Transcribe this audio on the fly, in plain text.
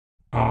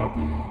Ave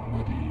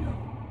Maria,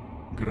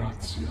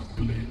 gratia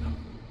plena,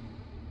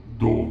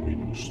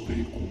 Dominus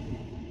tecum.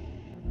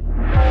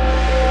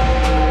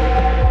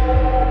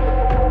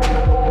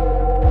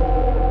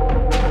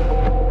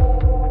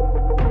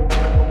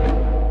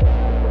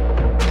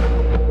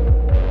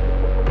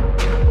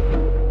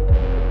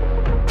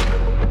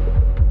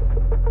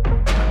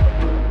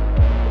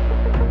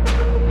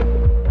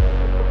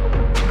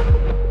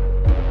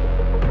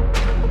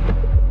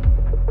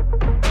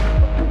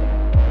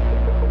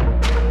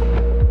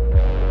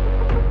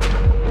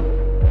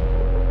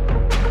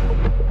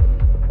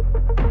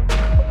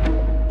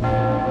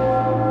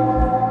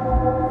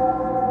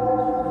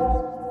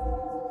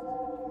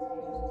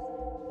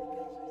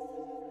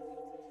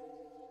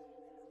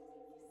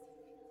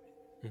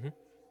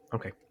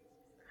 Okay.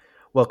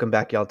 Welcome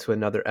back, y'all, to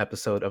another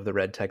episode of the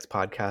Red Text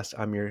Podcast.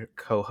 I'm your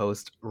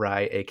co-host,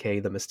 Rai, aka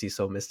the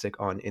Mestizo Mystic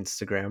on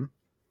Instagram.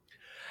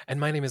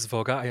 And my name is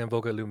Voga. I am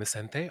Voga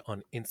Lumicente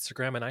on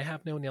Instagram, and I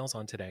have no nails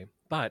on today,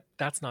 but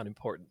that's not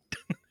important.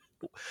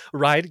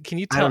 Ride, can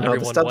you tell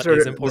everyone what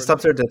is important? The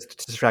stubs are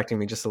distracting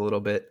me just a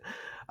little bit.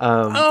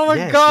 Oh my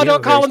yes, God, we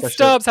have don't a very call them special-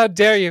 stubs. How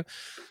dare you?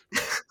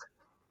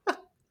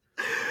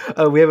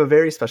 We have a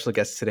very special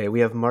guest today. We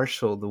have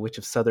Marshall, the Witch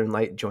of Southern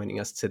Light, joining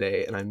us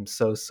today, and I'm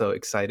so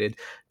excited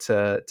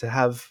to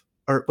have.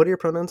 Or what are your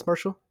pronouns,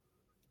 Marshall?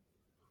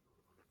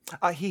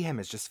 He, him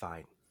is just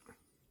fine.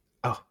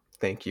 Oh,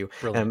 thank you.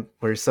 Brilliant. And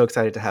we're so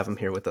excited to have him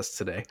here with us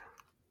today.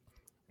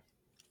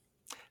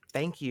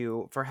 Thank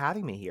you for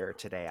having me here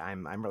today.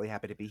 I'm really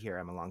happy to be here.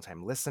 I'm a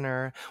longtime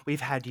listener. We've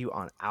had you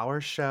on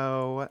our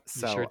show,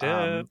 so sure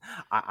did.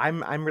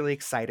 I'm really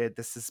excited.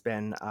 This has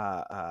been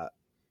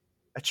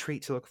a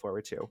treat to look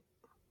forward to.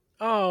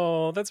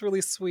 Oh, that's really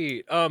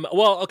sweet.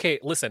 Well, okay,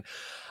 listen.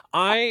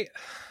 I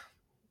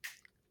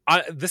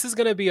this is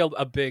gonna be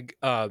a big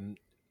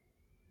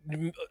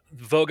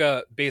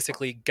Voga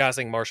basically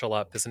gassing Marshall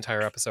up this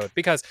entire episode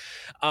because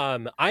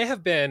I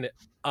have been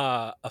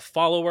a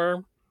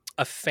follower,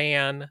 a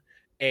fan,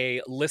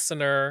 a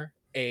listener,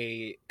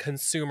 a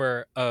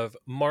consumer of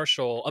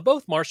Marshall,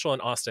 both Marshall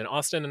and Austin.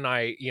 Austin and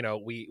I,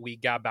 we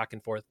gab back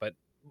and forth, but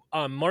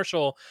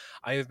Marshall,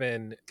 I have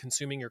been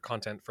consuming your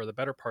content for the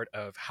better part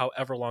of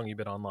however long you've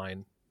been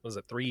online. Was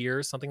it 3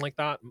 years, something like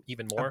that?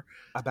 Even more?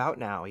 About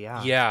now,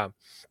 yeah. Yeah.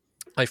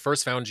 I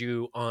first found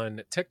you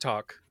on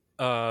TikTok,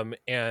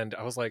 and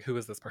I was like, who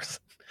is this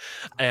person?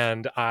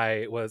 And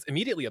I was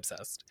immediately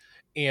obsessed.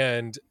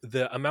 And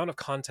the amount of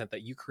content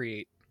that you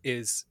create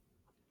is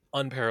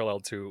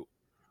unparalleled to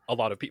a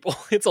lot of people.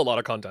 It's a lot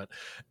of content.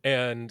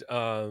 And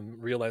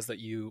realized that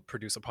you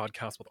produce a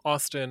podcast with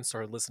Austin,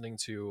 started listening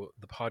to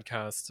the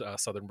podcast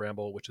Southern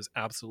Bramble, which is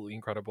absolutely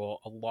incredible.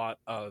 A lot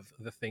of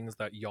the things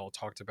that y'all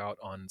talked about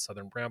on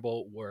Southern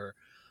Bramble were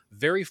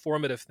very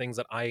formative things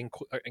that I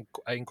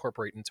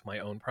incorporate into my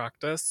own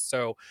practice.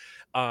 So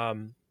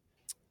now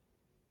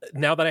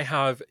that I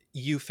have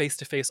you face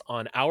to face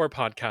on our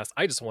podcast,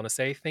 I just want to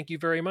say thank you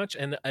very much,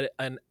 and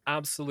an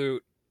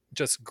absolute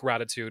just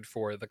gratitude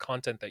for the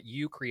content that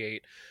you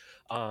create,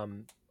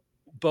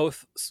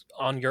 both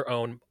on your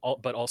own,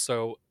 but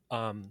also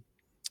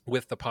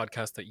with the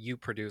podcast that you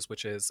produce,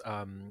 which is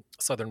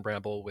Southern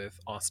Bramble with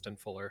Austin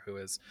Fuller, who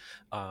is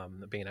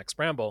Bane X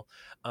Bramble.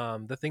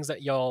 The things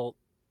that y'all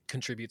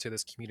contribute to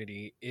this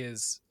community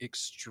is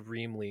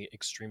extremely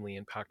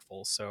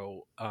impactful.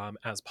 So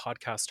as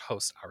podcast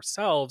hosts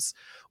ourselves,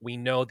 we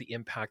know the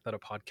impact that a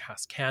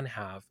podcast can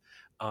have,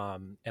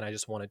 and I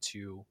just wanted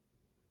to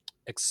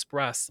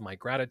express my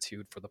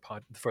gratitude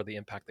for the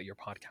impact that your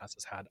podcast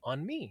has had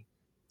on me.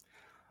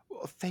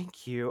 Well,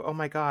 thank you. Oh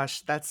my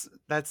gosh, that's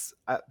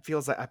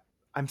feels like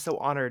I'm so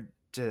honored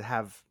to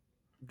have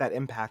that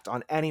impact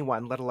on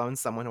anyone, let alone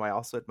someone who I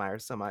also admire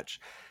so much.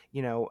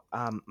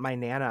 My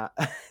Nana,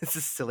 this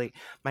is silly.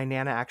 My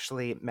Nana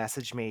actually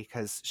messaged me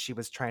because she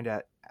was trying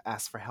to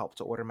ask for help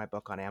to order my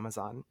book on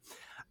Amazon.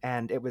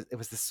 And it was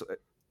this,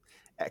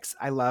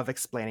 I love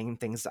explaining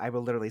things. I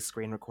will literally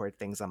screen record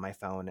things on my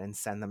phone and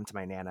send them to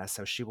my Nana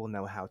so she will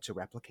know how to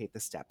replicate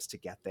the steps to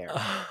get there.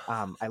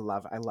 I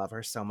love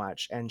her so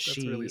much. And That's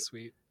really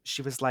sweet.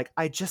 She was like,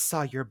 I just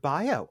saw your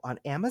bio on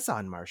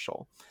Amazon,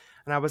 Marshall.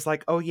 And I was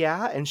like, oh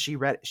yeah. And she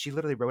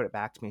literally wrote it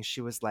back to me.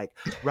 She was like,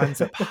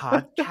 runs a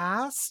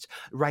podcast,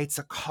 writes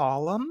a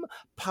column,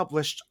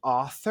 published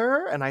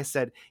author. And I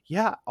said,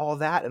 yeah, all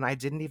that. And I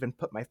didn't even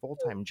put my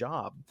full-time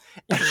job.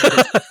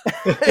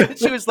 And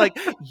she was like,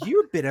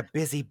 you've been a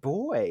busy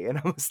boy. And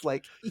I was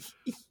like,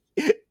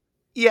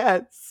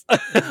 yes,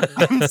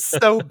 I'm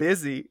so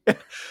busy.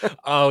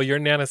 Oh, your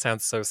Nana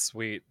sounds so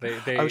sweet.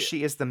 Oh,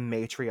 she is the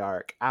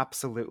matriarch.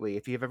 Absolutely.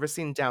 If you've ever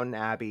seen Downton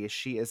Abbey,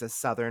 she is a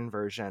Southern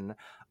version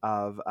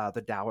of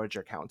the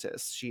Dowager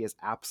Countess. She is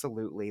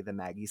absolutely the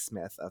Maggie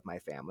Smith of my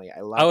family.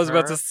 I love her. I was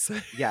about to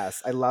say.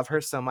 Yes, I love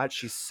her so much.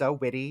 She's so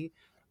witty.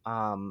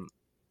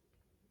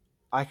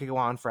 I could go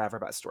on forever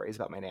about stories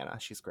about my Nana.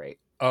 She's great.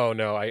 Oh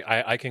no,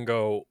 I can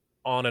go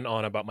on and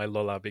on about my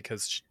Lola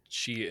because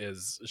she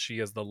is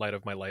the light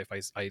of my life.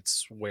 I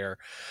swear.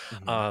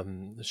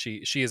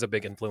 She is a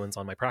big influence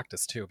on my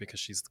practice too because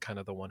she's kind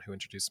of the one who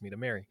introduced me to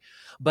Mary.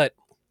 But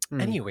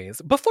Mm.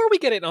 anyways, before we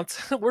get it on,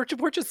 we're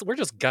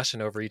just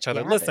gushing over each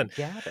other. Listen,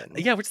 Gabbing.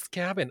 yeah, we're just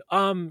gabbing.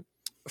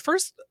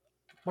 First,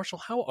 Marshall,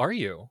 how are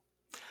you?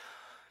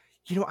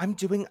 I'm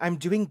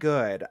doing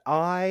good.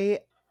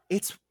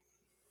 It's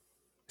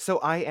So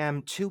I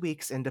am 2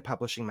 weeks into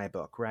publishing my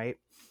book, right?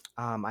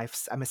 I'm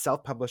a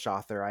self-published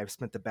author. I've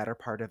spent the better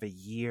part of a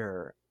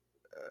year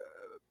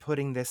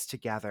putting this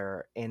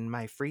together in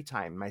my free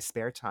time, my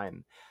spare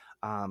time.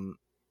 Um,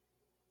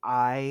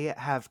 I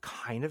have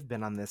kind of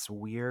been on this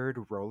weird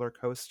roller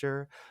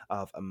coaster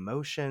of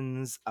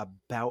emotions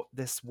about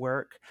this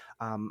work.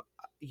 I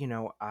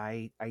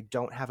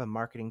don't have a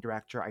marketing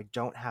director. I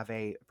don't have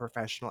a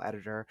professional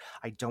editor.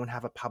 I don't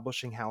have a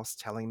publishing house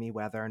telling me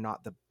whether or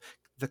not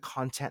the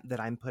content that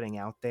I'm putting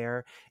out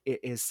there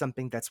is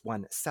something that's,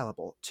 one,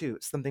 sellable, two,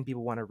 something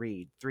people want to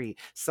read, three,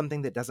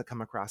 something that doesn't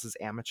come across as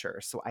amateur.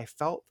 So I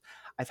felt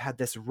I've had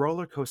this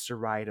roller coaster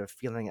ride of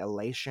feeling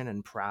elation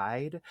and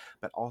pride,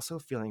 but also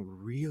feeling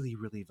really,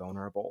 really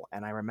vulnerable.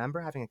 And I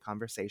remember having a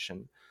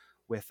conversation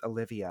with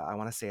Olivia, I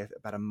want to say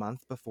about a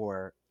month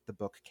before the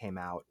book came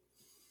out.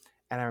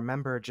 And I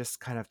remember just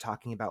kind of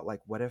talking about,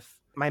 like, what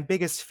if my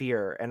biggest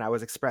fear, and I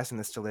was expressing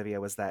this to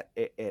Olivia, was that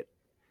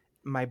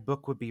my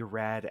book would be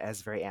read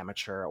as very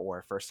amateur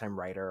or first time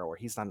writer, or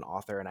he's not an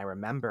author. And I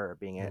remember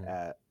being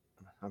I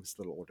was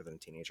a little older than a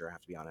teenager, I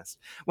have to be honest.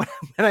 When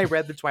I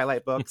read the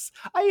Twilight books,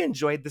 I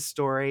enjoyed the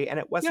story. And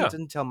it wasn't Yeah,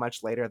 until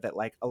much later that,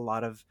 like, a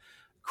lot of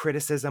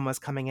criticism was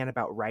coming in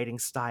about writing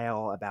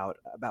style, about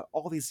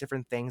all these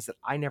different things that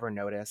I never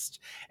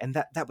noticed. And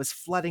that was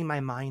flooding my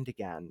mind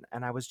again.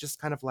 And I was just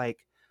kind of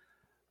like,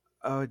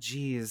 oh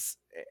geez,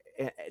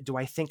 do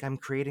I think I'm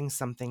creating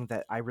something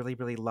that I really,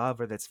 really love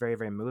or that's very,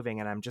 very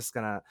moving, and I'm just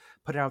gonna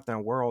put it out in the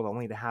world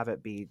only to have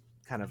it be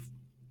kind of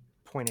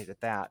pointed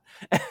at that?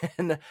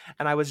 And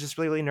I was just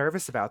really, really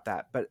nervous about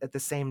that. But at the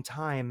same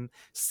time,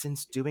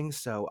 since doing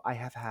so, I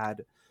have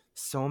had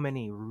so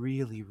many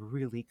really,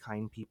 really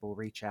kind people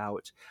reach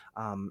out,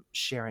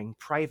 sharing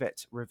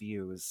private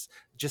reviews,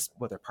 just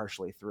whether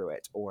partially through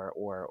it or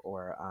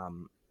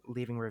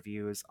leaving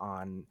reviews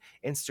on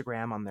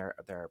Instagram on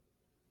their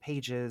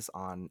pages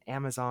on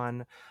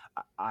Amazon.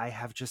 I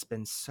have just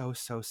been so,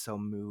 so, so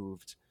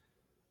moved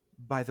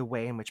by the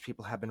way in which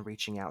people have been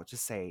reaching out to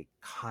say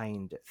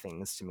kind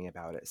things to me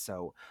about it.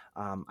 So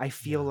I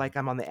feel yeah, like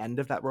I'm on the end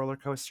of that roller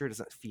coaster. It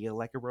doesn't feel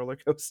like a roller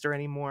coaster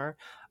anymore.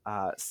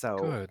 So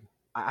good.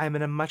 I'm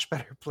in a much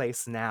better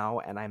place now,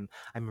 and I'm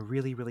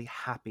really, really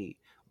happy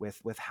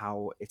with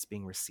how it's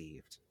being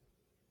received.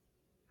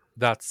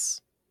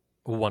 That's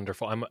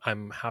wonderful.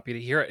 I'm happy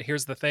to hear it.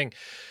 Here's the thing.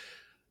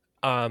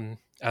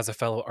 As a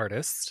fellow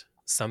artist,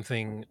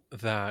 something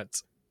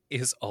that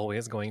is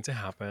always going to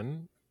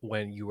happen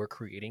when you are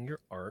creating your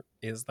art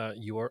is that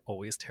you are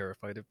always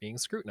terrified of being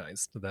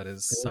scrutinized. That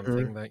is Mhm.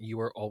 something that you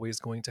are always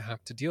going to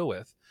have to deal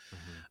with.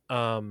 Mhm.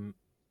 Um,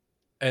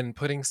 and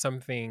putting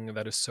something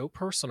that is so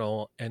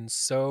personal and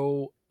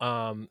so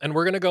and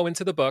we're going to go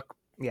into the book.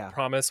 Yeah.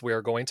 Promise, we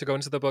are going to go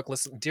into the book.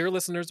 Listen, dear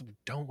listeners,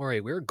 don't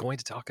worry, we're going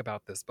to talk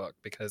about this book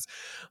because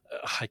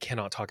I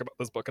cannot talk about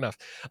this book enough.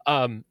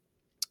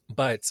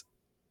 But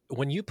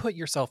when you put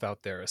yourself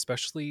out there,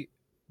 especially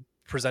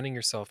presenting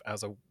yourself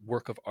as a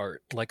work of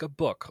art, like a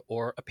book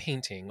or a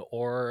painting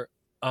or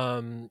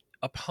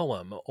a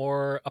poem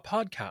or a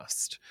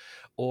podcast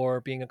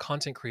or being a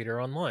content creator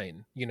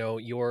online, you know,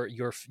 your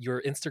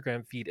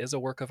Instagram feed is a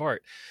work of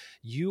art.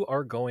 You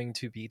are going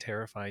to be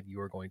terrified. You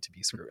are going to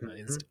be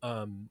scrutinized.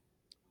 Mhm.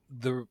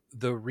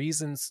 The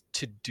reasons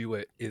to do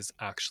it is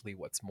actually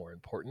what's more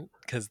important,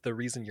 because the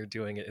reason you're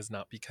doing it is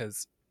not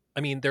because, I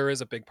mean, there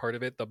is a big part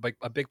of it.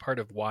 A big part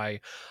of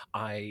why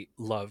I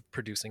love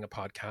producing a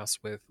podcast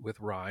with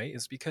Rye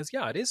is because,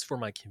 yeah, it is for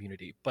my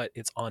community, but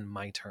it's on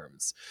my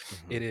terms.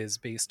 It Mhm. is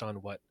based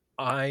on what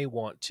I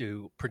want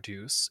to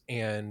produce,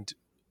 and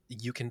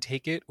you can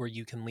take it or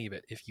you can leave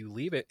it. If you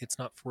leave it, it's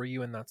not for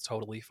you, and that's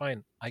totally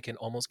fine. I can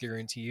almost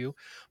guarantee you,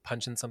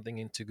 punch in something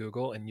into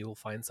Google, and you'll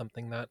find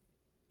something that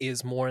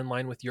is more in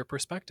line with your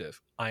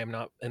perspective. I am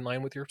not in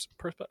line with your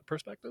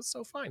perspective,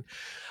 so fine.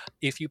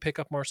 If you pick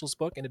up Marshall's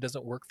book and it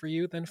doesn't work for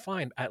you, then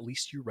fine. At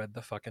least you read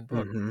the fucking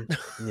book.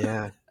 Mhm.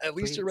 Yeah. At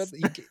least you read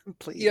Please. the,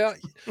 Please. yeah,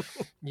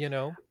 you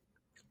know.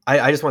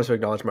 I just want to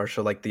acknowledge,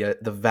 Marshall, like the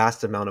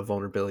vast amount of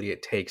vulnerability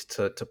it takes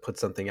to put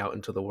something out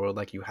into the world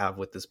like you have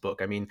with this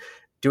book. I mean,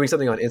 doing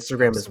something on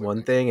Instagram is one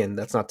Absolutely. thing, and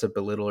that's not to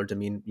belittle or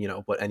demean,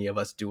 what any of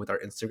us do with our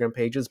Instagram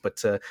pages, but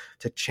to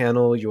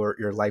channel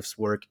your life's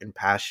work and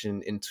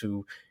passion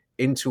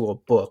into a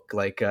book,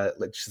 like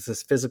just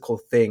this physical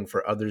thing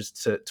for others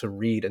to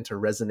read and to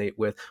resonate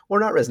with or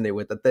not resonate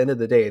with. At the end of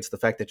the day, it's the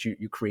fact that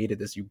you created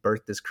this, you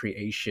birthed this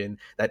creation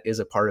that is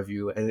a part of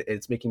you, and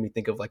it's making me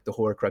think of like the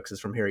Horcruxes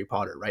from Harry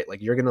Potter, right?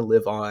 Like you're gonna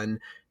live on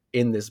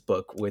in this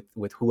book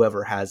with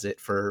whoever has it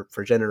for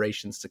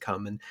generations to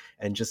come,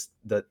 and just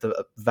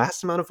the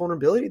vast amount of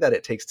vulnerability that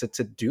it takes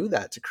to do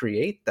that, to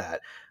create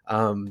that.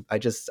 I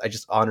just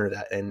honor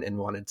that, and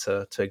wanted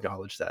to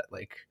acknowledge that.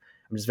 Like,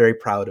 I'm just very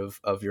proud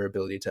of your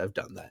ability to have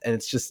done that. And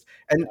it's just,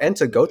 and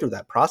to go through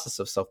that process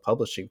of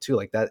self-publishing too,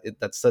 like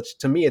that's such,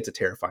 to me, it's a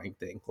terrifying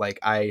thing. Like,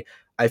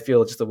 I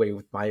feel just the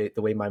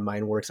way my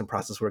mind works and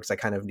process works, I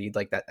kind of need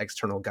like that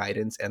external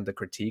guidance and the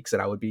critiques.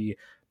 And I would be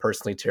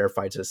personally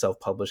terrified to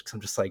self-publish, because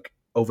I'm just like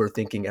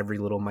overthinking every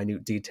little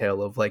minute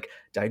detail of like,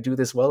 did I do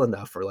this well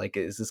enough, or like,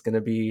 is this going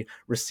to be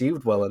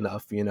received well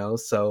enough,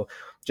 so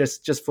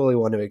just fully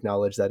want to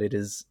acknowledge that it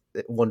is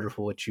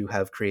wonderful what you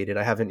have created.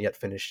 I haven't yet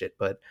finished it,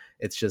 but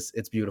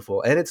it's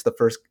beautiful, and it's the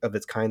first of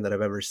its kind that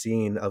I've ever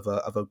seen of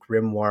a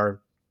grimoire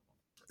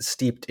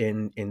steeped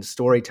in It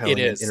storytelling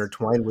and is.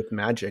 intertwined with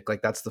magic.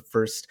 Like, that's the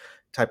first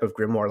type of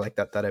grimoire like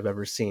that I've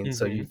ever seen.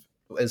 So Mhm. you've,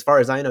 as far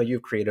as I know,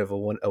 you've created a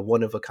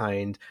one of a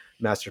kind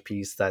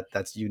masterpiece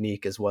that's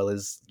unique, as well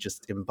as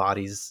just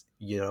embodies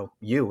you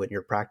and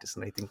your practice,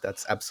 and I think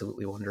that's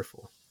absolutely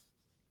wonderful.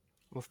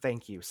 Well,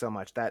 thank you so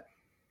much. That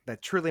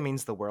truly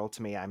means the world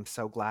to me. I'm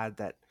so glad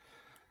that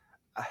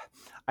uh,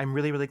 I'm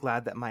really, really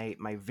glad that my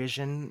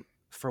vision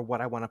for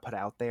what I want to put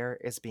out there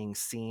is being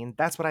seen.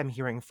 That's what I'm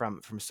hearing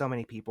from so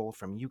many people,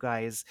 from you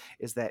guys,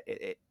 is that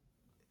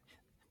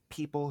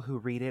people who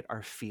read it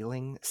are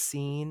feeling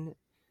seen,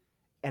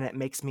 and it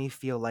makes me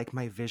feel like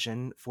my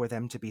vision for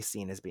them to be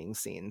seen is being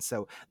seen.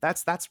 So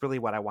that's really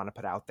what I want to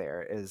put out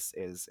there, is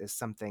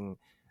something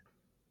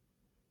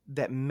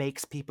that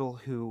makes people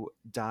who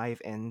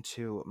dive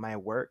into my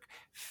work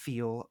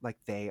feel like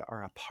they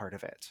are a part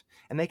of it,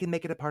 and they can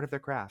make it a part of their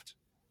craft.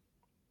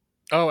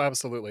 Oh,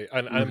 absolutely.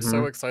 And I'm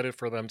so Hmm. excited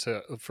for them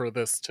for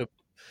this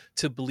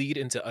to bleed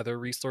into other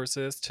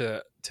resources,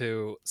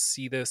 to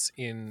see this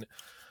in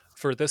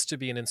for this to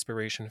be an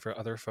inspiration for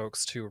other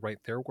folks to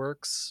write their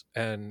works,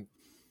 and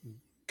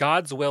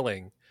God's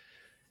willing,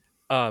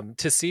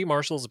 to see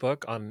Marshall's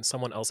book on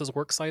someone else's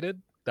work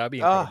cited. That'd be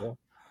Oh, incredible.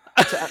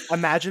 to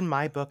imagine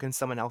my book in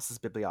someone else's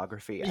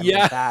bibliography. I mean,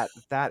 Yeah.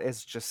 that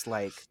is just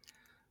like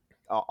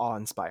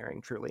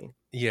awe-inspiring, truly.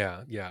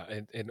 Yeah, yeah,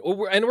 and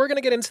we're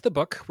gonna get into the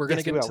book. We're gonna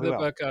Yes, we get will. into We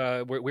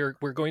the will.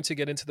 book. We're going to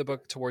get into the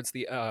book towards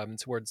the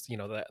towards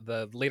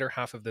the later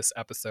half of this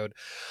episode.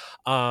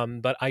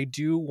 But I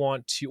do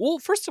want to. Well,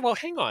 first of all,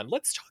 hang on.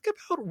 Let's talk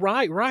about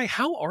Rye. Rye,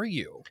 how are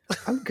you?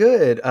 I'm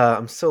good.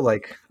 I'm still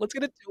like, Let's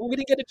get it. We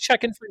didn't get a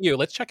check in for you.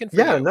 Let's check in for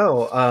yeah, you.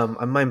 no,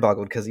 I'm mind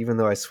boggled, because even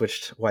though I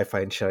switched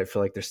Wi-Fi and shit, I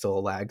feel like there's still a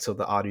lag, so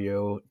the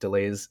audio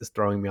delay is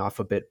throwing me off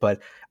a bit.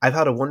 But I've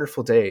had a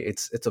wonderful day.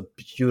 It's a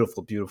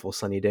beautiful, beautiful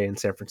sunny day in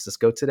San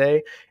Francisco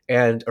today.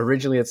 And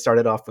originally, it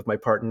started off with my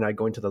partner and I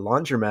going to the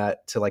laundromat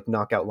to like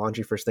knock out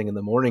laundry first thing in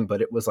the morning,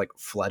 but it was like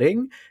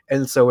flooding,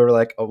 and so we were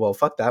like, oh well,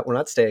 fuck that, we're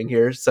not staying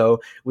here.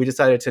 So we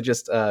decided to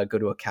just go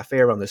to a cafe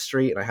around the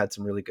street, and I had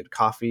some really good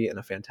coffee and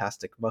a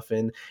fantastic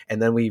muffin,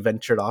 and then we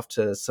ventured off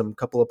to some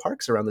couple of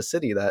parks around the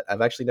city that I've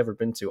actually never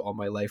been to all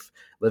my life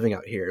living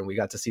out here, and we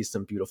got to see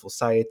some beautiful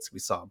sights. We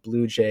saw a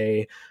blue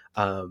jay,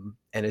 and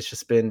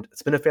it's been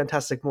a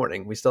fantastic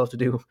morning. We still have to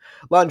do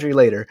laundry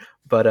later,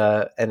 but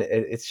and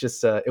it's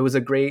just it was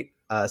a great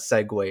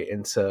segue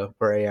into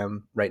where I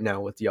am right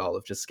now with y'all,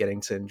 of just getting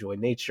to enjoy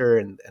nature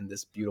and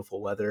this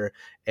beautiful weather,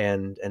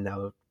 and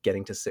now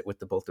getting to sit with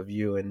the both of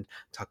you and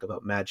talk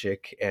about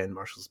magic and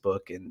Marshall's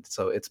book. And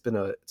so it's been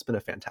a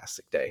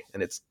fantastic day,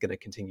 and it's going to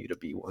continue to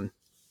be one.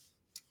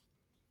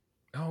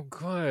 Oh,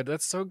 good.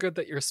 That's so good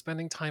that you're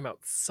spending time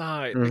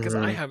outside, because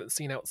I Hmm. haven't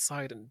seen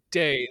outside in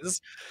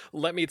days.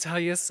 Let me tell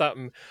you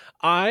something.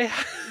 I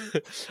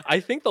I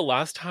think the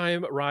last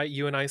time, Rye,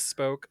 you and I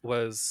spoke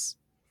was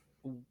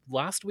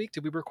last week.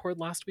 Did we record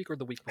last week or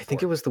the week I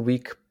think it before? was the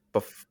week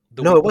before.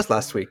 The No, week it was before.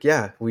 last week.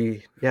 Yeah,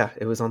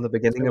 it was on the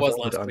beginning It of was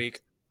last Ramadan.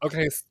 week.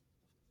 Okay.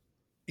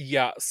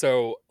 Yeah,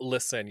 so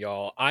listen,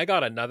 y'all. I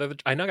got another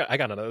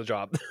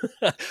job.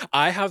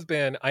 I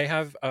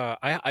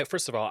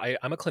first of all,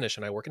 I'm a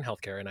clinician. I work in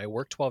healthcare, and I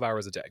work 12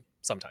 hours a day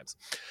sometimes.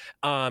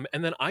 And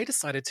then I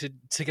decided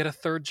to get a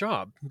third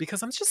job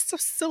because I'm just so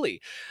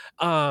silly.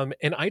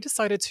 And I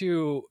decided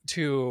to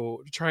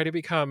try to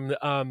become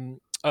an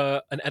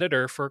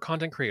editor for a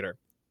content creator,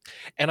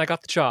 and I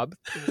got the job.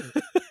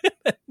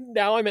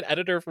 Now I'm an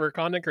editor for a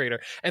content creator,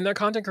 and their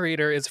content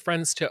creator is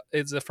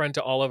a friend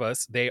to all of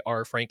us. They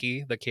are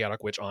Frankie, the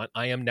chaotic witch aunt.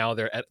 I am now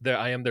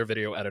I am their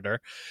video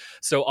editor.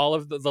 So all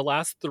of the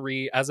last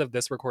three, as of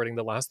this recording,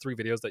 the last three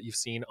videos that you've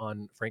seen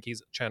on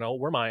Frankie's channel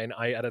were mine.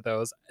 I edit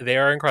those. They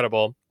are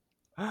incredible,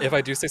 if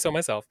I do say so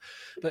myself.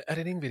 But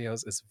editing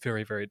videos is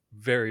very, very,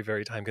 very,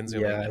 very time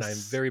consuming, and I'm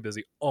Yes. very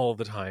busy all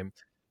the time.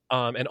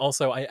 And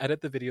also, I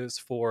edit the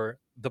videos for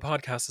the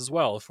podcast as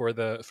well, for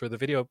the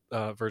video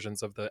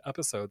versions of the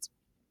episodes.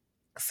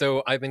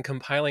 So I've been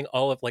compiling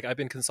I've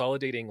been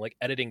consolidating like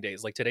editing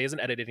days. Like today is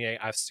an editing day.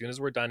 As soon as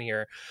we're done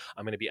here,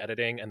 I'm going to be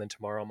editing, and then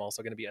tomorrow I'm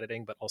also going to be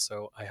editing. But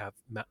also I have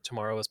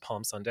tomorrow is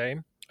Palm Sunday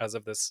as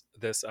of this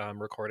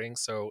recording.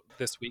 So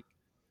this week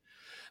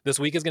This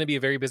week is going to be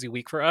a very busy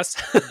week for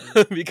us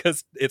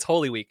because it's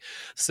Holy Week.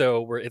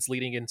 So it's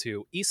leading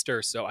into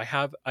Easter. So I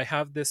have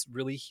this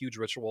really huge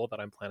ritual that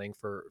I'm planning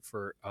for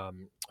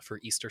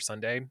Easter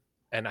Sunday,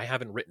 and I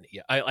haven't written it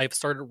yet. I've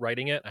started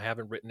writing it. I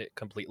haven't written it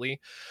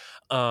completely.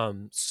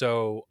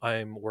 So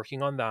I'm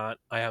working on that.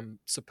 I am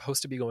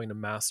supposed to be going to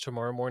mass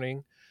tomorrow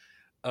morning.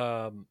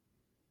 Um,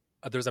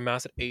 there's a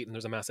mass at 8 and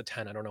there's a mass at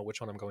 10. I don't know which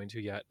one I'm going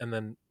to yet. And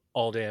then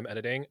all day I'm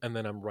editing, and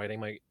then I'm writing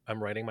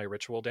my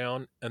ritual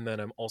down, and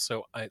then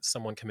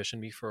someone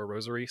commissioned me for a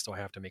rosary, so I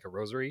have to make a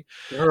rosary.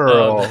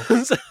 Girl.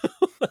 So,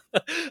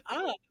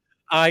 ah,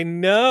 I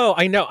know.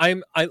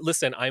 I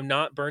listen. I'm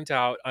not burnt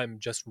out. I'm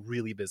just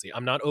really busy.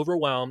 I'm not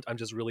overwhelmed. I'm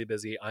just really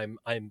busy. I'm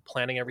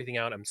planning everything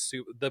out.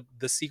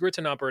 The secret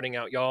to not burning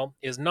out, y'all,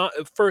 is not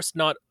first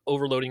not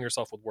overloading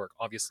yourself with work,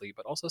 obviously,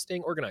 but also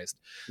staying organized.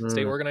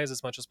 Stay Mm. organized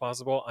as much as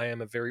possible. I am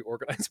a very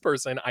organized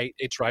person.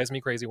 It drives me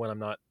crazy when I'm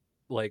not,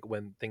 like,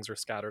 when things are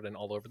scattered and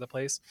all over the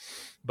place.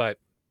 But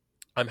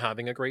I'm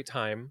having a great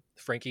time.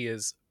 Frankie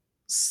is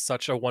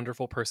such a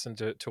wonderful person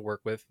to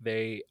work with.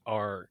 They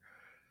are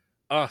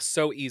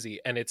so easy,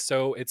 and it's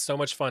so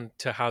much fun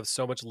to have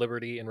so much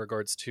liberty in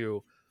regards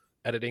to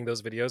editing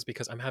those videos,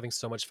 because I'm having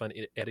so much fun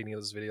editing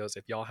those videos.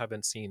 If y'all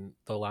haven't seen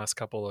the last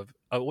couple of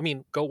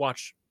go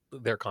watch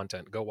their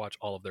content, go watch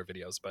all of their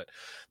videos, but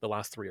the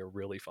last 3 are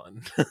really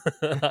fun.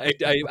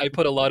 I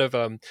put a lot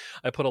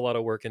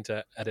of work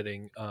into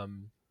editing,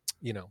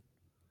 you know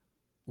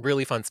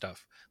really fun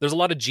stuff. There's a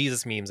lot of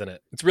Jesus memes in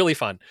it. It's really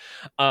fun.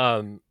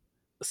 Um,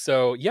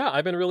 so yeah,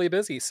 I've been really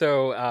busy.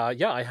 So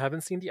yeah, I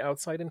haven't seen The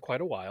Outside in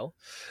quite a while.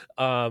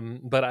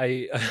 But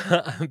I,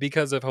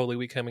 because of Holy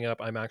Week coming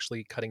up, I'm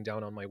actually cutting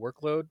down on my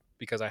workload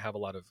because I have a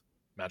lot of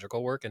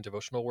magical work and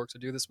devotional work to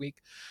do this week.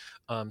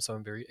 So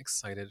I'm very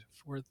excited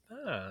for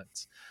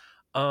that.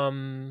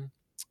 Um,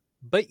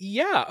 but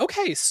yeah,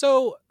 okay.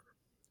 So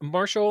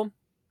Marshall,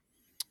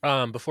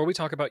 before we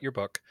talk about your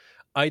book,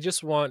 I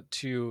just want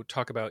to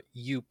talk about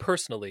you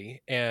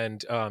personally,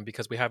 and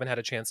because we haven't had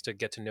a chance to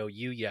get to know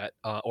you yet,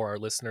 or our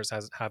listeners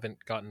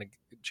haven't gotten a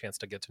chance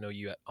to get to know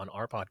you yet on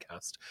our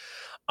podcast.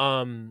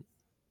 Um,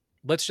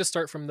 let's just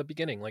start from the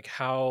beginning. Like,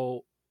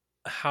 how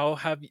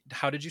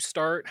did you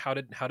start? How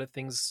did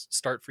things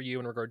start for you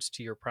in regards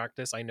to your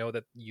practice? I know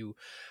that you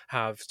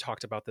have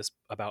talked about this,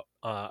 about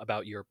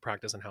your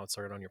practice and how it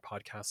started on your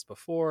podcast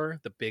before.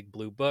 The Big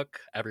Blue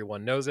Book,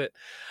 everyone knows it.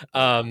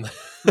 um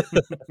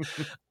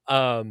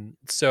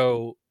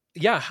so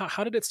yeah,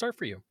 how did it start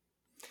for you?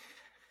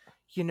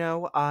 You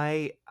know,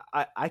 I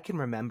can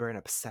remember an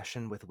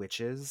obsession with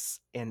witches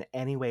in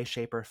any way,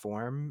 shape, or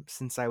form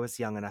since I was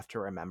young enough to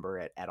remember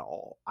it at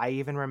all. I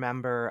even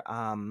remember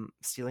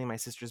stealing my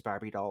sister's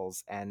Barbie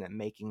dolls and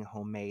making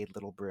homemade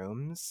little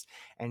brooms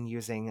and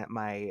using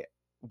my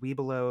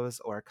Weebelows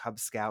or Cub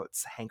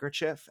Scouts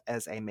handkerchief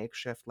as a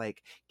makeshift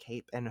like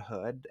cape and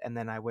hood, and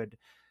then I would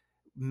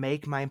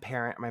make my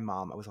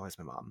mom, it was always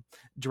my mom,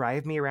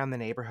 drive me around the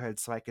neighborhood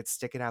so I could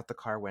stick it out the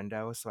car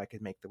window so I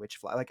could make the witch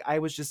fly. Like I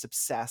was just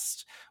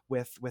obsessed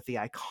with the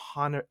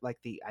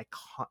iconography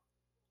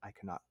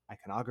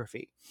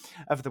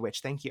of the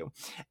witch. Thank you.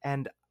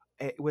 And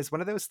it was one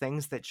of those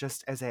things that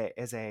just as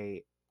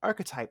a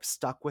archetype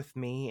stuck with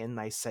me in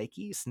my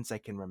psyche since I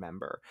can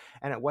remember.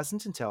 And it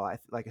wasn't until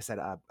like I said,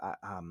 I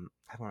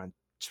want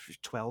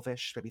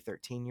 12ish, maybe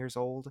 13 years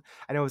old.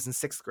 I know it was in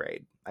 6th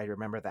grade. I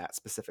remember that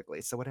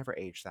specifically. So whatever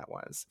age that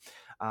was,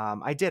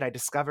 I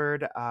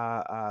discovered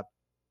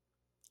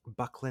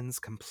Buckland's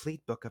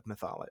complete book of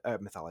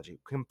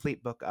mythology,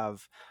 complete book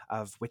of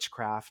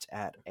witchcraft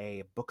at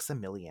a Books a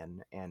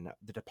Million in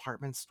the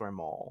department store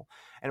mall,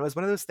 and it was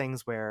one of those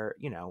things where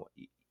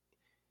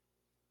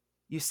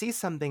you see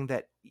something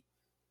that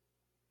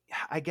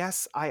I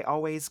guess I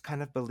always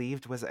kind of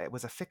believed was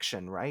a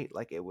fiction, right?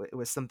 Like it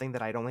was something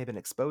that I'd only been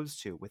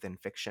exposed to within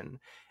fiction,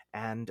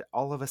 and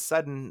all of a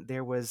sudden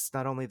there was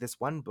not only this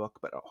one book,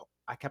 but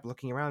I kept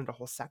looking around a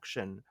whole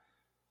section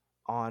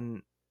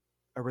on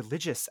a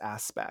religious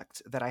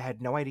aspect that I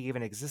had no idea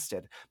even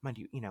existed. Mind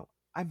you,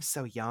 I'm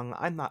so young.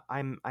 I'm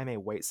a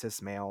white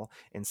cis male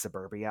in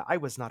suburbia. I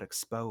was not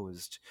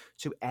exposed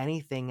to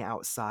anything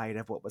outside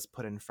of what was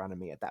put in front of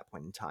me at that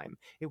point in time.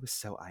 It was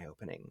so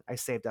eye-opening. I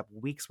saved up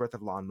weeks worth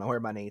of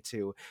lawnmower money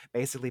to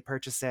basically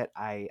purchase it.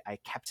 I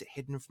kept it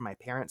hidden from my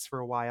parents for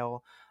a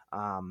while.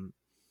 Um,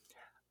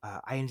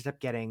 I ended up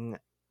getting,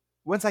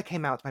 once I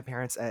came out to my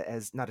parents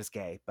as not as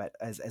gay, but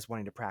as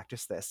wanting to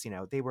practice this,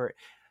 they were,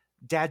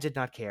 dad did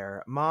not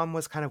care. Mom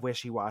was kind of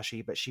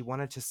wishy-washy, but she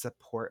wanted to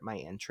support my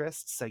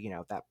interests. So,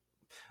 that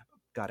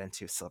got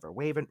into Silver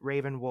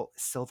Raven Wolf,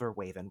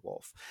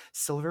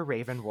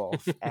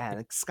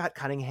 and Scott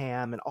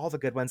Cunningham, and all the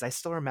good ones. I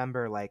still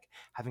remember like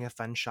having a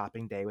fun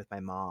shopping day with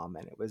my mom,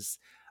 and it was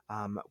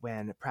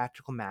when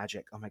Practical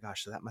Magic. Oh my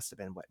gosh, so that must have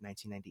been what,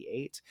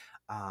 1998,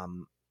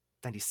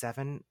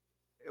 97,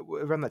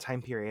 around that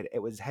time period.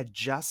 It had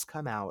just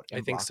come out I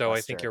in think so. I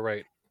think Blockbuster. you're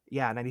right.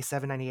 Yeah,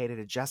 97, 98. It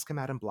had just come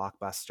out in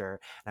Blockbuster,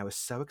 and I was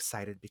so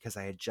excited because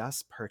I had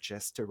just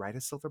purchased To Ride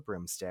a Silver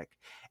Broomstick,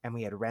 and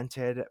we had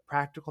rented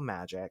Practical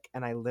Magic,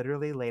 and I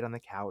literally laid on the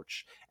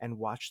couch and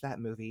watched that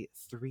movie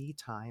 3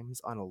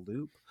 times on a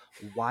loop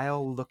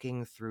while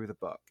looking through the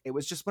book. It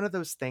was just one of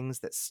those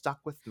things that stuck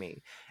with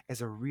me as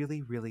a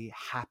really, really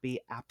happy,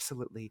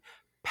 absolutely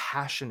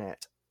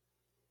passionate,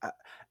 uh,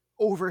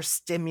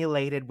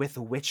 overstimulated with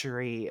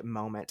witchery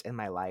moment in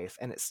my life,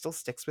 and it still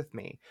sticks with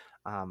me.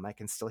 I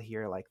can still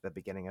hear like the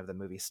beginning of the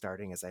movie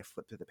starting as I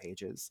flip through the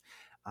pages.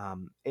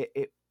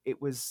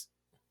 It was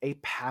a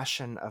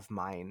passion of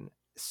mine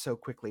so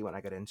quickly when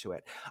I got into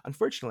it.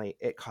 Unfortunately,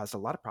 it caused a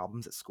lot of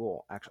problems at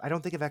school. Actually, I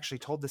don't think I've actually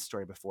told this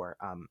story before.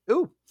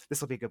 Ooh,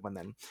 this will be a good one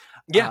then.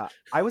 Yeah,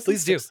 I was in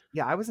please do. sixth.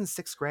 Yeah, I was in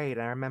 6th grade,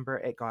 and I remember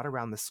it got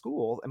around the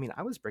school. I mean,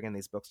 I was bringing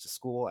these books to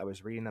school. I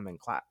was reading them in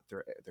class,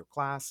 their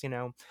class.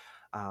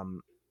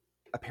 Um,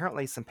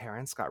 Apparently, some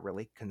parents got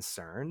really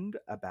concerned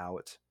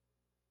about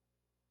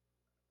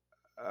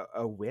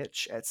a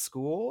witch at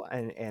school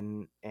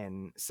and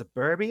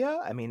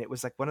suburbia. I mean, it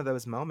was like one of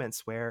those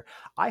moments where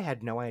I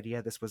had no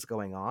idea this was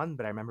going on,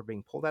 but I remember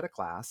being pulled out of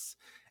class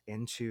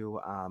into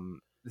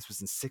this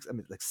was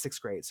in like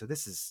 6th grade, so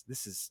this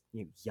is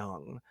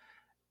young.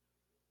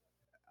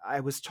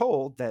 I was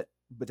told that,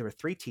 but there were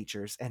 3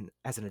 teachers, and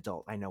as an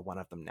adult, I know one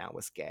of them now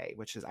was gay,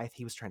 which is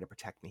he was trying to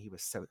protect me. He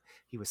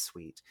was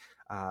sweet.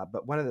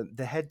 But one of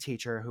the head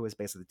teacher, who was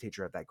basically the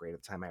teacher of that grade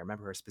at the time, I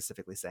remember her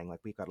specifically saying, like,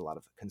 we've got a lot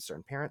of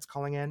concerned parents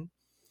calling in.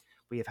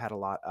 We have had a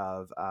lot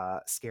of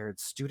scared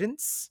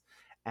students,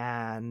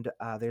 and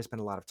there's been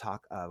a lot of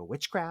talk of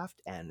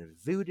witchcraft and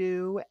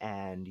voodoo,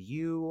 and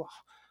you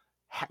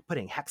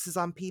putting hexes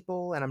on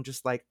people. And I'm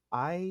just like,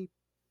 I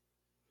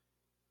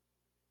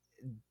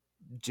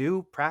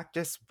do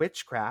practice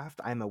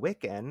witchcraft. I'm a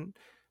Wiccan,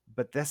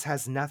 but this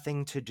has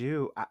nothing to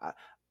do.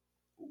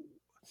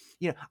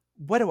 You know,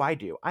 what do I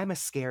do? I'm a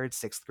scared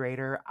 6th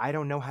grader. I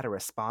don't know how to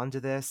respond to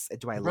this. Right,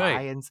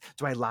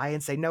 Do I lie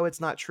and say no, it's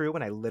not true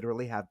when I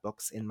literally have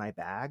books in my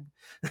bag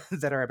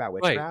that are about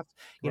right, witchcraft?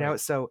 right.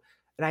 So,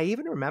 and I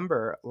even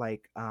remember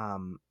like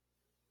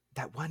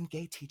that one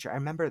gay teacher. I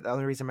remember the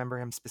only reason I remember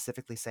him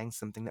specifically saying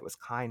something that was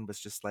kind was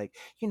just like,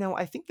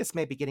 I think this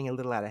may be getting a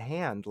little out of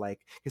hand.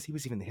 Like, because he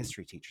was even the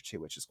history teacher too,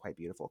 which is quite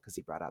beautiful because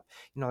he brought up,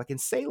 like in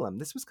Salem,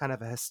 this was kind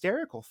of a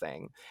hysterical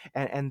thing.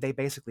 And they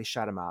basically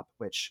shut him up,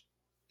 which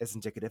is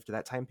indicative to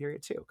that time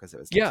period too, because it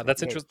was Yeah,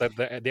 that's 1998.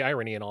 interesting. The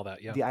irony and all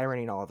that. Yeah. The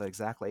irony and all of it,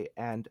 exactly.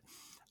 And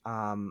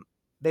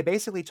they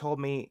basically told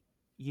me,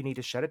 you need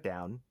to shut it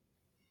down,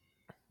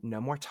 no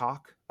more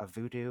talk of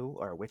voodoo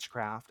or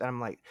witchcraft. And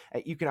I'm like,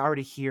 you can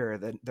already hear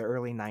the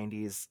early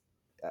 90s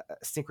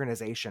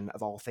synchronization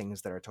of all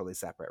things that are totally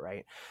separate,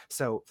 right?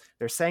 So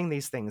they're saying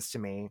these things to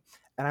me,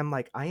 and I'm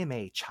like, I am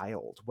a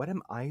child. What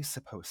am I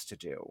supposed to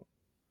do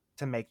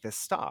to make this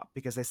stop?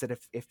 Because they said,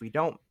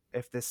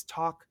 if this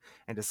talk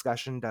and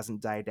discussion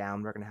doesn't die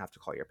down, we're going to have to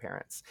call your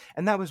parents.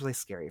 And that was really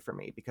scary for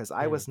me because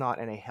I Mm. was not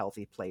in a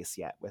healthy place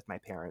yet with my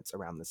parents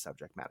around this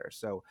subject matter.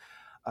 So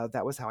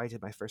that was how I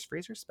did my first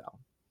freezer spell.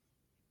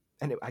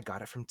 And I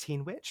got it from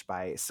Teen Witch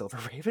by Silver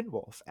Raven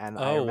Wolf. And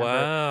I Oh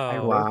remember I wow.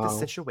 wrote the Wow.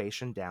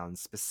 situation down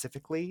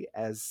specifically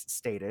as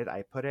stated.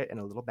 I put it in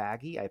a little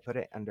baggie. I put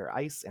it under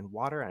ice and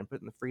water, and I put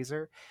it in the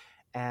freezer.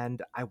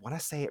 And I want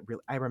to say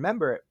I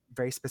remember it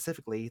very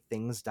specifically.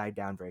 Things died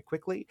down very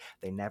quickly.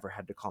 They never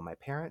had to call my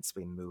parents.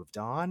 We moved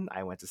on.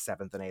 I went to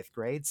 7th and 8th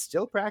grade,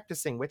 still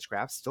practicing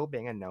witchcraft, still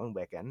being a known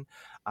Wiccan,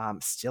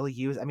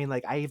 I mean,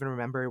 like, I even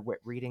remember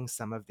reading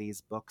some of these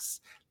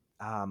books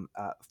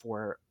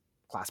for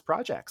class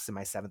projects in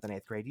my 7th and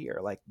 8th grade year.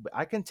 Like,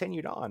 I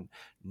continued on.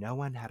 No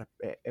one had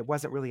it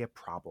wasn't really a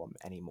problem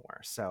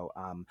anymore. So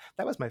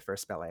that was my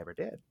first spell I ever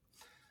did.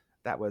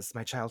 That was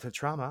my childhood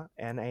trauma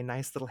and a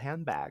nice little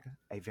handbag,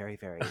 a very,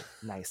 very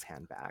nice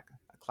handbag,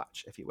 a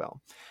clutch, if you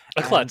will,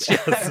 A and clutch,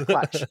 yes. a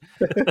clutch.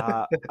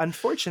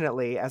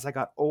 Unfortunately, as I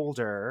got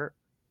older,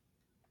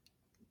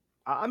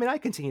 I mean, I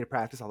continued to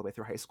practice all the way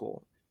through high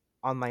school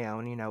on my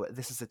own.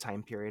 This is a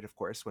time period, of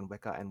course, when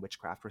Wicca and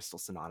witchcraft were still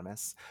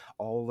synonymous.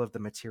 All of the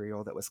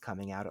material that was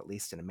coming out, at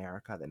least in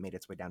America, that made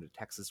its way down to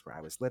Texas, where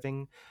I was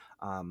living,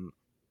 um,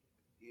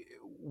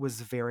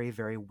 was very,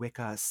 very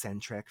Wicca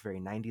centric, very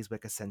 90s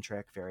Wicca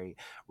centric, very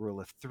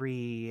rule of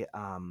three.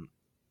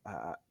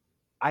 Uh,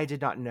 I did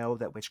not know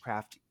that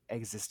witchcraft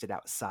existed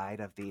outside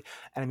of and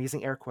I'm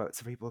using air quotes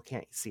for people who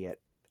can't see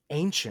it,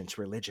 ancient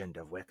religion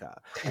of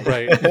Wicca. Like,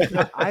 Right.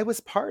 I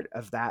was part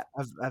of that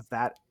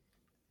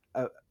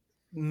uh,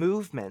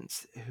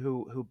 movement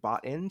who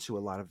bought into a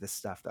lot of this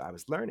stuff that I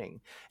was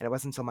learning. And it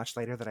wasn't until much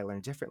later that I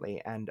learned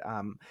differently. And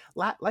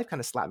life kind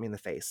of slapped me in the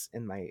face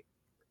in my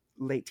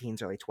late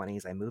teens, early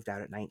 20s. I moved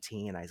out at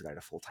 19. I got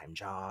a full-time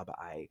job.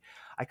 I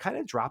kind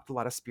of dropped a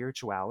lot of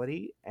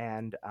spirituality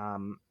and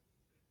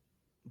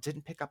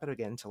didn't pick up it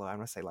again until I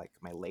want to say like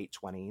my late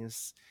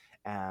 20s.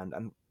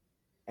 And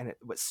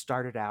what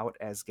started out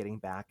as getting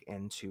back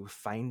into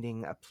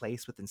finding a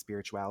place within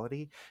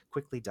spirituality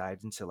quickly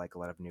dived into like a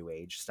lot of new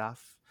age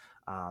stuff.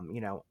 Um,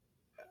 you know,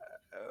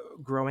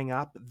 growing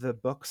up, the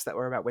books that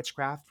were about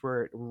witchcraft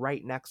were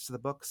right next to the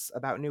books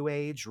about New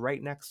Age,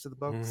 right next to the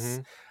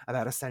books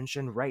about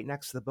Ascension, right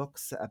next to the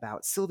books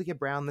about Sylvia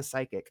Brown the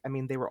Psychic. I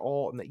mean, they were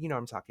all, you know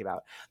what I'm talking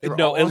about. They were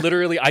No, it all,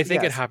 literally, I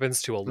think it yes,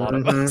 happens to a lot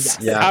of us.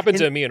 yes. It happened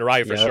to And me and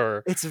Rye for Yep.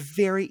 sure. it's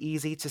very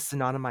easy to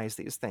synonymize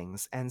these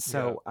things. And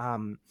so,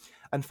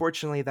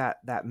 unfortunately,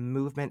 that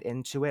movement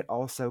into it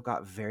also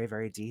got very,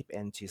 very deep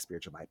into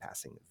spiritual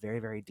bypassing, very,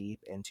 very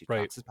deep into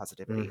Right. toxic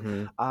positivity.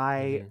 Mhm.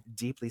 I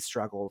deeply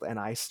struggled, and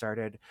I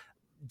started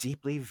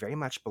deeply very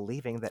much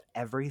believing that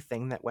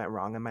everything that went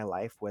wrong in my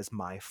life was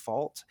my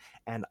fault,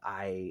 and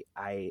I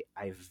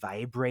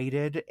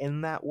vibrated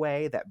in that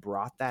way that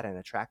brought that and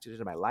attracted it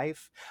to my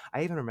life.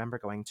 I even remember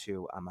going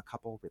to a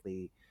couple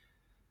really,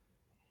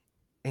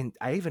 and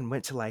I even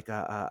went to like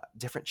a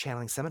different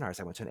channeling seminars.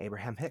 I went to an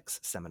Abraham Hicks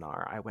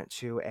seminar. I went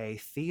to a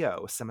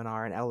Theo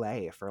seminar in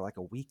LA for like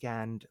a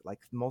weekend,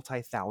 like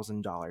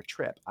multi-$1,000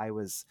 trip. I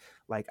was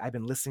like, I've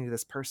been listening to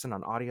this person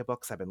on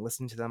audiobooks. I've been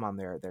listening to them on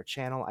their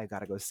channel. I got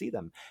to go see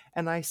them.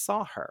 And I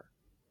saw her,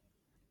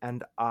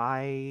 and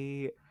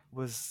I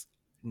was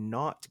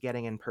not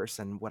getting in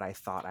person what I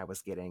thought I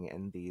was getting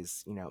in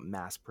these,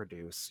 mass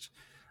produced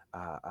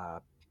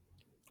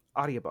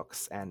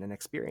audiobooks and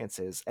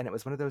experiences. And it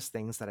was one of those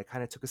things that I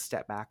kind of took a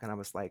step back, and I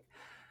was like,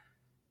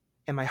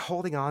 am I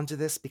holding on to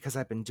this because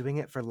I've been doing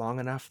it for long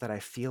enough that I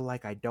feel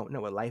like I don't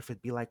know what life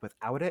would be like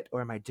without it?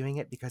 Or am I doing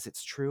it because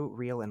it's true,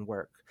 real, and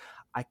work?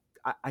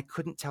 I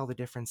couldn't tell the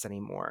difference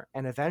anymore.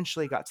 And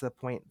eventually got to the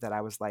point that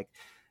I was like,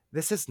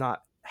 this is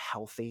not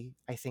healthy,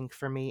 I think,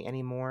 for me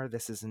anymore.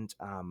 This isn't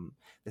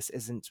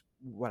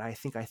what I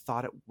think I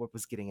thought it what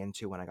was getting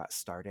into when I got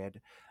started.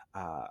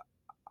 Uh,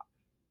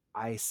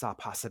 I saw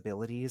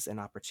possibilities and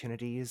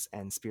opportunities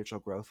and spiritual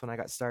growth when I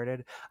got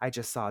started. I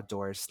just saw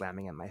doors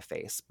slamming in my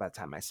face by the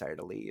time I started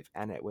to leave,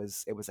 and it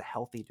was a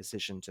healthy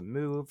decision to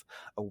move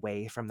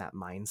away from that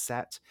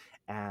mindset.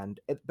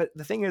 But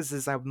the thing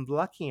is I'm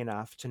lucky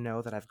enough to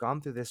know that I've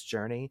gone through this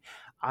journey.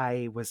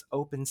 I was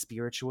open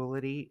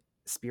spiritually,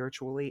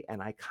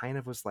 and I kind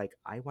of was like,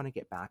 I want to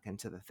get back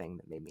into the thing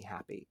that made me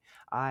happy.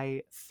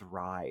 I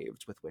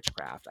thrived with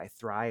witchcraft. I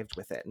thrived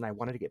with it, and I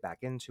wanted to get back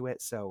into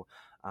it. So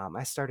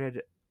I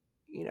started,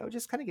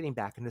 just kind of getting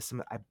back into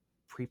some. I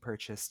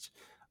pre-purchased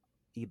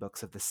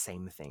ebooks of the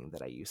same thing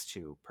that I used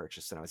to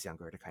purchase when I was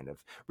younger to kind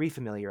of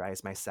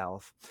refamiliarize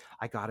myself.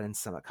 I got in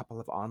a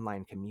couple of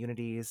online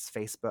communities,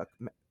 Facebook.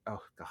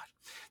 Oh God,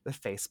 the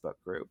Facebook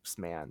groups,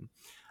 man.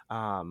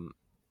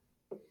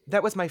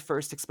 That was my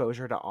first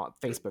exposure to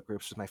Facebook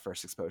groups. Was my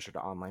first exposure to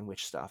online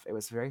witch stuff. It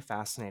was very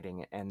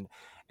fascinating,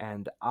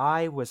 and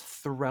I was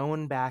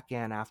thrown back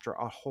in after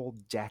a whole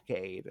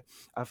decade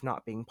of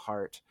not being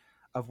part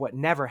of what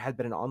never had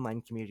been an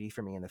online community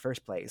for me in the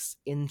first place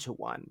into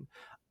one.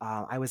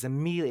 I was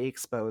immediately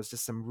exposed to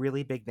some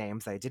really big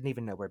names that I didn't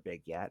even know were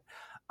big yet.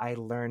 I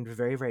learned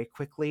very, very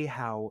quickly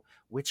how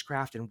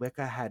witchcraft and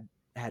Wicca had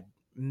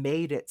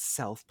made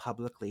itself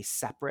publicly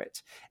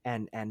separate,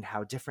 and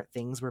how different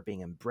things were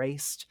being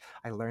embraced.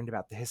 I learned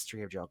about the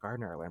history of Joe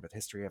Gardner. I learned about the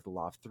history of the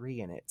Law of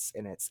Three and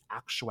its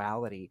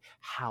actuality,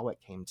 how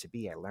it came to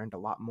be. I learned a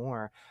lot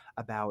more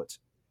about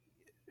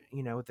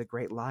the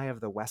great lie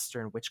of the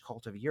Western witch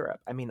cult of Europe.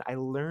 I mean, I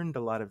learned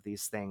a lot of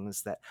these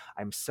things that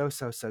I'm so,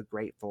 so, so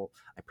grateful.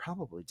 I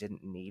probably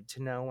didn't need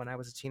to know when I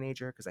was a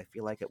teenager, because I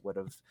feel like it would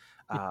have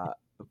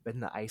been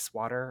the ice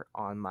water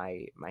on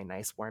my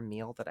nice warm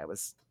meal that I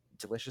was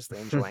deliciously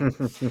enjoying.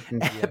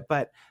 Yeah.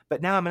 but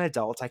now I'm an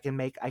adult. I can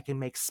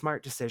make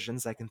smart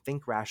decisions. I can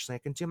think rationally. I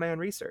can do my own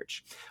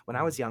research. When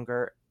I was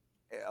younger,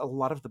 a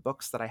lot of the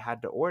books that I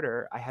had to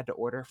order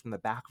from the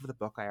back of the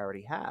book I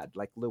already had.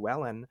 Like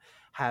Llewellyn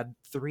had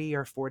 3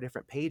 or 4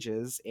 different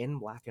pages in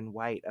black and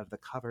white of the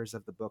covers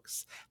of the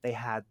books they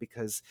had,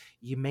 because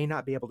you may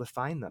not be able to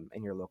find them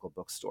in your local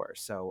bookstore.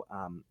 So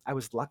I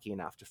was lucky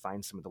enough to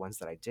find some of the ones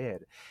that I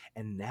did,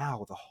 and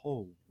now the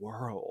whole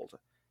world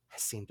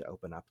has seemed to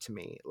open up to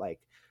me.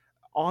 Like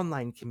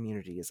online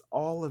communities,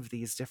 all of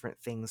these different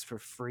things for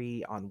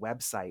free on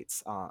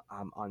websites,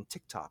 on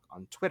TikTok,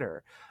 on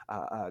Twitter,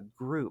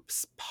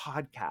 groups,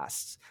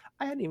 podcasts.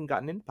 I hadn't even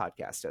gotten into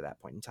podcasts at that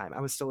point in time.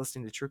 I was still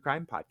listening to true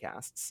crime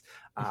podcasts.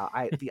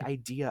 The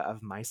idea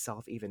of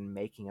myself even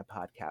making a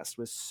podcast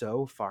was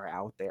so far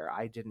out there.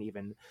 I didn't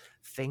even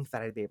think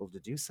that I'd be able to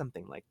do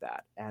something like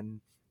that.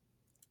 And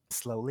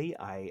slowly,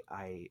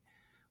 I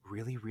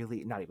really,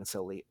 really, not even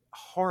slowly,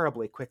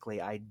 horribly quickly,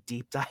 I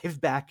deep dive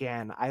back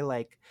in.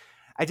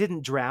 I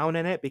didn't drown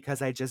in it,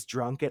 because I just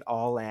drunk it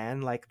all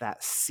in. Like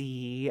that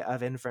sea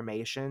of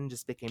information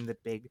just became the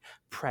big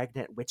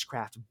pregnant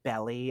witchcraft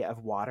belly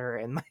of water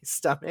in my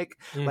stomach.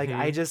 Like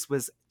I just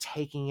was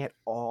taking it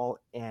all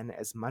in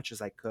as much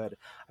as I could.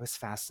 I was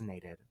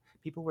fascinated.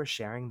 People were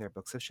sharing their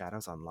books of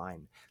shadows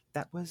online.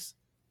 That was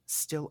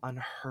still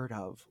unheard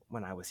of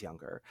when I was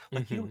younger.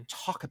 Like you don't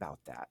talk about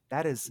that.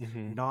 That is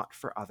not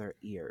for other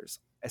ears,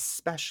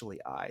 especially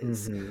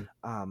eyes.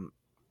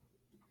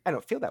 I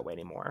don't feel that way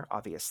anymore,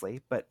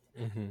 obviously, but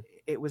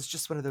it was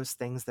just one of those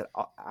things that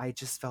I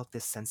just felt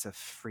this sense of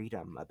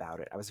freedom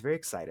about it. I was very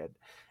excited.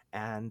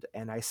 and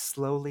I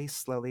slowly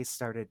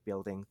started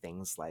building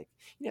things like,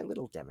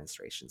 little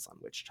demonstrations on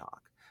Witch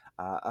Talk.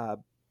 I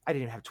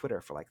didn't have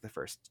Twitter for like the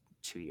first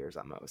 2 years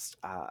almost.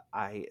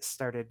 I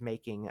started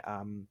making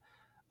an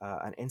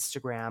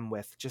Instagram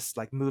with just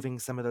like moving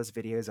some of those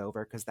videos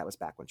over, because that was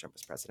back when Trump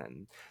was president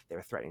and they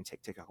were threatening to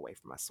take TikTok away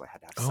from us. So I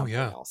had to have Oh something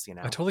yeah, else.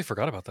 I totally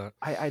forgot about that.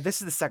 I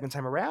this is the second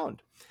time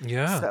around.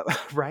 Yeah. So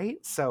right.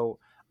 So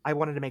I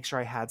wanted to make sure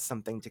I had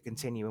something to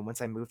continue. And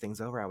once I moved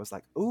things over, I was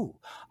like, ooh,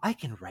 I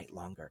can write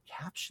longer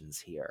captions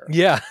here.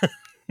 Yeah.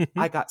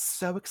 I got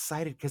so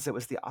excited because it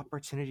was the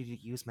opportunity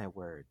to use my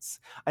words.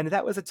 And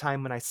that was a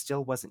time when I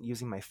still wasn't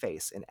using my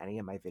face in any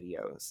of my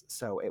videos.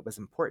 So it was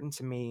important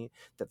to me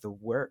that the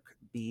work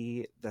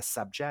be the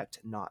subject,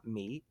 not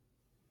me.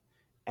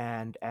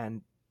 And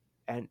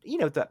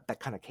that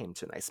kind of came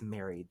to a nice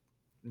married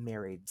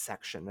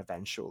section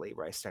eventually,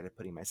 where I started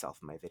putting myself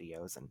in my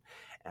videos,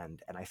 and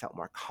I felt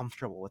more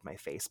comfortable with my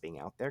face being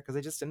out there, because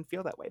I just didn't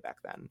feel that way back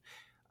then.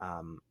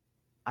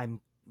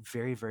 I'm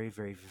very, very,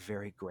 very,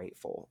 very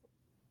grateful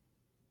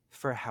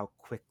for how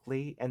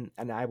quickly, and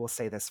I will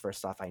say this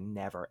first off, I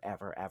never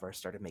ever ever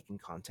started making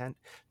content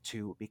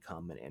to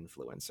become an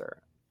influencer.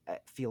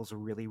 It feels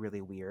really,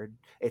 really weird.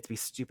 It'd be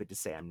stupid to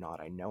say I'm not.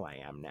 I know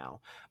I am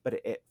now, but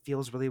it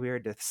feels really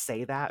weird to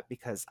say that,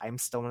 because I'm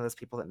still one of those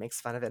people that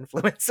makes fun of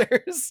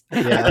influencers.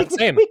 I Yeah. think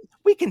Same.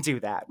 we can do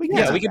that. We can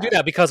Yeah, do we can do that.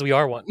 that because we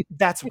are one.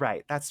 That's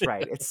right. That's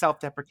right. It's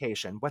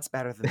self-deprecation. What's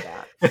better than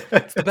that?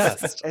 It's the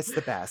best. It's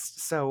the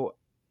best. So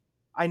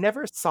I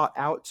never sought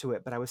out to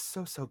it, but I was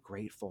so, so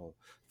grateful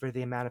for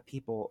the amount of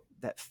people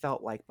that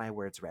felt like my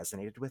words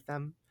resonated with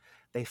them.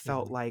 They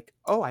felt Mhm. like,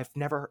 oh, I've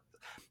never.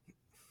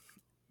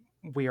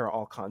 We are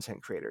all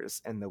content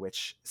creators in the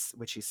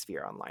witchy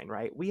sphere online,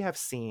 right? We have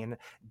seen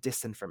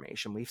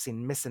disinformation, we've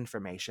seen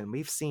misinformation,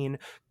 we've seen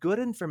good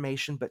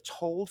information, but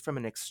told from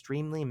an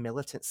extremely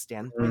militant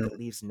standpoint Mm. that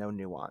leaves no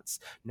nuance,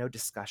 no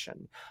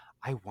discussion.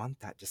 I want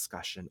that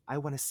discussion. I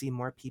want to see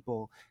more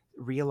people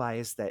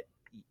realize that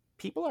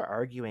people are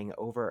arguing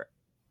over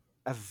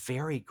a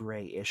very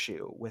gray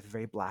issue with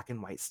very black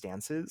and white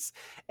stances,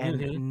 and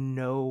Mhm.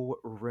 no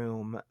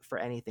room for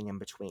anything in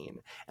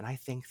between. And I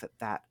think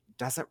that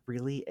doesn't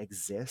really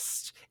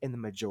exist in the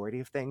majority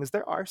of things.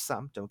 There are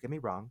some, don't get me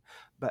wrong,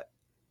 but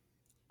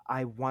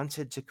I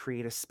wanted to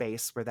create a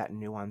space where that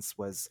nuance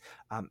was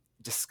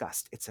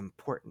discussed. It's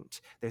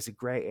important. There's a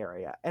gray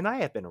area. And I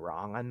have been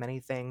wrong on many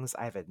things.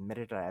 I've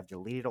admitted I've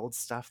deleted old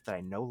stuff that I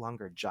no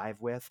longer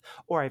jive with,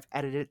 or I've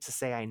edited it to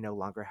say I no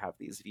longer have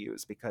these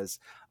views, because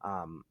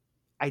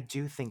I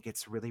do think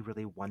it's really,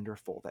 really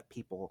wonderful that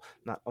people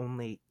not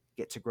only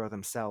get to grow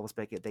themselves,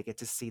 but they get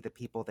to see the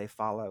people they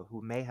follow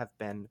who may have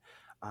been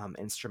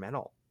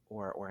instrumental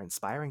or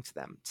inspiring to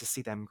them, to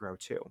see them grow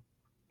too.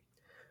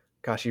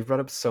 Gosh, you've brought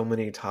up so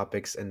many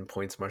topics and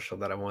points, Marshall,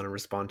 that I want to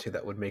respond to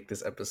that would make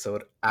this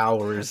episode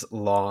hours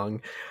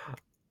long.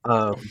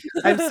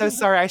 I'm so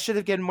sorry. I should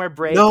have given more No,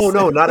 breaks.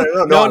 no, not at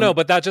all. No, I'm, no,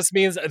 but that just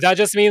means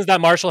that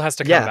Marshall has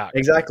to come yeah, back.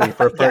 exactly,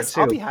 for part Yes,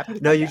 I'll be two. happy to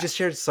No, come you back. just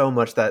shared so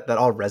much that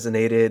all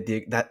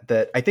resonated.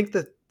 That I think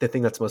the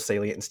thing that's most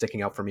salient and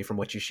sticking out for me from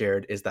what you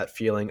shared is that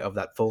feeling of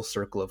that full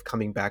circle of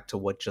coming back to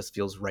what just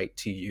feels right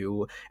to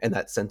you, and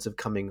that sense of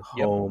coming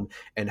Yep. home,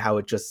 and how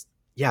it just,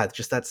 yeah,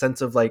 just that sense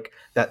of like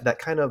that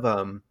kind of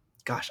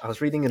gosh, I was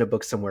reading in a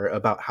book somewhere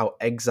about how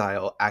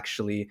exile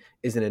actually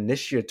is an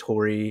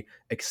initiatory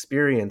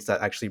experience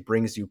that actually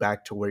brings you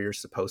back to where you're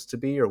supposed to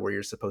be, or where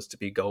you're supposed to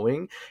be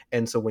going.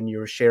 And so when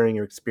you're sharing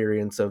your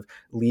experience of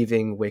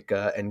leaving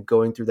Wicca and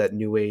going through that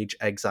new age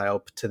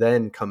exile to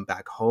then come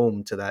back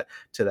home to that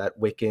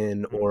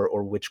Wiccan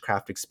or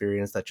witchcraft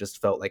experience that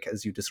just felt like,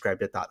 as you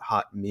described it, that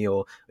hot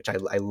meal, which I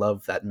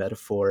love that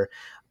metaphor.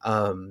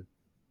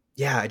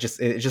 Yeah, it just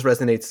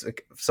resonates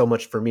so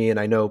much for me, and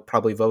I know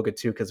probably Voga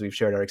too, because we've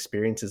shared our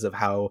experiences of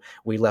how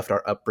we left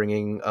our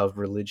upbringing of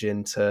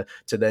religion to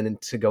then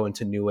to go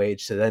into New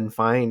Age, to then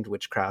find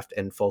witchcraft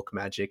and folk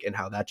magic, and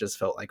how that just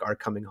felt like our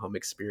coming home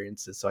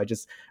experiences. So I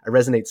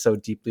resonate so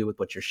deeply with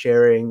what you're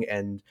sharing,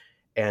 and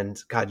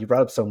God, you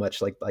brought up so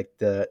much, like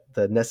the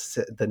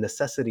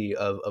necessity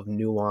of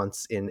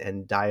nuance in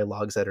and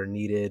dialogues that are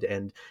needed,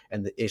 and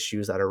the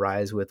issues that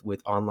arise with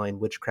online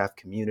witchcraft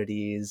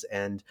communities,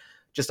 and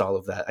just all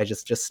of that. I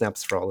just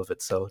snaps for all of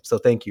it. So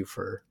thank you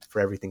for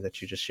everything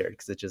that you just shared,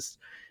 because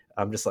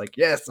I'm just like,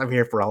 yes, I'm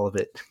here for all of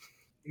it.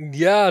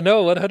 Yeah,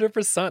 no,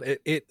 100%.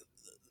 It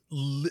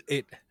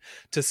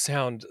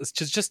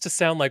just to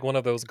sound like one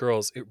of those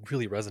girls, it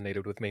really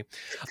resonated with me.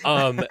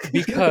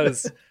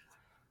 Because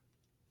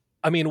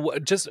I mean,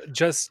 just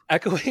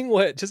echoing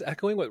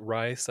what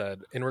Rye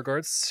said in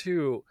regards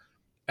to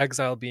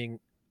exile being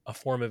a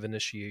form of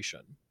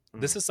initiation.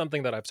 This is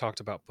something that I've talked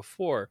about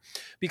before,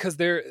 because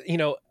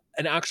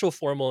an actual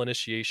formal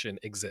initiation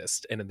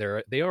exists, and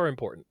they are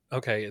important.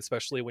 Okay,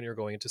 especially when you're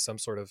going into some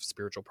sort of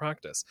spiritual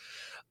practice.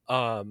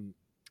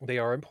 They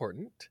are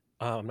important.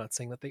 I'm not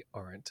saying that they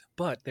aren't,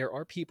 but there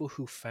are people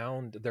who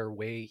found their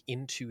way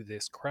into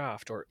this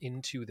craft or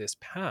into this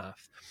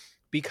path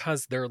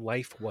because their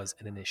life was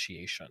an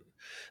initiation.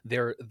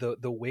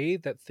 The way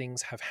that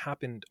things have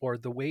happened, or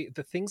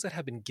the things that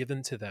have been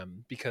given to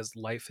them, because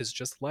life is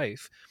just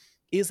life,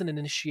 is an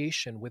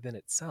initiation within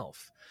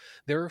itself.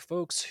 There are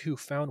folks who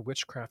found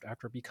witchcraft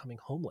after becoming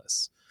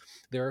homeless.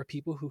 There are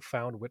people who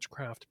found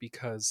witchcraft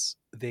because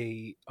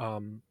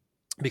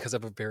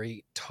of a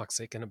very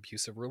toxic and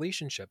abusive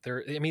relationship.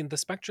 I mean, the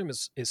spectrum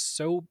is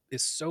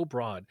so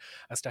broad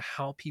as to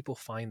how people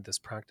find this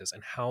practice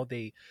and how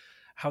they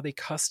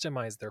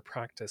customize their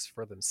practice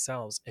for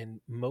themselves.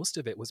 And most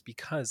of it was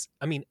because,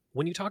 I mean,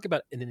 when you talk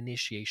about an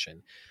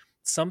initiation,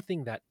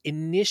 something that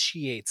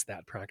initiates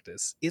that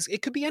practice,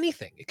 it could be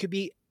anything. It could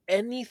be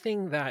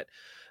anything that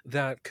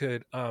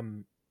could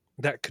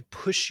that could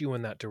push you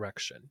in that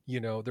direction.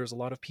 There's a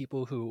lot of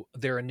people who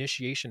their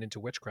initiation into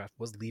witchcraft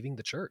was leaving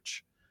the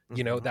church.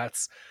 Mhm.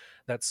 That's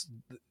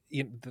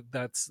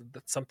that's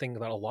something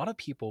that a lot of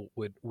people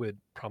would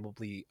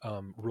probably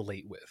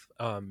relate with.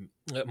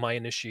 My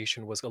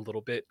initiation was a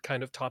little bit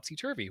kind of topsy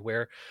turvy,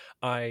 where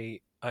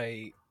I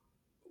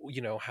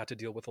had to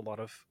deal with a lot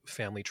of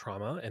family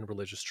trauma and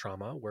religious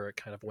trauma, where it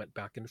kind of went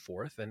back and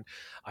forth, and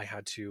I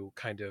had to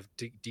kind of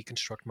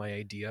deconstruct my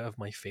idea of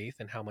my faith,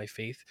 and how my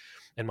faith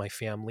and my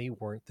family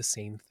weren't the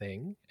same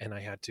thing, and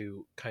I had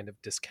to kind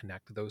of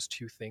disconnect those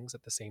two things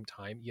at the same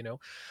time.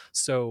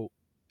 So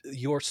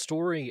your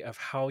story of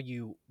how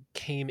you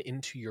came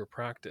into your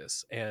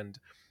practice,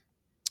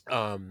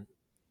 um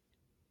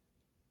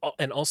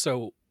and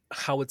also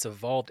how it's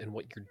evolved and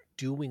what you're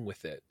doing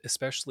with it,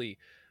 especially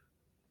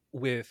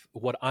with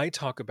what I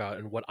talk about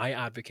and what I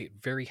advocate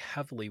very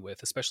heavily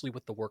with, especially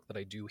with the work that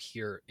I do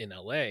here in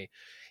LA,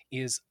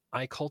 is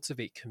I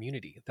cultivate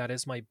community. That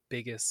is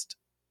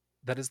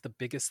the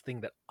biggest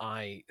thing that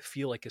I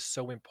feel like is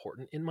so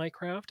important in my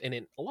craft, and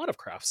in a lot of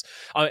crafts,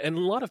 and a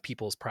lot of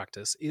people's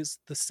practice, is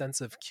the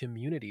sense of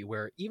community,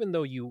 where even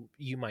though you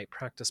might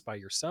practice by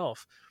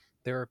yourself,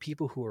 there are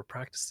people who are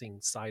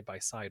practicing side by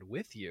side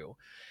with you,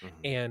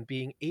 Mhm. and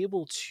being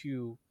able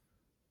to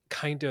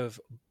kind of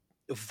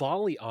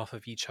volley off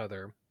of each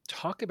other,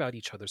 talk about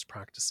each other's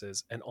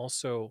practices, and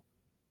also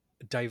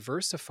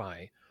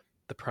diversify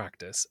the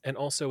practice. And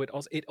also it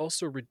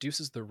also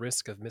reduces the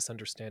risk of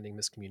misunderstanding,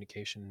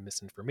 miscommunication, and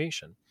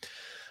misinformation.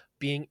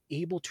 Being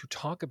able to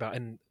talk about,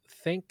 and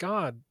thank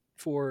God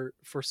for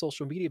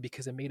social media,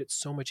 because it made it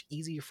so much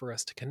easier for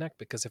us to connect.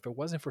 Because if it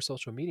wasn't for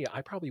social media,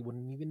 I probably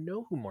wouldn't even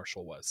know who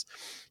Marshall was.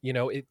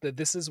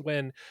 This is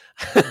when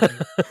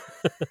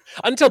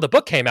until the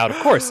book came out, of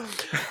course.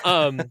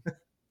 um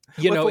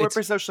Well, if it weren't it's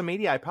for social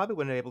media, I probably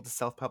wouldn't have been able to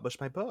self-publish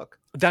my book.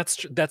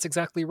 That's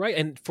exactly right.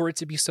 And for it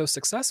to be so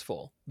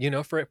successful,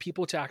 for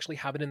people to actually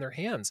have it in their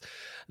hands,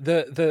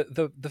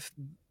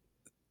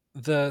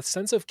 the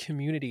sense of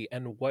community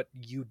and what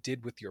you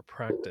did with your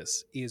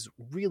practice is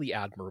really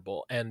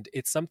admirable. And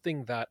it's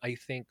something that I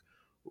think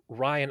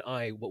Rye and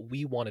I, what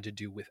we wanted to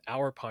do with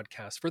our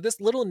podcast for this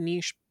little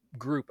niche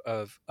group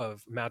of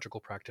magical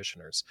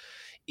practitioners,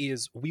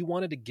 is we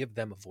wanted to give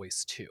them a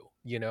voice too,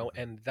 Mhm.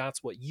 and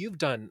that's what you've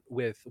done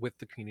with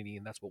the community,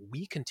 and that's what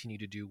we continue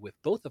to do with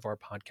both of our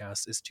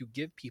podcasts, is to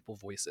give people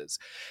voices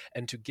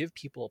and to give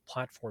people a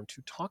platform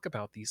to talk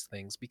about these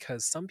things,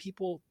 because some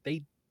people,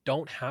 they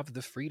don't have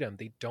the freedom,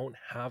 they don't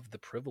have the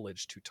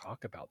privilege to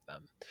talk about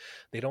them,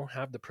 they don't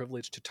have the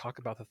privilege to talk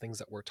about the things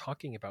that we're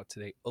talking about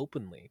today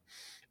openly.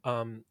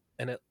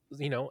 And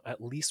at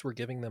least we're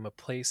giving them a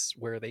place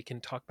where they can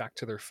talk back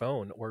to their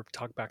phone or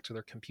talk back to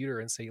their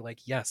computer and say,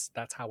 like, yes,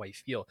 that's how I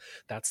feel.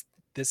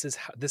 This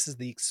is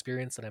the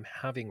experience that I'm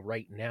having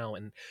right now,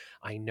 and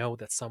I know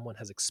that someone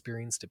has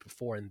experienced it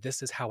before, and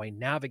this is how I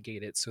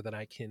navigate it, so that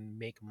I can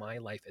make my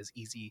life as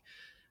easy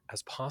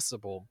as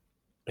possible,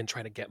 and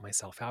try to get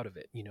myself out of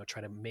it,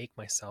 try to make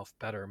myself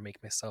better,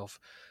 make myself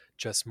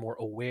just more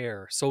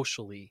aware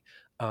socially,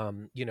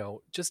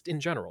 just in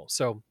general.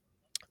 So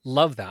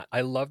love that.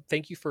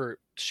 Thank you for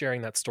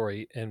sharing that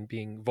story and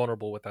being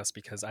vulnerable with us,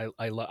 because I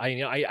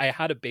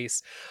had a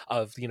base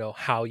of,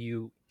 how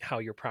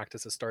your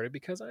practice has started,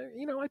 because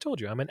I told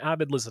you I'm an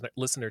avid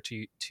listener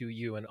to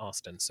you and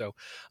Austin. So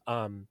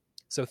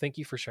thank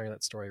you for sharing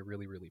that story. I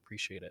really, really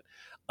appreciate it.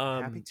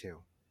 Happy um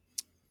to.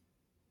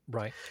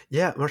 right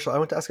Yeah, Marshall, I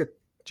want to ask a Do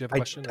you have a I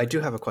question I or do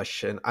anything? have a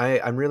question.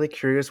 I'm really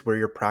curious where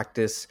your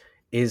practice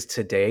is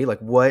today. Like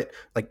what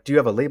like do you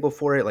have a label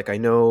for it? Like I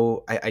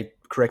know I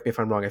correct me if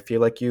I'm wrong. I feel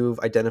like you've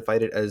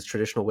identified it as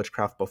traditional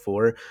witchcraft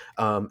before.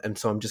 And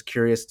so I'm just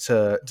curious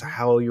to Mhm.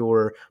 how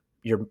your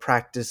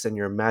practice and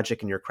your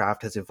magic and your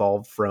craft has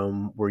evolved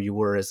from where you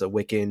were as a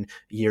Wiccan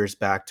years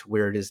back to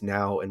where it is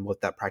now, and what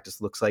that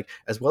practice looks like,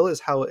 as well as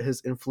how it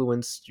has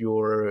influenced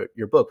your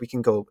book. We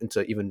can go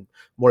into even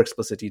more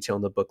explicit detail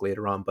in the book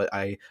later on, but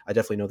I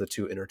definitely know the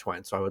two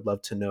intertwine. So I would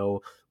love to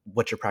know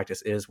what your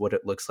practice is, what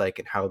it looks like,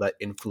 and how that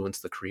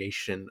influenced the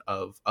creation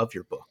of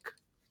your book.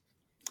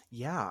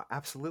 Yeah,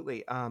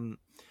 absolutely.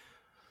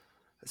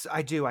 So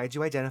I do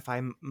identify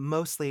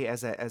mostly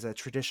as a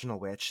traditional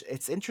witch.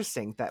 It's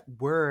interesting that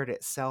word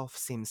itself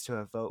seems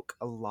to evoke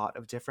a lot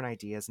of different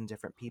ideas and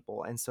different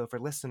people. And so for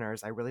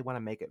listeners, I really want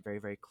to make it very,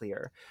 very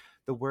clear.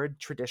 the word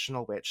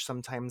traditional witch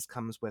sometimes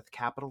comes with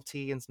capital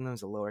T and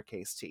sometimes a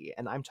lowercase t.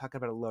 And I'm talking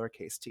about a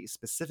lowercase t,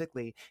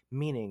 specifically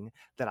meaning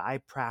that I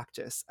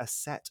practice a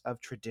set of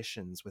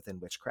traditions within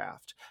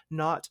witchcraft,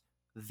 not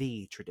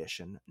the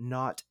tradition,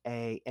 not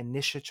a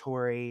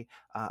initiatory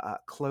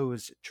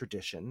closed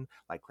tradition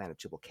like Clan of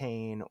Tubal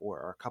Cain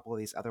or a couple of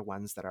these other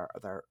ones that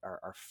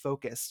are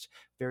focused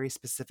very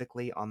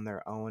specifically on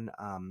their own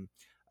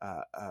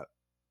uh, uh,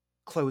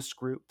 closed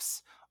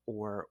groups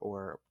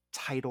or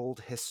titled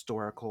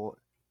historical,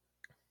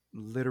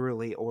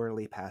 literally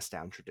orally passed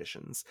down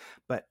traditions.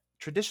 But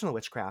traditional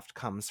witchcraft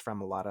comes from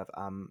a lot of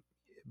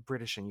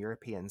British and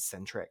European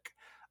centric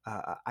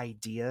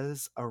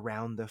ideas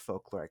around the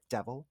folkloric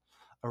devil,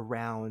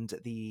 around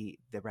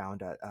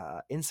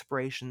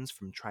inspirations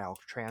from trial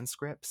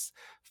transcripts,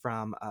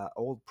 from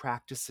old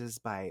practices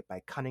by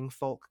cunning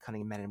folk,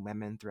 cunning men and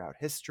women throughout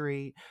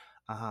history.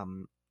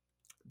 Um,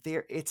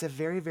 it's a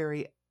very,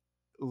 very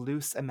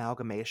loose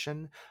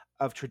amalgamation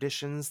of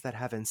traditions that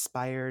have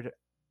inspired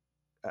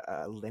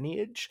a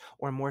lineage,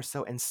 or more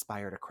so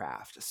inspired a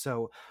craft.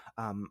 So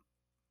um,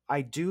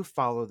 I do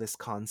follow this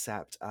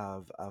concept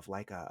of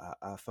like a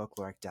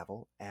folkloric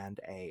devil and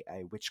a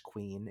witch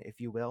queen,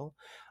 if you will.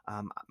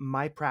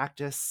 My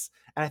practice,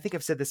 and I think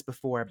I've said this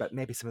before, but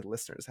maybe some of the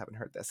listeners haven't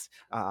heard this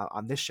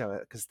on this show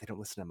because they don't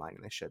listen to mine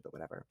and they should, but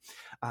whatever.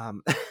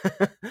 Um,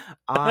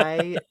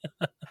 I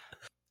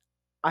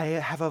I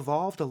have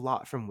evolved a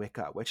lot from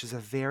Wicca, which is a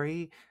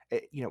very,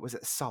 it was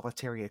a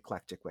solitary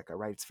eclectic Wicca,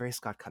 right? It's very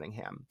Scott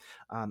Cunningham.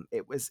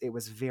 It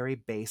was very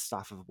based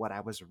off of what I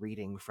was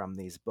reading from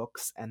these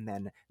books and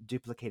then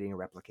duplicating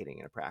and replicating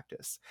in a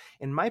practice.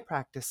 In my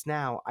practice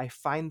now, I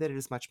find that it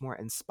is much more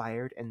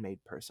inspired and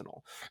made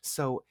personal.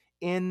 So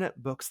in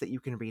books that you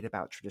can read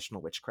about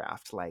traditional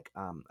witchcraft, like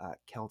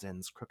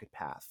Keldon's Crooked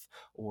Path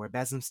or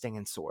Besimsting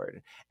and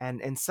Sword,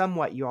 and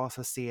somewhat you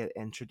also see it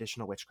in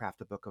traditional witchcraft,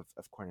 the Book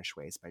of Cornish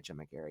Ways by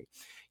Gemma Gary.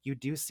 You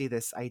do see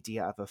this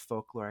idea of a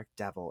folkloric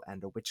devil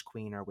and a witch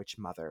queen or witch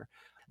mother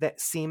that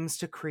seems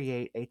to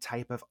create a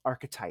type of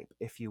archetype,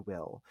 if you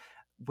will,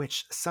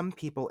 which some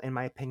people, in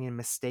my opinion,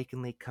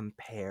 mistakenly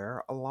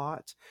compare a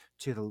lot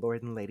to the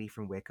Lord and Lady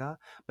from Wicca.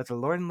 But the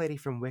Lord and Lady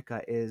from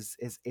Wicca is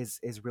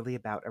really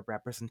about a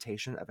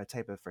representation of a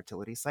type of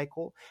fertility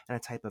cycle and a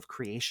type of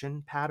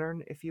creation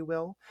pattern, if you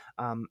will.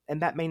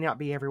 And that may not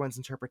be everyone's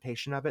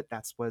interpretation of it.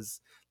 That was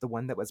the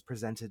one that was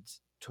presented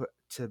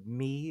to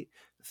me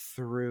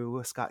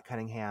through Scott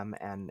Cunningham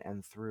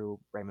and through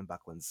Raymond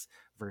Buckland's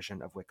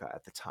version of Wicca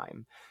at the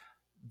time.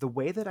 The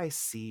way that I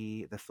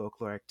see the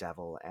folkloric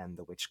devil and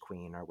the witch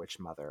queen or witch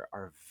mother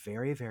are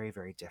very, very,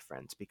 very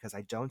different, because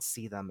I don't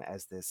see them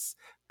as this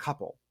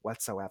couple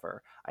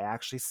whatsoever. I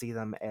actually see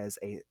them as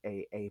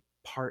a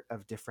part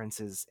of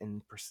differences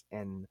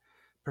in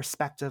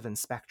perspective and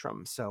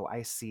spectrum. So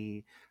I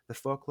see the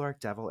folkloric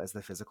devil as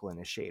the physical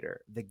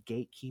initiator, the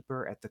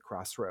gatekeeper at the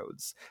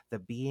crossroads, the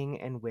being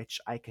in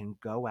which I can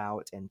go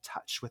out and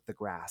touch with the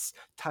grass,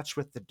 touch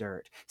with the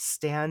dirt,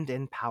 stand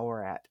in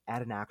power at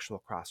an actual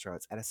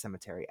crossroads, at a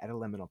cemetery, at a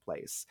liminal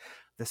place.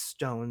 The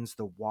stones,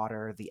 the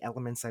water, the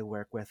elements I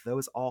work with,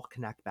 those all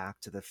connect back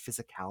to the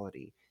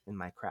physicality in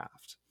my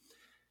craft.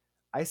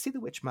 I see the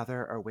witch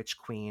mother or witch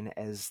queen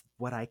as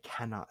what I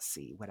cannot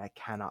see, what I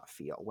cannot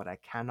feel, what I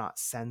cannot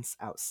sense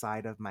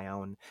outside of my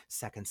own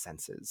second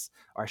senses,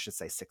 or I should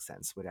say sixth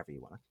sense, whatever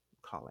you want to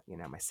call it,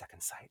 my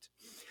second sight.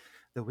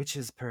 The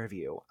witch's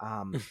purview.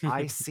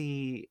 I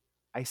see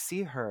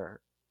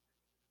her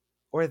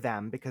or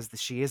them, because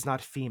she is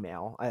not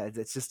female.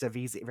 It's just a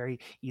very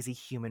easy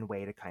human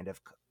way to kind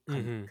of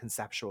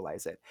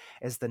conceptualize it,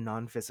 as the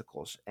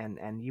non-physical.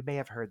 And you may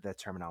have heard the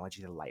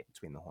terminology, the light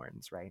between the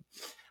horns, right?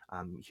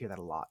 You hear that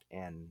a lot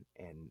in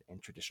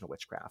traditional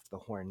witchcraft, the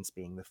horns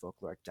being the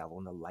folkloric devil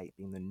and the light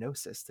being the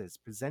gnosis that is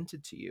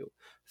presented to you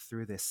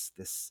through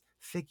this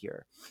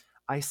figure.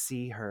 I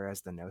see her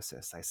as the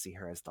gnosis. I see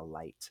her as the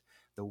light,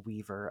 the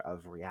weaver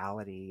of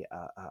reality,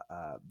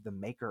 the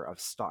maker of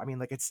star. I mean,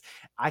 like,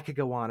 I could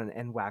go on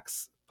and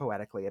wax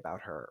poetically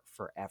about her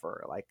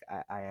forever. Like,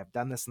 I have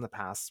done this in the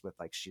past with,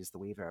 like, she's the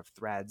weaver of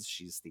threads.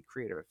 She's the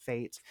creator of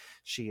fate.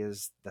 She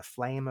is the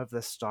flame of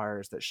the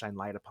stars that shine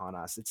light upon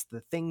us. It's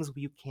the things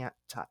you can't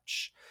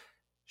touch.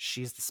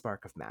 She's the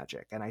spark of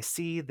magic. And I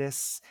see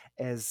this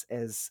as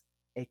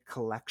a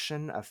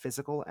collection of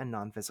physical and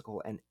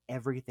non-physical and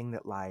everything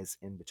that lies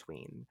in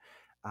between.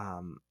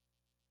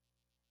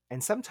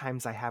 And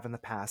sometimes I have in the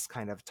past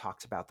kind of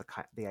talked about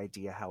the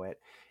idea how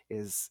it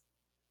is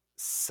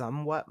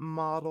somewhat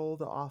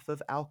modeled off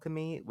of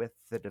alchemy, with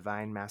the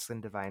divine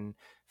masculine, divine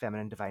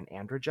feminine, divine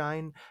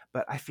androgyne.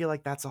 But I feel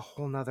like that's a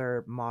whole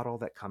nother model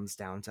that comes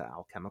down to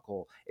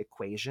alchemical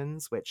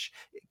equations, which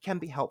can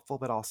be helpful,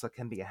 but also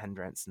can be a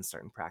hindrance in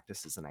certain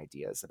practices and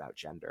ideas about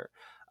gender.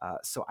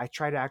 So I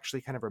try to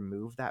actually kind of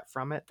remove that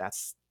from it.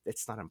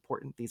 It's not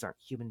important. These aren't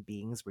human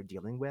beings we're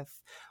dealing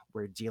with.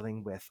 We're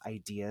dealing with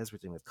ideas. We're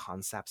dealing with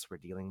concepts. We're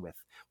dealing with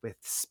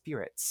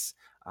spirits.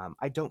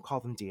 I don't call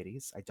them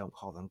deities. I don't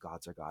call them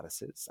gods or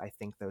goddesses. I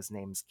think those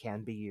names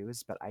can be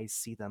used, but I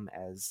see them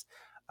as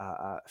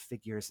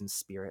figures and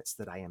spirits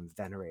that I am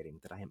venerating,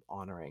 that I am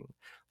honoring,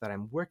 that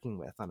I'm working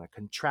with on a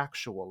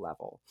contractual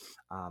level.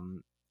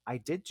 I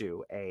did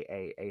do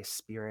a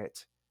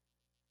spirit.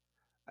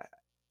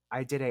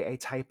 I did a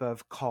type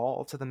of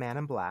call to the man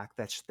in black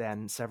that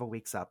then several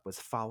weeks up was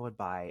followed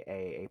by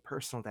a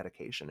personal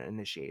dedication, an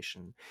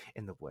initiation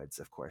in the woods,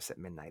 of course, at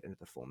midnight under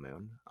the full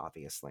moon,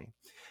 obviously.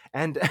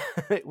 And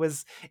it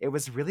was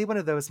really one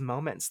of those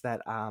moments that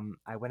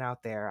I went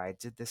out there, I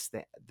did this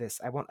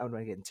I won't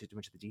get into too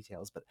much of the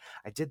details, but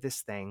I did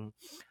this thing.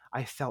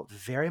 I felt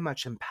very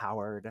much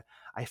empowered.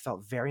 I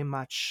felt very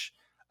much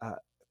uh,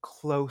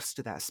 close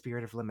to that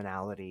spirit of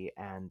liminality,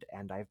 and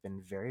I've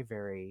been very,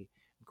 very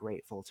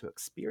grateful to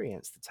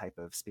experience the type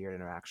of spirit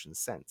interaction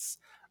since.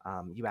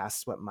 You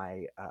asked what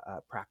my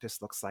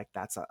practice looks like.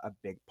 That's a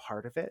big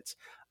part of it.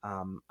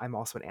 I'm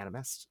also an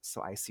animist,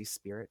 so I see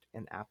spirit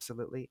in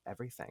absolutely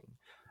everything.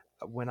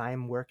 When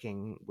I'm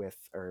working with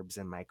herbs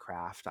in my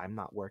craft, I'm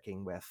not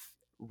working with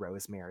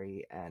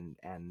rosemary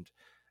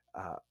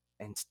uh,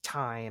 and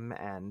thyme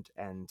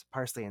and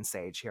parsley and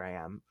sage. Here I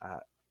am,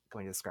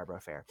 going to the Scarborough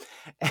Fair,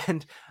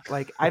 and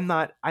like I'm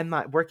not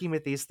working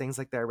with these things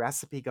like they're a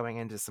recipe going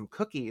into some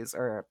cookies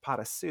or a pot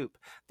of soup.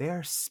 They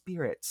are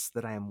spirits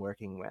that I am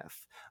working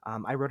with.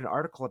 I wrote an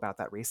article about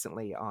that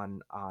recently on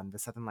the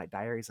Southern Light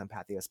Diaries on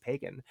Patheos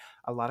Pagan.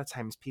 A lot of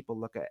times people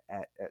look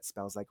at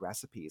spells like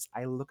recipes.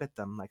 I look at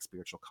them like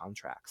spiritual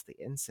contracts. The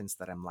incense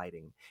that I'm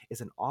lighting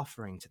is an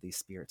offering to these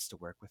spirits to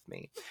work with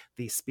me.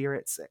 The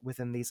spirits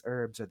within these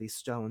herbs or these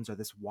stones or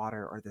this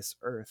water or this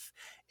earth,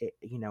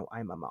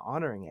 I'm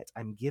honoring it.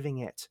 I'm giving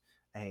it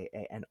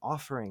an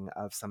offering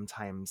of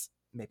sometimes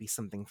maybe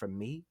something from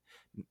me,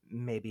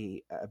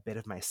 maybe a bit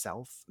of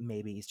myself,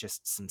 maybe it's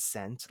just some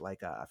scent,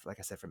 like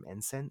I said, from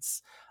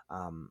incense,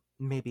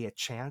 maybe a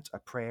chant, a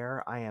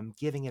prayer. I am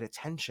giving it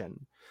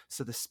attention,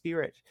 so the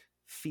spirit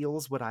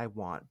feels what I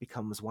want,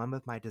 becomes one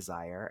with my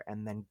desire,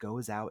 and then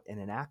goes out and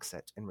enacts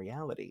it in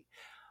reality.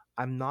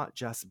 I'm not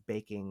just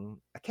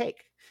baking a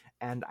cake.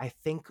 And I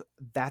think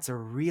that's a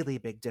really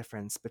big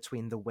difference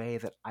between the way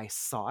that I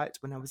saw it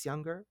when I was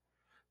younger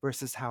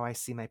versus how I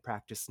see my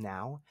practice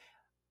now.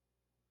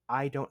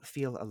 I don't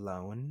feel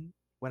alone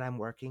when I'm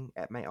working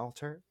at my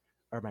altar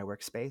or my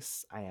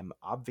workspace. I am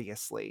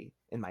obviously,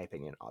 in my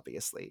opinion,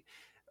 obviously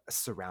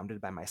surrounded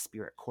by my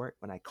spirit court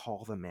when I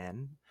call them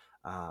in.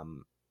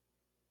 Um,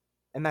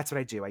 and that's what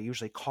I do. I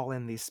usually call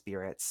in these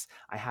spirits.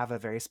 I have a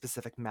very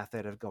specific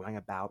method of going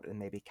about and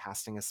maybe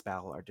casting a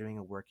spell or doing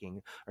a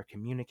working or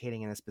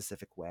communicating in a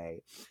specific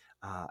way.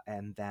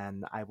 And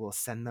then I will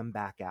send them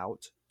back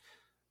out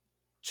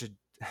to,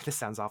 this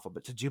sounds awful,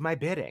 but to do my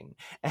bidding.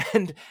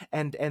 And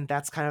and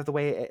that's kind of the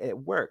way it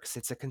works.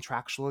 It's a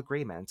contractual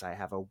agreement. I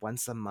have a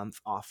once a month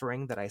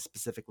offering that I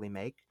specifically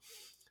make,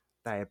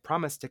 that I have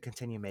promised to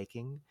continue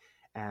making.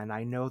 And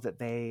I know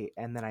that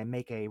and then I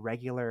make a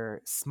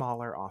regular,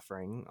 smaller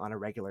offering on a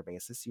regular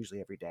basis, usually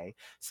every day.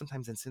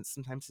 Sometimes incense,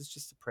 sometimes it's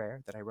just a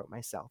prayer that I wrote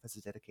myself as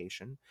a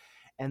dedication.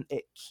 And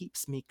it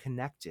keeps me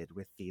connected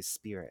with these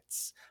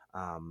spirits.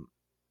 Um,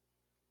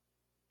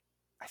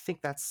 I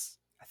think that's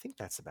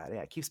about it.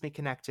 It keeps me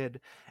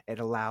connected. It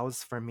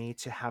allows for me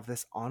to have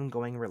this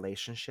ongoing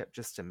relationship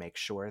just to make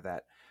sure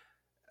that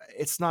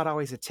it's not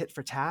always a tit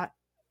for tat.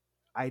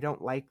 I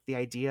don't like the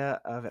idea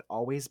of it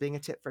always being a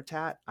tit for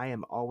tat. I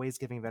am always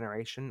giving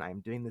veneration. I am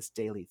doing this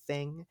daily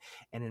thing.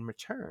 And in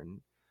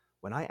return,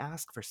 when I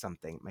ask for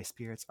something, my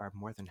spirits are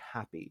more than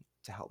happy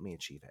to help me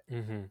achieve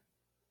it.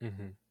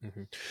 Mm-hmm.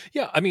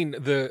 Yeah, I mean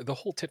the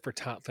whole tit for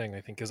tat thing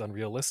I think is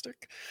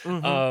unrealistic.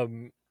 Mm-hmm.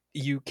 Um,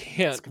 you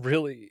can't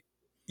really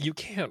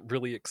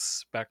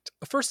expect.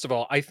 First of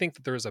all, I think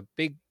that there is a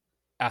big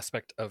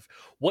aspect of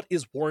what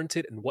is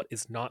warranted and what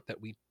is not that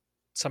we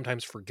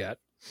sometimes forget.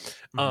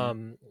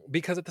 Mm-hmm.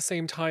 Because at the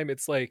same time,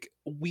 it's like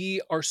we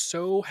are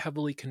so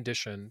heavily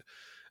conditioned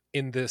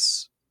in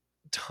this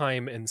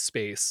time and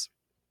space,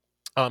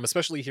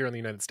 especially here in the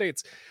United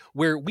States,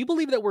 where we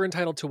believe that we're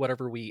entitled to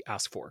whatever we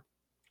ask for,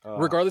 Ugh.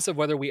 regardless of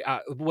whether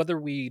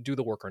we do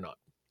the work or not.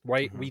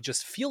 Right? Mm-hmm. We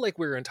just feel like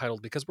we're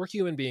entitled because we're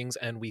human beings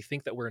and we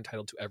think that we're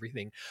entitled to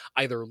everything,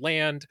 either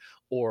land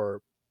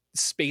or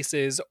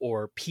spaces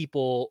or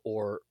people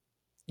or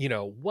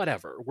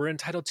whatever. We're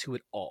entitled to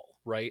it all,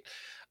 right?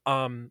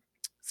 Um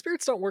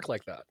Spirits don't work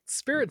like that.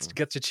 Spirits Mm-mm.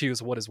 get to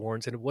choose what is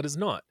warranted and what is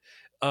not.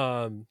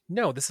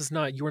 No, this is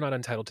not, you are not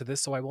entitled to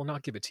this, so I will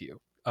not give it to you.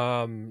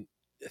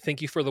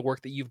 Thank you for the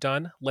work that you've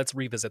done. Let's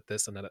revisit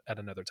this at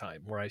another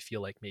time, where I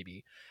feel like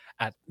maybe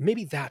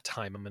that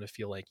time I'm going to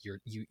feel like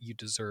you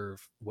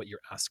deserve what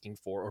you're asking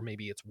for, or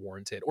maybe it's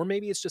warranted, or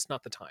maybe it's just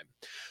not the time.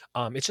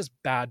 It's just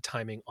bad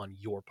timing on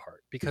your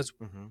part, because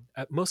Mm-hmm.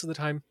 at most of the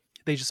time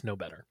they just know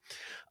better.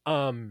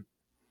 um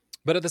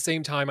but at the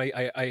same time,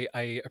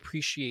 I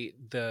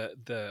appreciate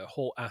the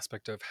whole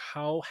aspect of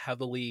how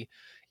heavily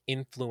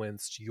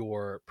influenced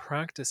your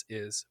practice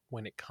is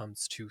when it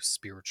comes to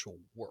spiritual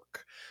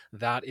work.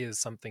 That is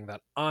something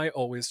that I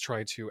always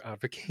try to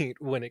advocate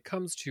when it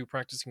comes to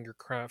practicing your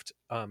craft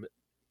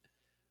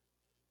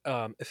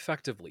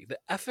effectively. The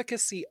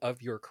efficacy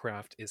of your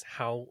craft is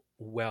how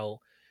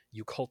well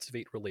you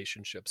cultivate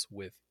relationships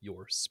with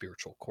your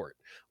spiritual court,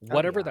 Oh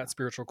whatever yeah. that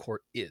spiritual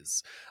court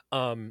is.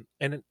 And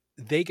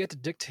they get to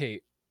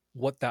dictate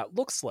what that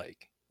looks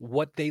like.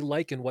 What they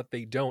like and what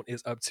they don't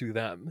is up to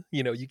them.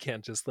 You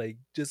can't just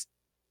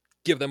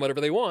give them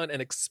whatever they want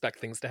and expect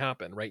things to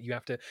happen, right? You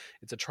have to,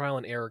 it's a trial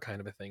and error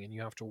kind of a thing, and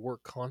you have to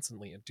work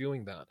constantly at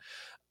doing that.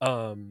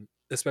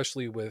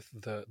 Especially with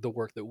the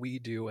work that we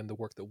do and the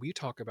work that we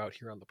talk about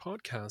here on the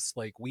podcast,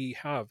 like we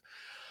have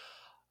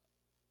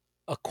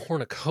a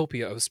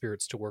cornucopia of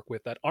spirits to work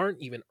with that aren't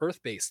even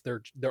earth based.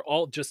 They're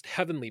all just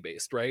heavenly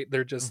based, right?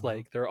 They're just Mhm.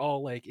 like, they're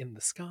all like in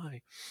the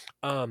sky.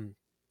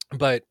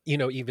 But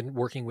even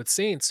working with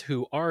saints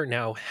who are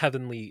now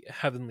heavenly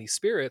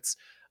spirits,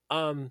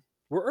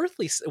 we're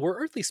earthly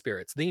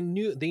spirits. They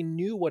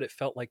knew what it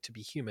felt like to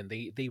be human.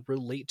 They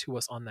relate to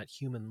us on that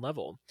human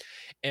level.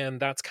 And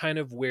that's kind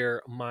of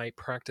where my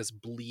practice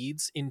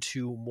bleeds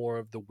into more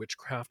of the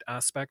witchcraft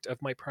aspect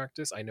of my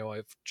practice. I know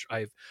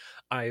I've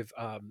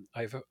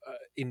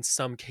in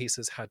some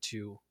cases had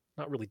to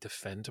not really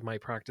defend my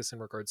practice in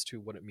regards to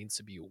what it means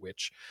to be a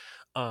witch,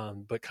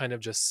 but kind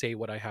of just say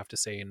what I have to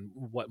say and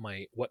what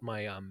my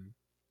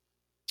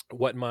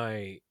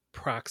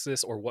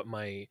praxis or what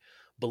my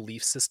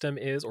belief system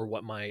is, or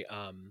what my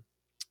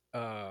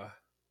uh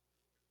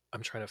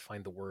I'm trying to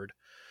find the word,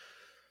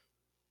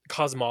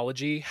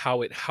 cosmology,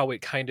 how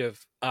it kind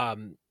of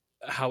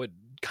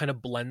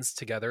blends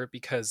together.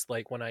 Because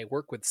like when I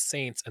work with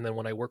saints, and then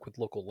when I work with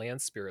local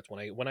land spirits,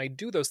 when I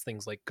do those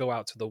things, like go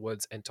out to the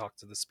woods and talk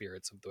to the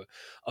spirits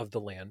of the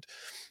land,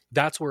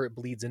 that's where it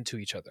bleeds into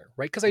each other,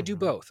 right? Because I do Mhm.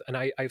 both. And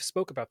I've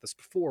spoke about this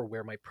before,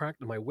 where my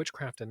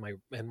witchcraft and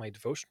my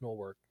devotional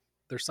work,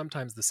 they're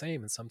sometimes the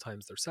same and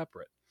sometimes they're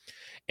separate.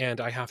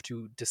 And I have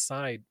to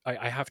decide,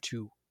 I have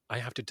to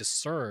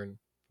discern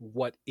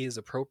what is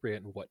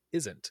appropriate and what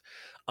isn't,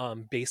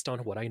 based on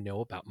what I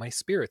know about my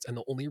spirits. And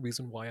the only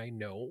reason why I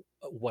know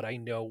what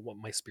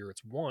my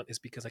spirits want is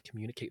because I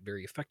communicate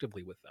very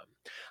effectively with them.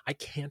 I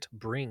can't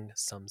bring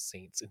some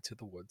saints into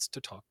the woods to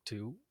talk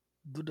to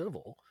the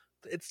devil.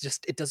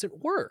 It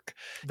doesn't work.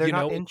 They're you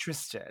not know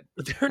interested.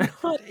 they're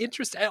not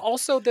interested. And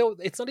also, though,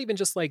 it's not even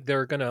just like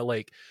they're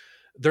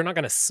not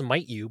going to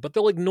smite you, but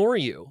they'll ignore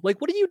you.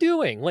 Like, what are you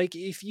doing? Like,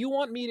 if you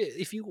want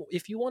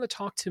to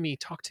talk to me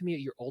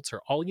at your altar.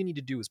 All you need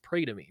to do is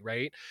pray to me,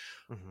 right?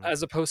 Mhm.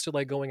 As opposed to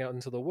like going out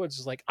into the woods.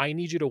 It's like, I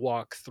need you to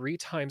walk 3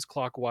 times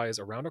clockwise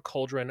around a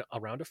cauldron,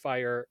 around a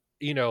fire,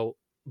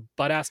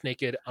 butt ass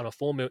naked on a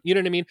full moon. You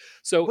know what I mean?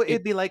 So Well, it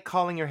it'd be like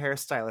calling your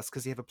hairstylist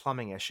because you have a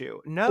plumbing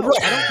issue. No,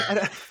 I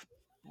don't. right.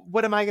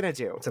 What am I gonna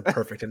do? It's a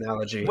perfect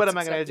analogy. What That's am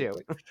I gonna exactly do?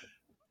 right.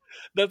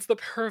 That's the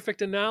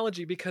perfect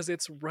analogy, because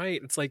it's right.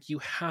 It's like, you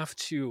have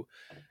to,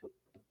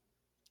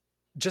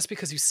 just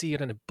because you see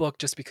it in a book,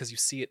 just because you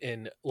see it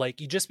in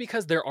just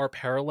because there are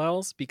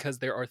parallels, because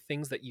there are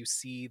things that you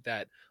see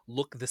that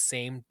look the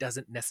same,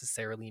 doesn't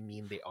necessarily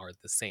mean they are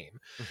the same.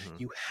 Mhm.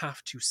 You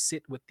have to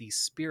sit with these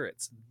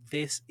spirits.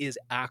 This is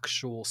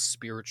actual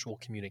spiritual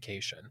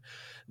communication.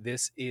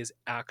 This is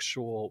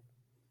actual,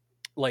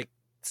 like,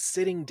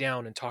 sitting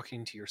down and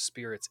talking to your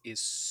spirits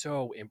is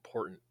so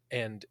important.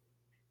 And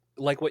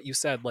like what you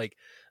said, like,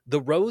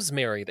 the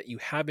rosemary that you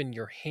have in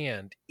your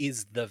hand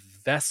is the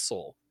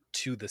vessel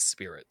to the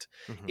spirit.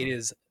 It Mhm.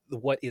 is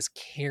what is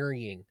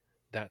carrying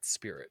that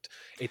spirit.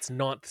 It's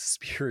not the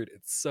spirit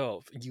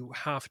itself. You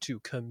have to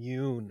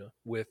commune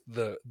with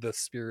the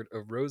spirit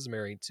of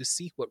rosemary to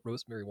see what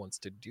rosemary wants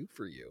to do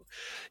for you.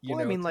 You Well,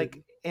 I know, mean, to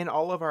like in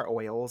all of our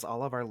oils,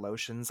 all of our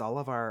lotions, all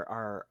of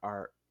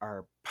our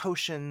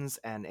potions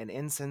and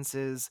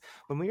incenses,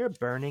 when we are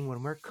burning,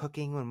 when we're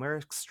cooking, when we're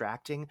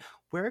extracting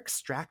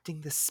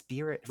the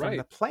spirit from the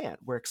right.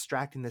 plant. We're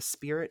extracting the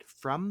spirit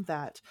from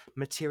that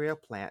material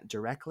plant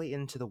directly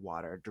into the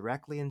water,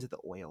 directly into the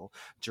oil,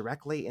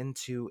 directly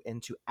into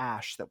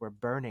ash that we're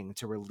burning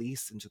to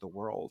release into the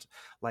world.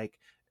 Like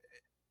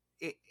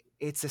it,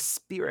 it's a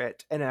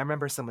spirit. And I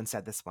remember someone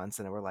said this once,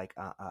 and they were like,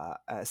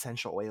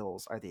 essential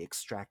oils are the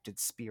extracted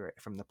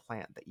spirit from the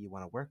plant that you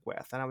want to work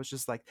with. And I was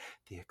just like,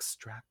 the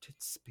extracted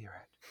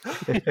spirit.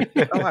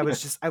 Oh, I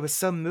was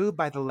so moved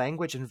by the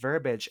language and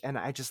verbiage, and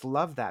I just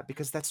love that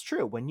because that's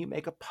true. When you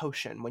make a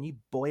potion, when you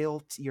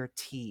boil your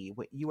tea,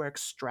 what you are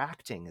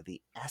extracting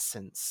the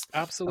essence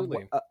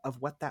Absolutely.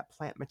 of what that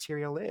plant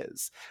material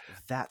is.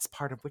 That's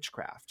part of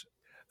witchcraft.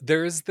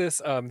 There's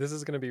this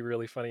is going to be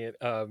really funny,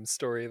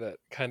 story that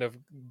kind of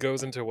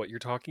goes into what you're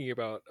talking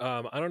about.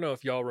 I don't know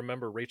if y'all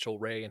remember Rachel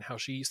Ray and how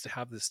she used to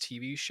have this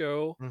TV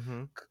show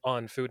Mm-hmm.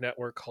 on Food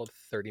Network called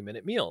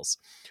 30-Minute Meals,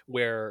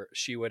 where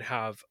she would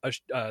have a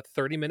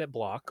 30-minute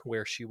block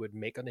where she would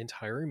make an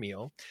entire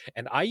meal.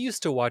 And I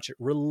used to watch it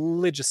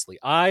religiously.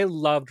 I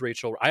loved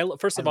Rachel.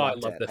 First I of all, I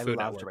loved loved it. the I Food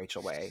loved Network.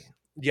 Rachel Way.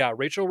 Yeah,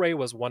 Rachel Ray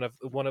was one of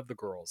the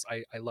girls.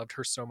 I loved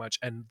her so much.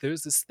 And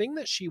there's this thing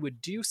that she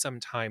would do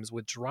sometimes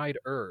with dried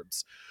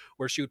herbs,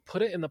 where she would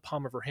put it in the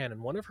palm of her hand.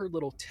 And one of her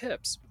little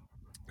tips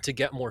to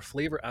get more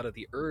flavor out of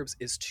the herbs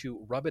is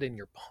to rub it in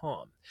your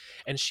palm.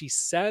 And she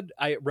said,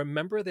 I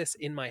remember this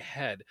in my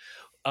head.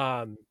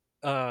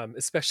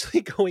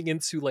 especially going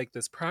into like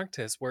this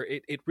practice where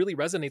it really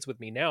resonates with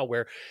me now,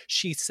 where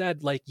she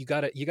said like you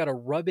gotta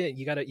rub it,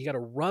 you gotta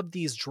rub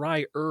these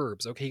dry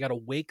herbs, okay, you gotta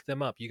wake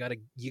them up, you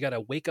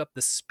gotta wake up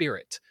the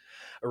spirit,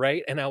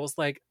 right? And I was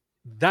like,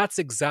 that's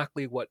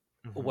exactly Mhm.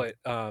 what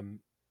um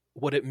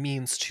what it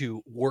means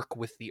to work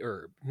with the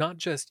herb, not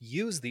just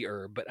use the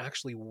herb but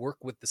actually work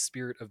with the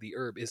spirit of the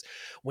herb, is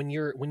when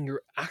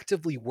you're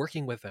actively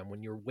working with them,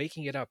 when you're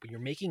waking it up, when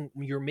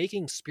you're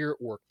making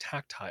spirit work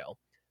tactile.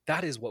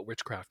 That is what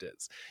witchcraft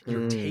is. You're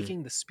Mm.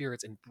 taking the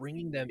spirits and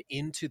bringing them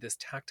into this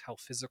tactile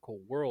physical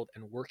world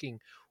and working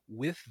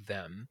with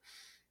them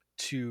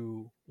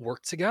to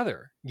work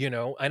together,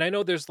 and I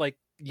know there's like,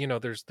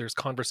 there's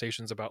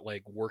conversations about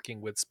like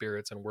working with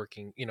spirits and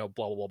working, blah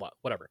blah blah blah,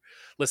 whatever.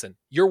 Listen,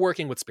 you're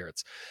working with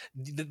spirits.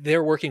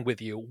 They're working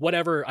with you,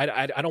 whatever.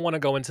 I don't want to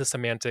go into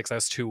semantics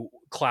as to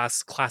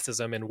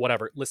classism and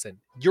whatever.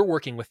 Listen, you're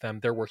working with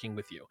them, they're working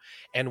with you,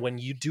 and when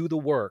you do the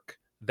work,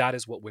 that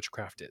is what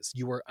witchcraft is.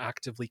 You are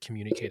actively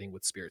communicating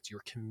with spirits,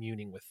 you're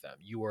communing with them,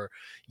 you are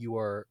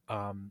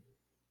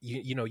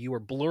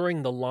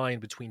blurring the line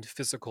between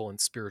physical and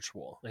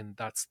spiritual, and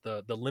that's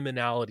the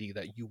liminality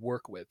that you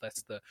work with.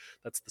 That's the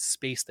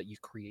space that you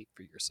create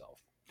for yourself.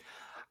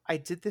 I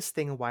did this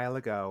thing a while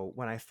ago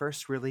when I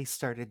first really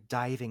started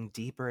diving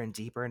deeper and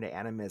deeper into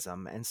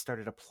animism and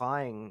started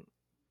applying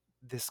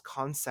this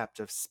concept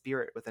of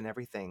spirit within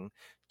everything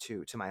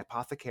to my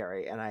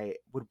apothecary. And I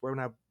would, when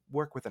I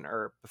work with an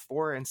herb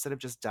before, instead of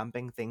just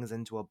dumping things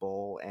into a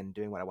bowl and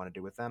doing what I want to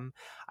do with them,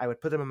 I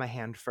would put them in my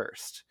hand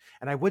first.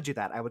 And I would do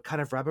that. I would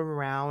kind of rub them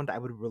around. I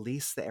would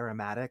release the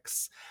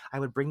aromatics. I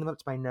would bring them up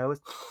to my nose.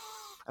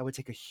 I would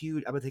take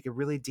a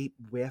really deep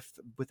whiff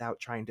without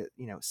trying to,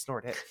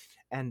 snort it.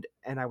 And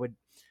I would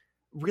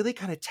really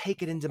kind of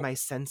take it into my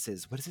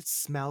senses. What does it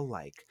smell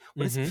like?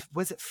 Mm-hmm.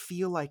 What does it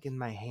feel like in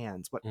my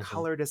hands? What Mm-hmm.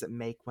 color does it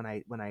make when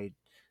I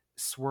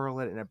swirl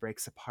it and it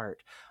breaks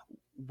apart?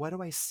 What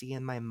do I see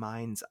in my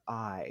mind's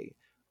eye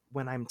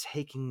when I'm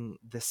taking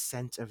the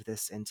scent of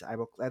this into?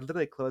 I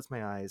literally close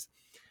my eyes,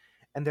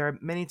 and there are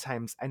many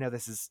times, I know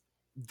this is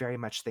very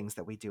much things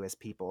that we do as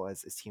people,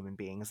 as human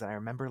beings, and I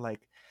remember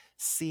like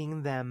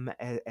seeing them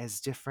as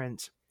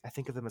different. I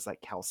think of them as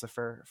like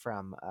Calcifer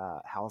from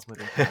Howl's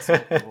Moving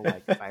Castle, the little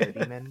like fire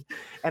demon.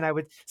 And I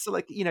would, so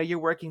like, you're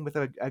working with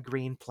a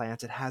green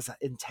plant, it has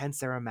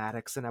intense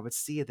aromatics, and I would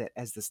see that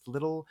as this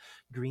little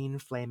green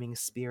flaming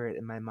spirit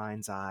in my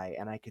mind's eye,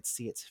 and I could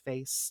see its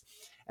face,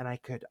 and I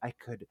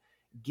could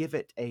give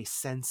it a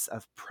sense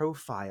of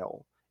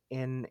profile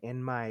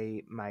in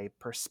my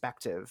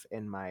perspective,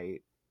 in my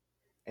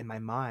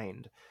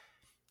mind.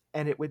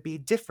 And it would be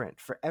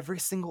different for every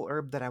single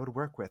herb that I would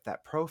work with.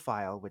 That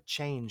profile would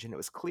change, and it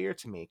was clear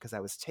to me because I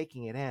was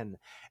taking it in.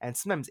 And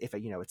sometimes, if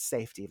it's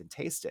safe to even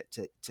taste it,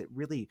 to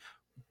really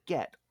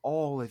get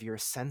all of your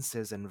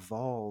senses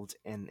involved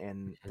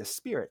in the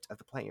spirit of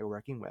the plant you're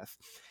working with.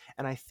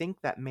 And I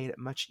think that made it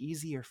much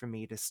easier for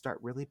me to start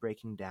really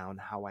breaking down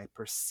how I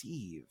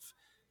perceive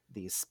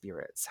these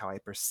spirits, how I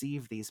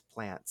perceive these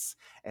plants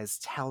as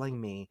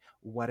telling me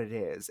what it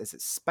is. Is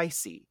it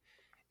spicy?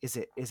 Is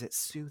it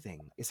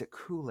soothing? Is it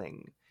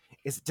cooling?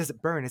 Does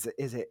it burn? Is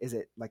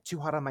it like too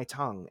hot on my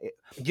tongue?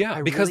 Yeah,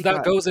 I because really that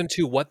got. goes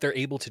into what they're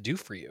able to do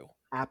for you.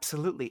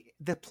 Absolutely.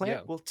 The Yeah.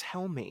 plant will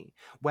tell me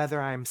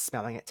whether I'm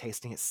smelling it,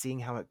 tasting it, seeing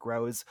how it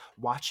grows,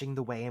 watching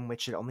the way in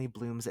which it only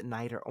blooms at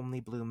night or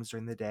only blooms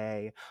during the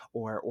day,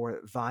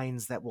 or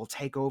vines that will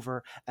take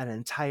over an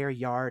entire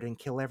yard and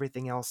kill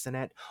everything else in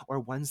it, or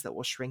ones that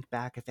will shrink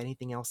back if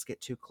anything else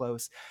get too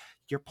close.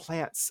 Your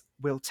plants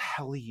will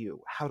tell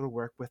you how to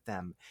work with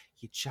them.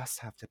 You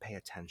just have to pay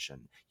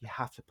attention. You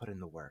have to put in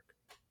the work.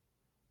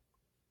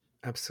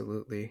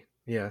 Absolutely.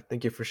 Yeah,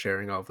 thank you for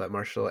sharing all of that,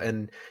 Marshall.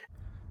 And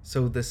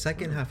so the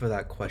second half of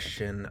that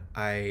question,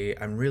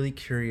 I'm really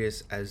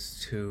curious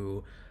as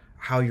to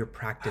how your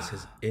practice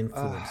has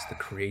influenced the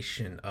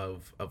creation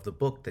of the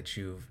book that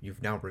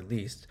you've now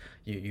released.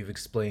 You've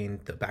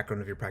explained the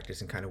background of your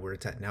practice and kind of where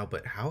it's at now,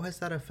 but how has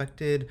that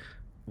affected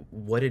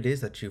what it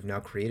is that you've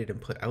now created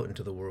and put out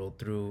into the world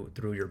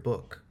through your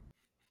book?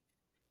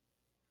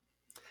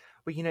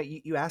 Well,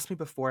 you asked me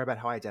before about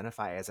how I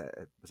identify as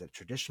a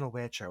traditional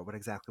witch or what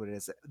exactly what it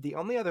is. The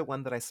only other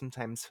one that I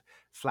sometimes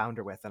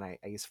flounder with, and I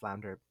use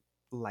flounder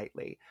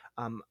lightly,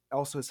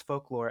 also is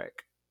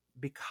folkloric,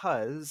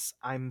 because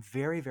I'm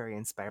very, very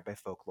inspired by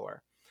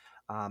folklore.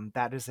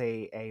 That is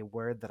a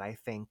word that I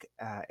think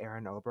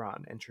Aaron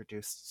Oberon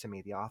introduced to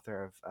me, the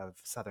author of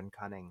Southern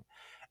Cunning.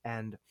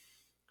 And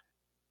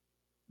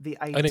the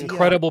An idea.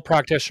 incredible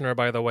practitioner,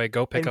 by the way.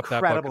 Go pick up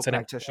that book. Incredible It's an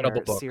incredible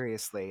practitioner, book.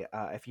 seriously.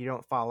 If you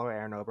don't follow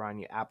Aaron Oberon,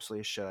 you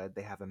absolutely should.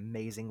 They have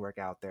amazing work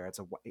out there.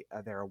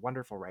 They're a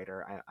wonderful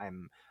writer.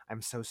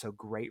 I'm so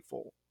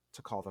grateful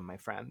to call them my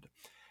friend.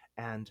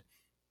 And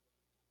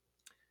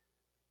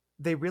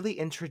they really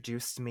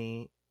introduced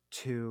me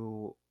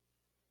to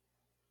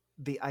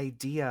the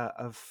idea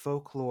of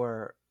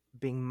folklore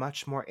being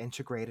much more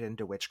integrated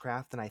into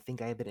witchcraft than I think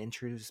I had been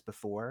introduced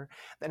before.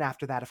 Then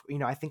after that,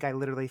 I think I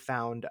literally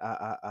found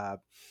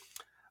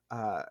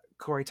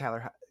Corey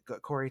Tyler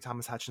Corey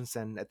Thomas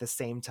Hutchinson at the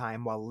same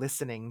time while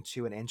listening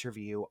to an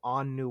interview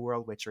on New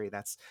World Witchery.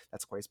 That's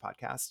Corey's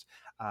podcast,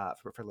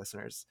 for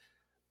listeners.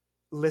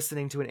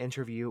 Listening to an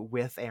interview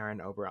with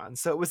Aaron Oberon.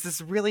 So it was this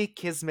really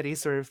kismety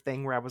sort of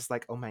thing where I was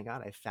like, oh my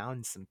God, I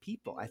found some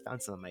people. I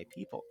found some of my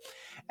people.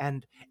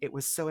 And it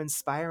was so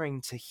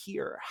inspiring to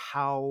hear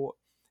how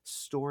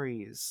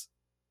stories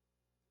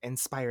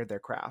inspired their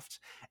craft.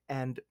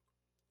 And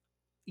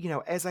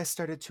as I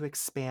started to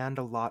expand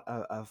a lot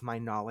of my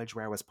knowledge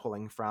where I was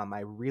pulling from,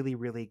 I really,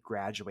 really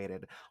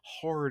graduated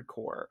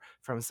hardcore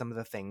from some of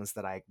the things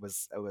that I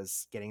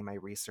was getting my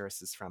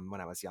resources from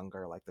when I was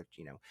younger, like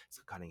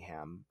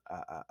Cunningham,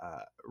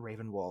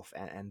 Ravenwolf,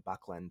 and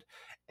Buckland,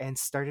 and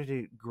started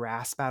to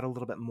grasp out a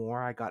little bit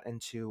more. I got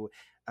into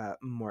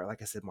more,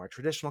 like I said, more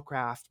traditional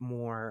craft,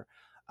 more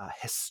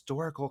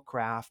historical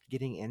craft,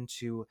 getting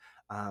into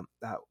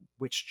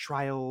witch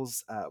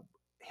trials,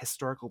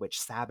 historical witch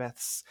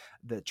sabbaths,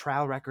 the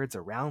trial records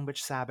around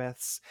witch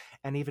sabbaths,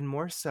 and even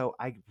more so,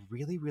 I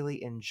really,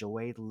 really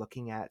enjoyed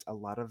looking at a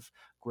lot of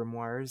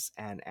grimoires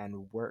and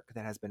work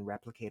that has been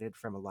replicated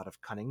from a lot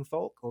of cunning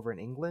folk over in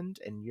England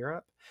and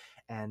Europe,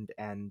 and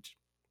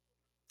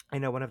I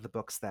know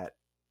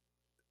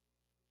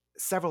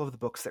several of the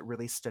books that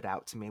really stood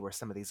out to me were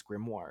some of these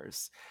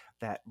grimoires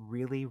that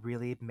really,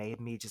 really made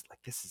me just like,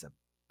 this is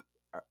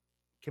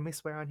can we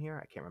swear on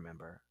here? I can't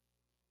remember.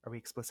 Are we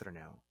explicit or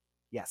no?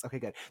 Yes. Okay,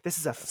 good. This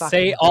is a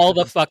Say fucking all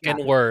the yeah,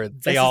 fucking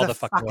words. Say this is all a the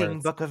fucking fucking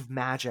words. book of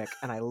magic,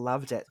 and I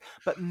loved it.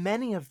 But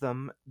many of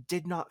them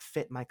did not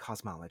fit my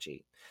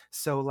cosmology.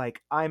 So,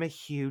 like, I'm a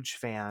huge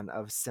fan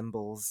of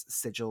symbols,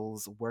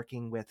 sigils,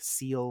 working with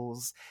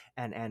seals,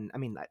 and I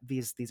mean,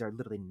 these are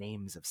literally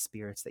names of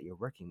spirits that you're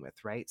working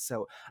with, right?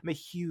 So, I'm a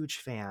huge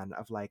fan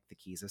of like the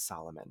Keys of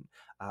Solomon,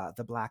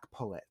 the Black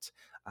Pullet,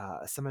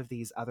 some of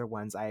these other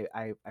ones. I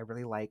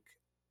really like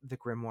the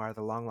grimoire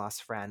The Long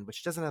Lost Friend,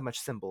 which doesn't have much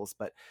symbols,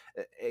 but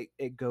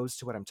it goes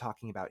to what I'm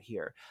talking about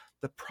here.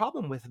 The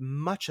problem with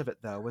much of it,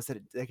 though, was that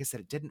like I said,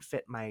 it didn't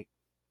fit my.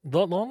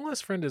 The long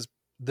lost friend is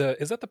that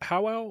the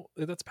powwow?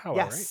 That's powwow,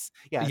 right? Yes,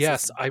 yeah,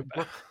 Yes,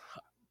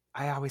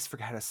 I always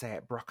forget how to say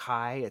it.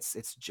 Brookhigh.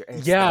 It's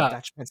yeah.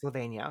 Dutch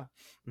Pennsylvania.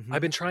 I've Hmm.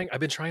 been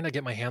trying to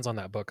get my hands on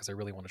that book because I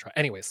really want to try.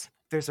 Anyways,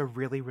 There's a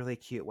really, really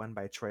cute one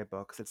by Troy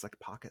Books. It's like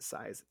pocket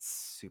size. It's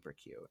super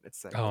cute.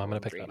 It's like oh, I'm yellow gonna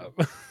and pick that green.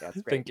 up. Yeah,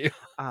 it's great. Thank you.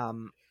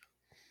 Um,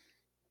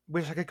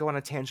 Wish I could go on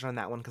a tangent on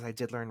that one because I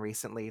did learn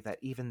recently that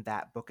even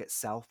that book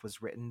itself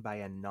was written by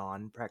a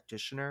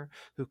non-practitioner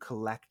who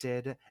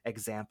collected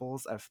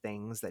examples of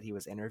things that he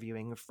was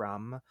interviewing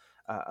from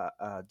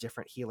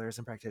different healers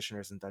and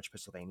practitioners in Dutch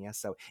Pennsylvania.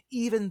 So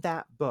even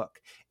that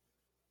book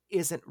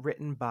isn't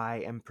written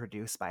by and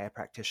produced by a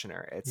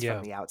practitioner. It's from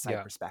Yeah, the outside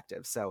yeah,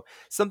 perspective. So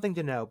something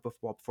to know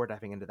before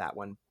diving into that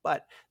one.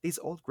 But these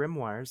old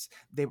grimoires,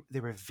 they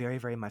were very,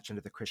 very much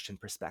into the Christian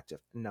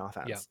perspective. No yeah.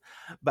 offense.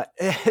 But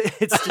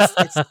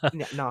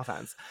it's no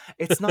offense.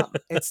 It's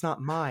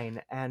not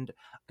mine. And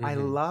Hmm. I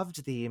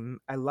loved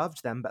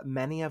them, but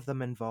many of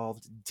them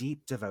involved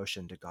deep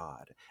devotion to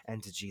God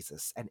and to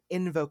Jesus and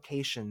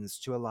invocations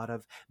to a lot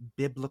of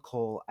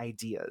biblical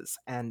ideas.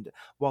 And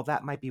while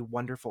that might be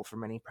wonderful for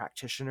many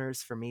practitioners,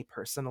 for me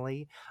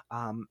personally,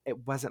 it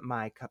wasn't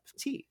my cup of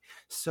tea.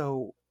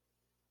 So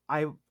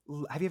I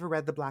have you ever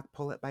read The Black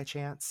Pullet by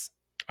chance?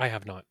 I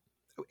have not.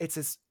 It's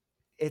this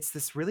it's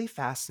this really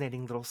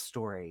fascinating little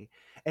story,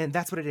 and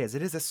that's what it is.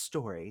 It is a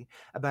story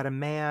about a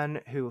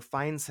man who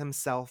finds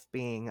himself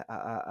being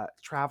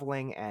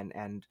traveling,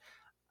 and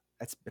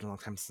it's been a long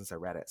time since I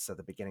read it, so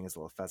the beginning is a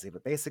little fuzzy,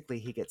 but basically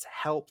he gets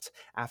helped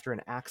after an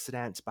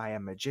accident by a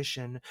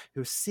magician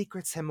who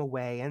secrets him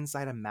away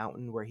inside a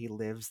mountain where he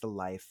lives the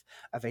life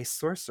of a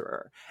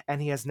sorcerer.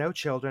 And he has no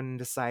children and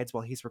decides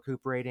while he's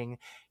recuperating,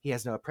 he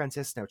has no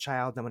apprentice, no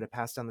child, no one to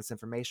pass down this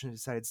information, and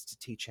decides to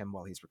teach him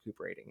while he's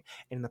recuperating.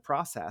 In the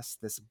process,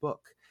 this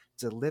book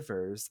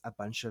delivers a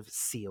bunch of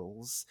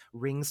seals,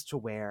 rings to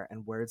wear,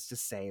 and words to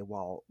say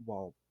while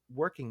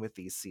working with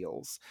these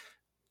seals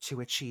to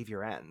achieve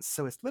your ends.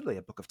 So it's literally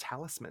a book of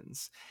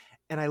talismans.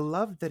 And I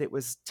loved that it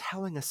was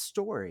telling a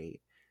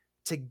story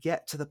to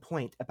get to the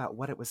point about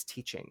what it was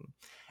teaching.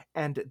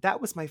 And that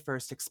was my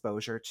first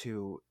exposure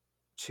to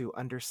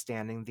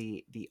understanding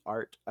the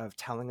art of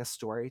telling a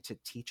story to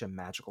teach a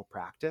magical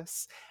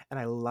practice, and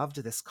I loved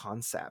this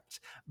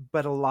concept.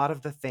 But a lot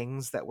of the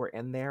things that were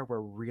in there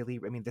were really,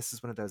 I mean, this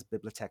is one of those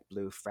Bibliothèque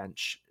Blue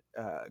French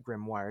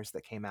grimoires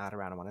that came out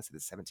around, I want to say,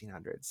 the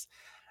 1700s,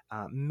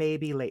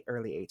 maybe late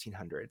early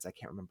 1800s. I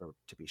can't remember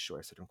to be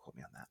sure, so don't quote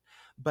me on that.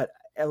 But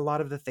a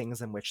lot of the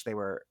things in which they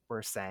were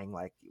saying,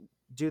 like,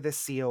 do this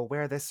seal,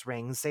 wear this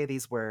ring, say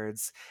these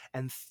words,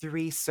 and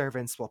 3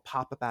 servants will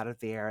pop up out of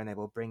the air and they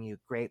will bring you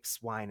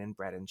grapes, wine, and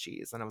bread and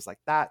cheese. And I was like,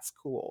 that's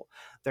cool.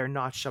 They're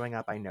not showing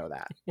up. I know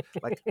that.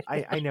 Like,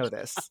 I know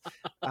this.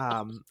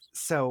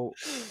 So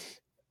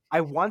I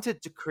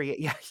wanted to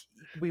create, yeah,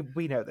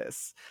 we know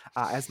this,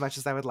 as much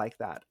as I would like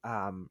that.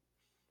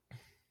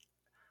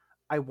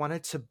 I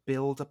wanted to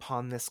build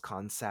upon this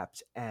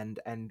concept, and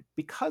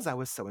because I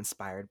was so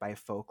inspired by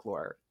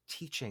folklore,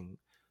 teaching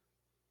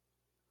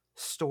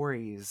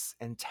stories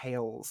and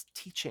tales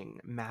teaching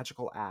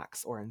magical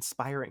acts or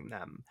inspiring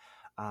them.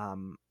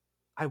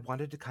 I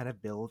wanted to kind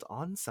of build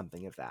on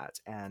something of that,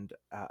 and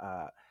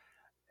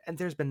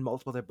there's been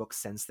multiple other books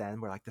since then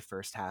where like the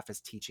first half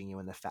is teaching you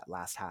and the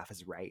last half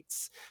is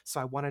rites.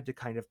 So I wanted to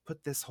kind of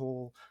put this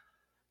whole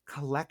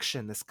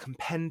collection, this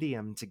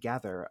compendium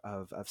together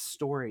of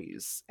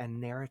stories and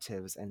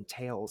narratives and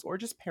tales, or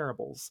just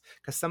parables,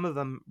 because some of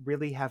them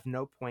really have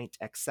no point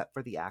except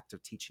for the act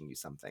of teaching you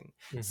something.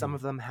 Some Mm-hmm.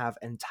 of them have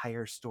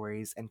entire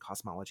stories and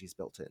cosmologies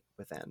built in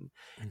within.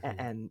 Mm-hmm.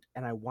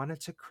 And I wanted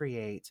to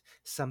create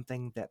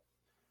something that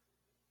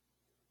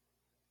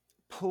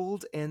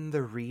pulled in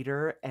the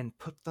reader and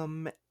put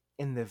them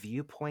in the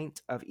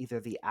viewpoint of either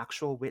the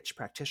actual witch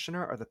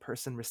practitioner or the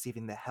person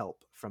receiving the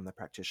help from the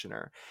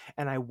practitioner.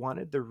 And I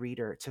wanted the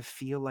reader to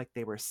feel like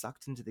they were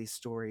sucked into these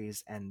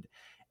stories and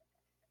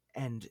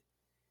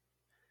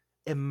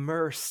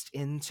immersed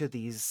into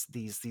these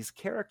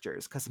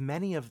characters, because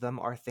many of them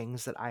are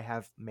things that I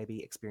have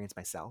maybe experienced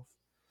myself.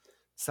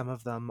 Some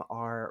of them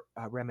are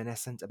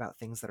reminiscent about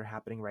things that are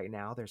happening right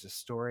now. There's a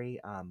story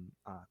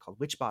called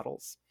Witch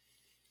Bottles,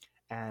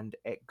 and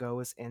it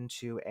goes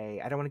into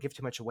I don't want to give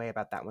too much away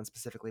about that one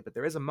specifically, but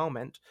there is a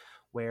moment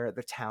where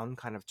the town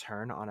kind of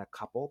turn on a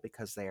couple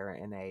because they are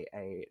in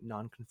a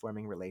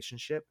non-conforming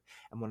relationship,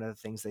 and one of the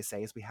things they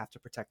say is we have to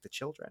protect the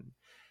children.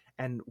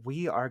 And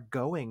we are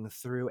going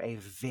through a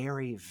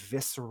very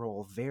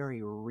visceral,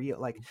 very real,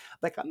 like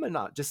I'm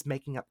not just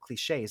making up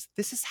cliches,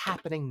 this is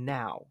happening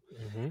now.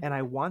 Mm-hmm. And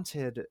I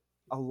wanted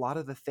a lot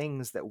of the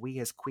things that we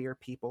as queer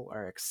people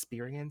are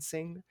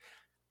experiencing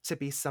to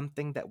be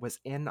something that was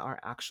in our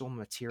actual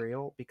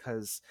material,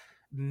 because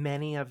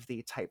many of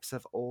the types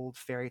of old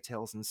fairy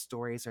tales and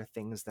stories are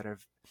things that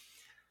have,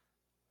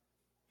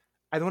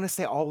 I don't want to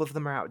say all of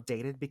them are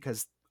outdated,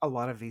 because a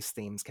lot of these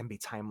themes can be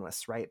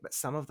timeless, right? But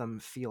some of them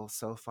feel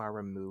so far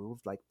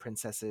removed, like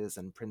princesses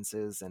and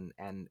princes and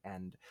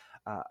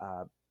uh,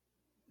 uh,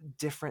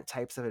 different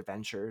types of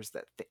adventures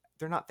that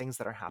they're not things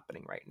that are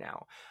happening right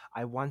now.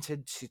 I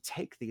wanted to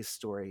take these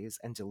stories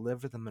and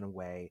deliver them in a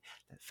way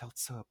that felt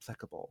so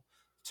applicable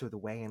to the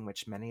way in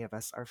which many of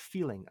us are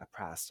feeling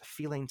oppressed,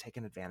 feeling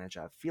taken advantage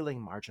of,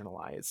 feeling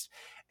marginalized,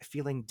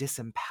 feeling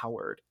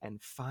disempowered,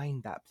 and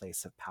find that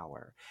place of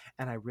power.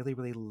 And I really,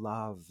 really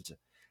loved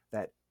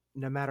that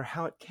no matter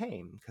how it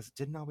came, because it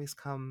didn't always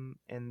come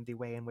in the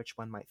way in which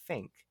one might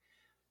think,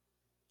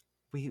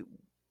 we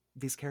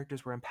these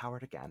characters were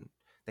empowered again.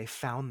 They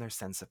found their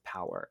sense of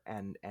power,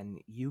 and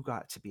you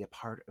got to be a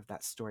part of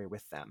that story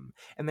with them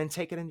and then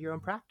take it into your own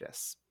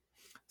practice.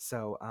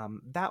 So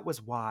that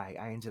was why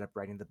I ended up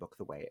writing the book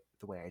the way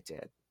I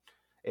did.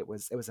 It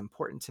was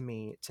important to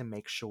me to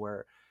make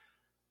sure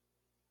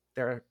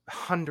there are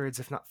hundreds,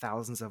 if not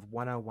thousands, of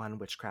 101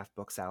 witchcraft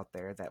books out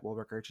there that will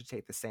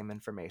regurgitate the same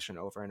information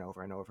over and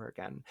over and over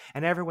again,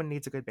 and everyone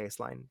needs a good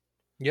baseline.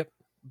 Yep.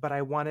 But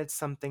I wanted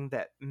something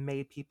that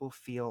made people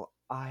feel,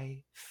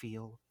 I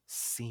feel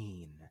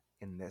seen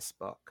in this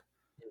book.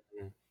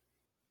 Mhm.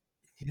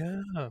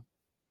 Yeah.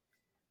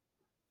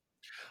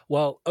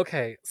 Well,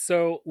 okay.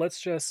 So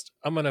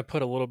I'm going to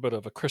put a little bit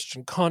of a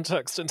Christian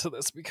context into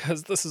this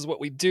because this is what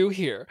we do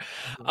here.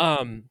 Mhm.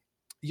 Um,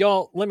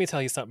 y'all, let me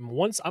tell you something.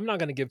 Once, I'm not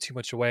going to give too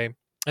much away,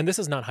 and this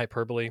is not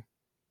hyperbole.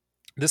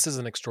 This is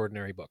an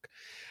extraordinary book.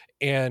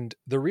 And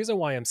the reason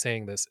why I'm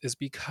saying this is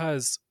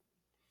because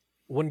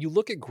when you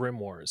look at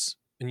grimoires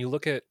and you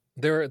look at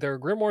there are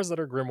grimoires that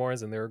are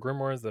grimoires and there are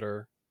grimoires that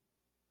are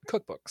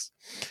cookbooks.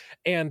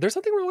 And there's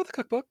nothing wrong with a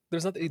cookbook.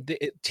 There's nothing,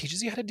 it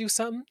teaches you how to do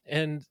something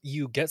and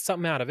you get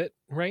something out of it,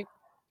 right?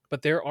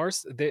 But there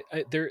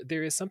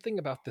is something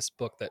about this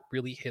book that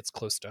really hits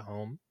close to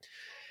home.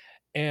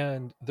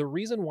 And the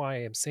reason why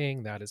I'm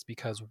saying that is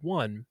because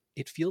one,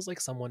 it feels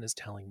like someone is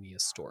telling me a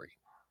story.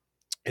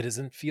 It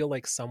doesn't feel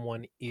like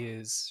someone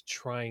is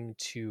trying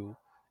to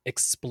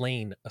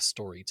explain a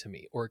story to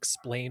me or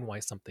explain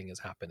why something is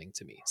happening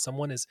to me.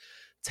 Someone is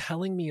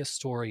telling me a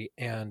story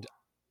and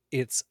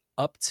it's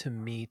up to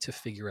me to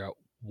figure out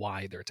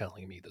why they're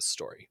telling me this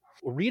story.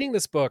 Reading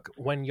this book,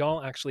 when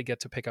y'all actually get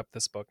to pick up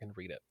this book and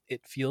read it,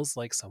 it feels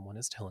like someone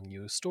is telling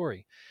you a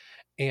story.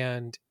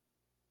 And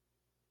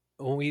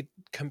when we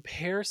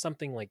compare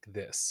something like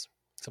this,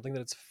 something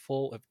that's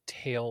full of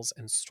tales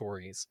and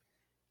stories,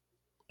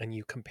 and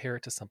you compare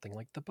it to something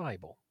like the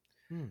Bible,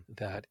 Hmm.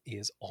 that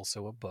is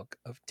also a book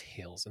of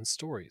tales and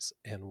stories.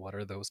 And what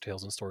are those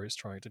tales and stories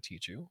trying to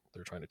teach you?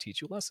 They're trying to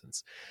teach you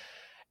lessons.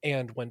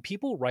 And when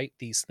people write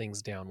these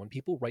things down, when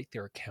people write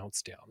their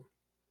accounts down,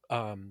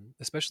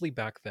 especially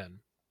back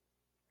then,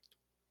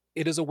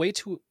 it is a way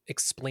to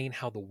explain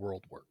how the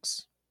world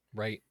works,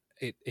 right?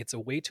 It's a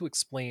way to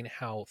explain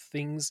how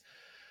things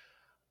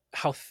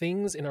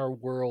in our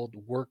world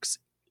works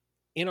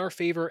in our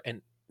favor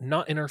and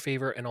not in our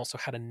favor, and also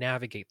how to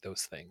navigate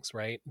those things,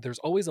 right? There's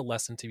always a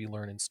lesson to be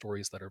learned in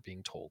stories that are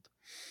being told.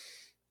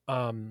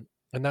 And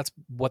that's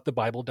what the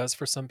Bible does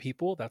for some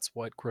people. That's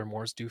what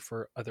grimoires do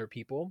for other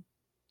people.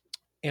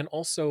 And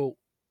also,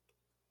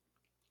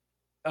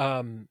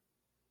 um,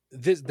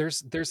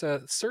 there's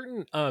a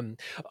certain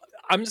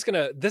I'm just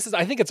gonna.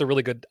 I think it's a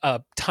really good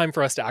time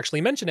for us to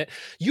actually mention it.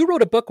 You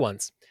wrote a book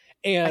once,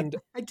 I and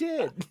I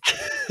did.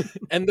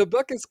 and the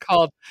book is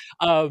called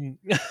um,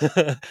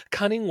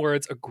 "Cunning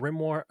Words: A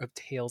Grimoire of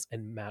Tales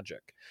and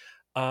Magic,"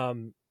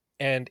 um,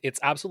 and it's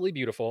absolutely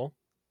beautiful.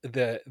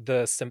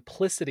 The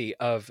simplicity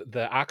of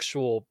the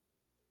actual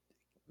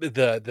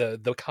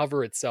the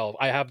cover itself.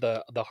 I have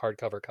the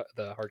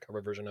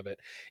hardcover version of it.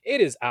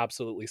 It is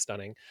absolutely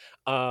stunning,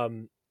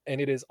 and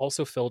it is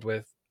also filled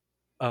with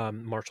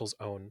Marshall's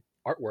own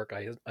artwork.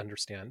 I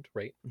understand,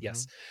 right? Hmm.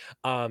 Yes,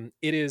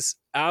 it is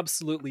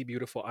absolutely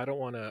beautiful. I don't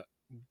want to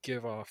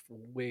give off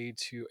way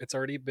too. It's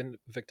already been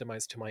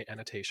victimized to my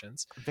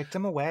annotations.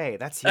 Victim away.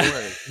 That's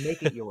yours.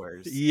 Make it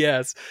yours.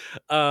 Yes,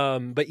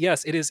 but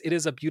yes, it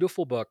is a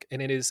beautiful book,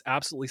 and it is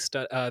absolutely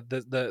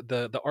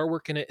the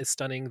artwork in it is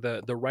stunning.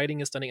 The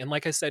writing is stunning, and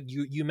like I said,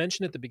 you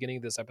mentioned at the beginning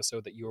of this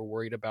episode that you were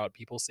worried about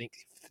people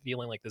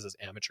feeling like this is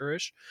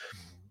amateurish.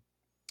 Mhm.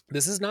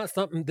 This is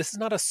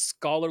not a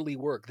scholarly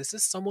work. This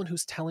is someone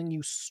who's telling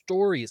you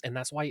stories, and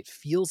that's why it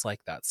feels like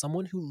that.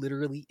 Someone who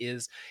literally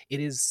is it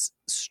is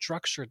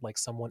structured like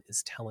someone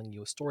is telling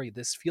you a story.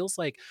 This feels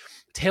like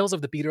Tales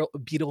of the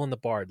Beetle and the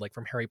Bard, like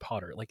from Harry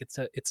Potter. Like it's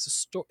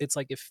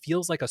like it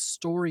feels like a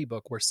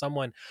storybook where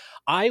someone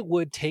I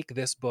would take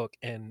this book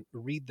and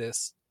read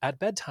this at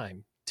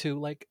bedtime to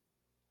like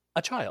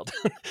a child.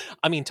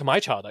 I mean, to my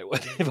child I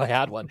would if I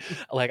had one.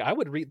 Like I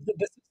would read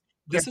this.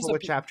 This is Careful a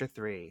with chapter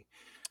 3.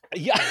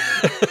 yeah.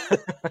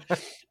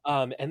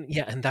 And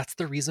yeah, and that's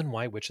the reason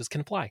why witches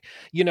can fly,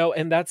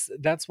 and that's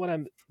what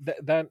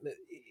that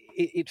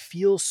it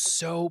feels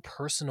so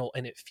personal,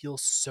 and it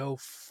feels so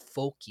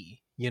folky.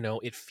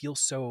 It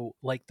feels so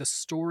like the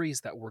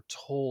stories that were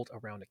told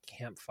around a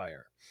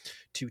campfire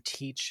to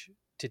teach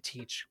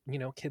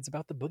kids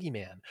about the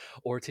boogeyman,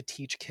 or to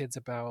teach kids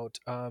about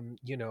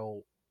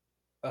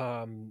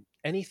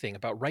anything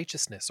about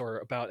righteousness, or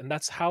about, and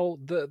that's how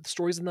the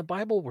stories in the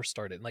Bible were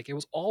started. Like, it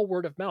was all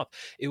word of mouth.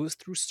 It was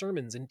through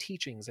sermons and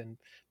teachings and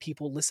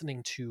people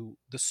listening to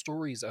the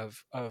stories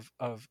of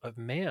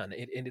man.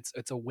 And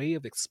it's a way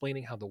of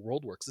explaining how the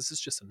world works. This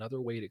is just another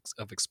way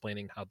of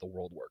explaining how the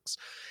world works,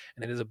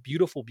 and it is a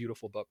beautiful,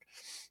 beautiful book.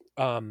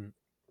 And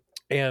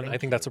I Thank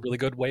think that's you. a really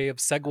good way of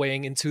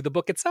segueing into the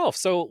book itself.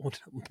 So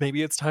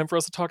maybe it's time for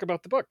us to talk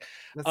about the book.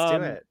 Let's do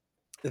um it.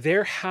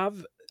 there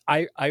have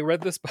I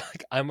read this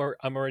book. I'm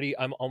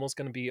almost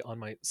going to be on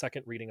my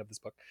second reading of this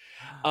book.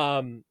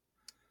 um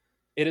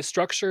it is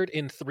structured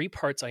in three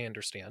parts, I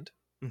understand.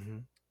 Hmm.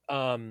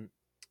 um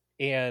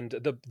and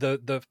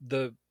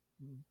the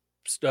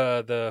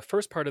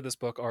first part of this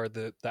book are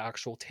the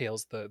actual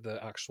tales,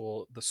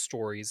 the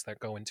stories that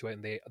go into it,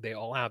 and they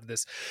all have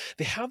this,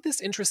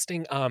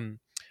 interesting,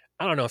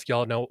 I don't know if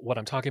y'all know what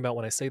I'm talking about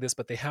when I say this,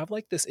 but they have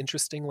like this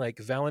interesting like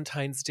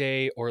Valentine's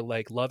Day or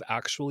like Love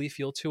Actually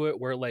feel to it,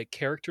 where like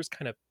characters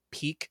kind of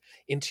peek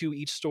into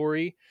each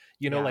story.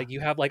 Yeah. Like you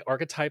have like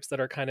archetypes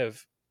that are kind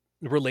of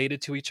related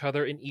to each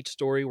other in each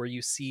story, where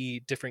you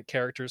see different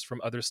characters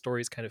from other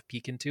stories kind of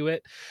peek into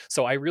it.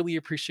 So I really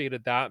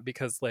appreciated that,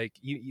 because like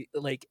you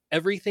like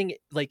everything,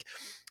 like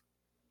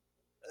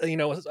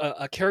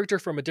a character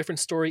from a different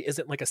story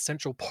isn't like a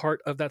central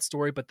part of that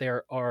story, but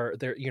they're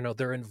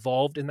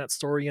involved in that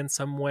story in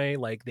some way.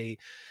 Like they're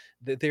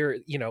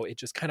it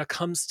just kind of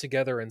comes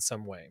together in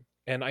some way.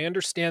 And I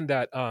understand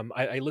that.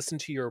 I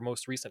listened to your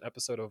most recent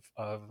episode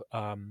of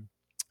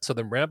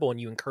Southern Ramble,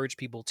 and you encourage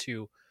people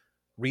to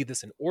read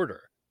this in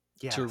order,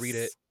 to read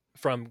it Yes.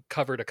 from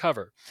cover to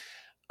cover.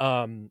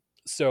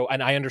 So,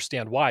 and I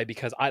understand why,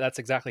 because that's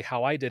exactly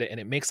how I did it, and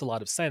it makes a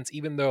lot of sense,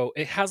 even though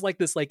it has like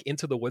this like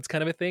Into the Woods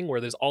kind of a thing, where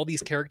there's all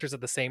these characters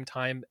at the same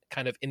time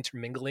kind of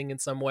intermingling in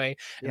some way,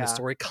 and the Yeah.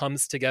 story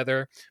comes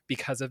together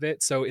because of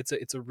it. So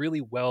it's a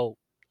really well,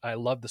 I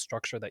love the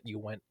structure that you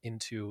went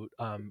into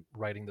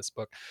writing this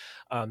book.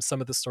 Some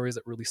of the stories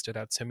that really stood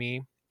out to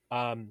me,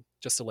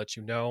 just to let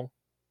you know,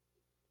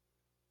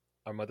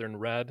 Our Mother in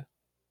Red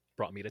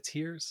brought me to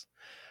tears.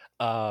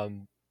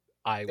 um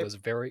I It was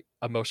very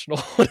emotional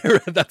when I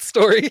read that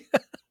story.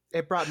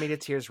 it brought me to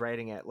tears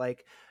writing it.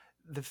 Like,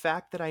 the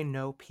fact that I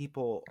know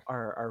people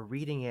are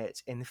reading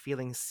it and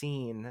feeling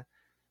seen.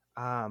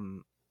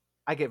 um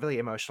I get really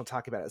emotional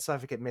talking about it, so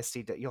if I get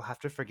misty, you'll have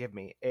to forgive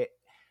me.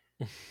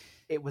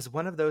 It was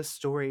one of those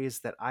stories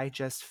that I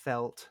just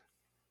felt.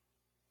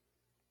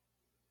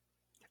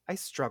 I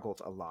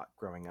struggled a lot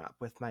growing up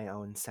with my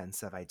own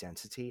sense of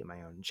identity,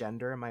 my own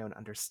gender, my own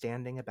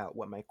understanding about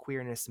what my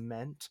queerness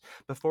meant.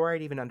 Before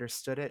I'd even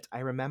understood it, I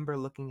remember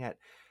looking at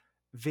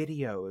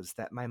videos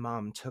that my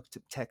mom took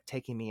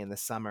taking me in the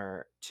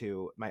summer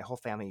to. My whole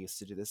family used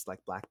to do this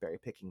like blackberry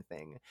picking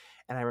thing,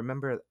 and I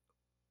remember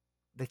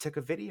they took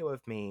a video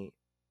of me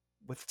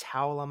with a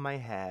towel on my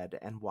head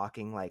and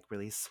walking like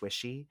really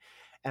swishy.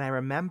 And I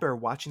remember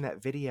watching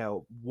that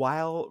video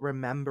while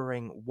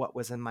remembering what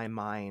was in my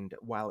mind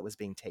while it was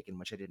being taken,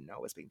 which I didn't know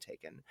was being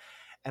taken.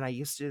 And I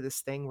used to do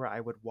this thing where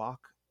I would go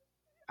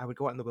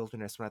out in the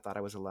wilderness when I thought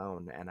I was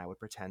alone, and I would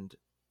pretend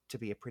to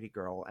be a pretty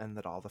girl and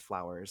that all the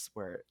flowers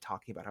were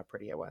talking about how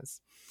pretty I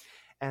was.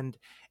 And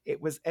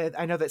it was,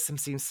 I know that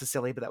seems so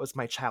silly, but that was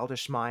my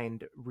childish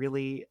mind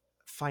really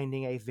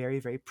finding a very,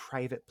 very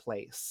private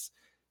place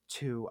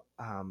to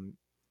um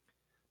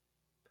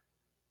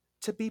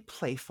to be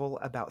playful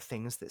about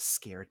things that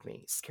scared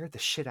the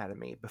shit out of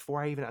me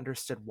before I even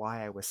understood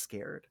why I was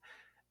scared.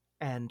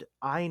 And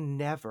I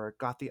never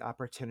got the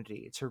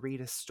opportunity to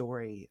read a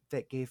story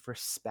that gave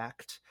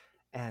respect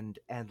and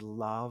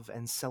love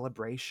and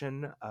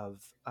celebration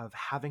of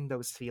having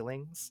those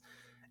feelings.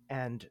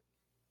 And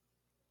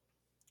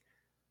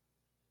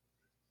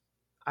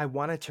I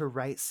wanted to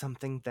write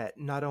something that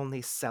not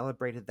only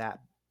celebrated that,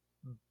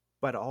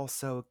 but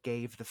also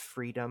gave the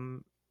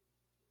freedom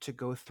to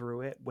go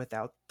through it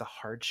without the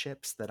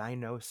hardships that I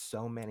know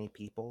so many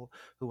people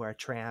who are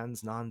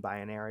trans, non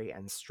binary,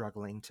 and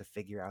struggling to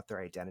figure out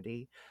their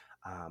identity.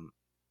 Um,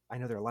 I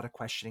know there are a lot of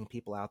questioning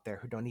people out there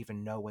who don't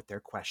even know what they're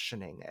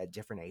questioning at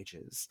different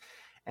ages.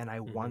 And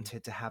I Mm-hmm.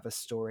 wanted to have a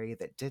story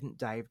that didn't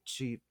dive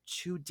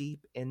too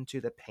deep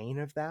into the pain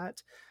of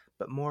that,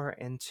 but more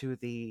into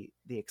the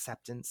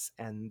acceptance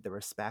and the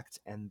respect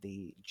and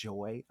the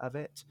joy of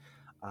it.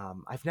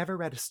 I've never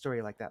read a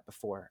story like that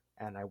before,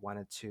 and I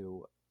wanted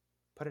to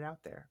put it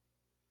out there.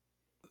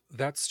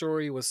 That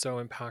story was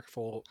so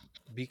impactful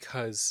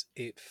because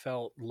it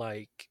felt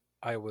like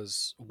I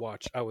was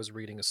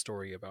reading a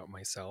story about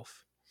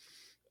myself.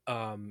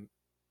 Um,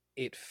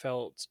 it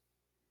felt,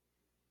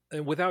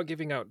 and without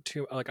giving out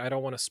too, like, I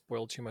don't want to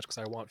spoil too much because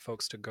I want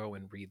folks to go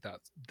and read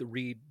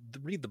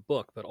the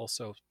book, but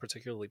also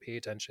particularly pay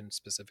attention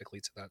specifically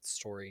to that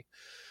story,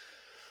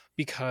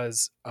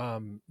 because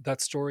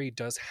that story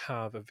does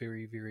have a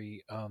very,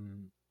 very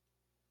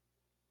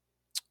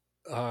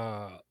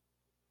uh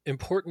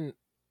important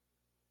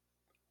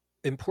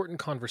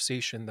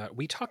conversation that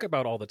we talk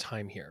about all the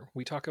time here.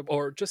 We talk about,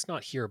 or just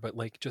not here, but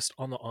like just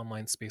on the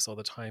online space all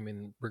the time,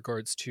 in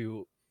regards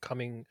to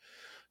coming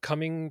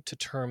to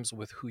terms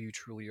with who you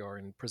truly are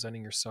and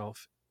presenting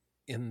yourself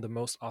in the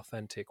most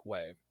authentic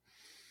way.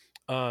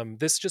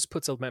 This just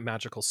puts a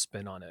magical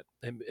spin on it,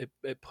 and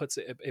it puts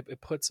a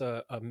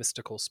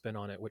mystical spin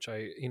on it, which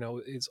I,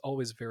 is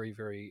always very,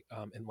 very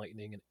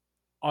enlightening, and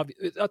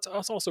that's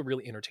also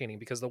really entertaining,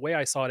 because the way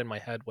I saw it in my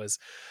head was,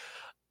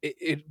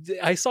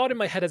 I saw it in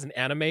my head as an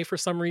anime for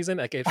some reason.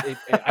 Like,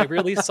 I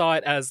really saw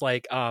it as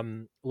like I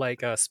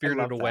Spirited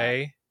love that.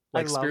 Away. I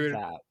Like love Spirited,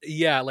 that.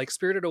 yeah, like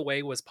Spirited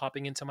Away was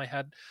popping into my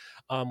head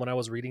when I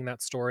was reading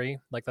that story.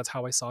 Like, that's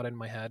how I saw it in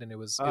my head, and Oh, it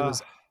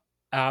was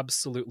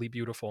absolutely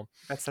beautiful.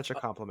 that's such a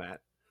compliment.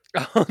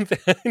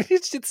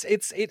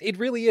 It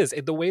really is.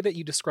 The way that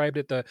you described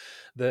it, the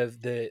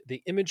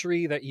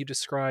imagery that you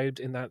described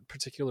in that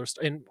particular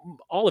in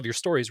all of your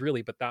stories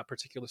really, but that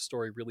particular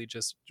story really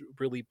just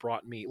really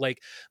brought me,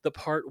 like, the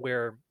part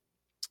where,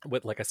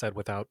 with, like I said,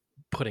 without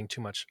putting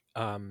too much,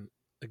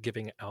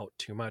 giving out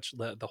too much,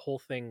 the whole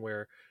thing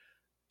where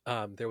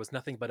there was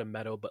nothing but a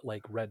meadow, but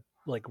like red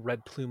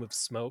plume of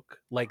smoke,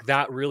 like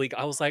that, really,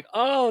 I was like,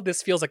 oh,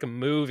 this feels like a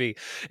movie.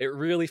 It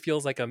really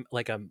feels like a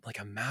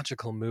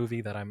magical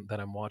movie that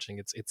I'm watching.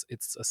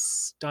 It's a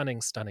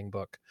stunning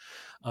book,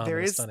 There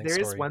and a is stunning there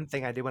is story. one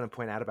thing I do want to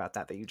point out about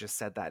that you just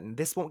said that, and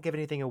this won't give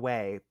anything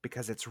away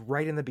because it's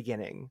right in the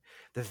beginning,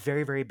 the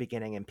very, very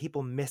beginning, and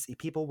people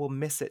will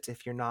miss it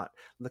if you're not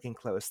looking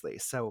closely.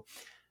 So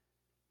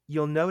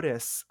you'll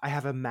notice I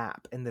have a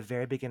map in the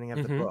very beginning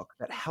of the Mm-hmm. book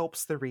that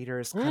helps the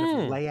readers kind of Mm.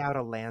 lay out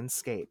a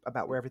landscape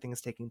about where everything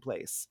is taking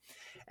place.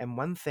 And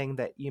one thing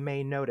that you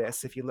may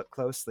notice if you look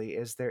closely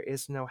is there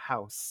is no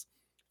house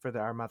for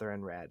Our Mother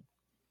in Red.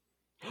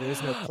 There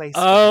is no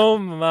place for Oh her.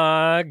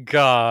 my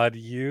god,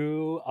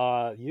 you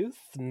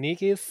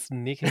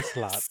sneaky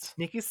slut.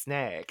 Sneaky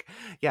snake.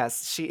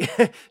 Yes,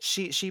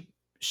 she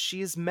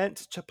she's meant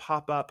to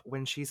pop up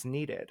when she's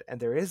needed, and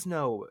there is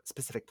no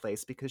specific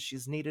place because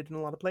she's needed in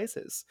a lot of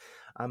places.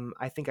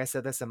 I think I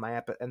said this in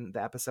in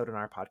the episode in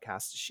our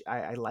podcast.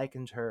 I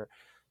likened her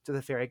to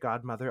the fairy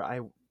godmother.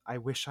 I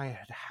wish I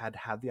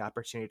had the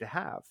opportunity to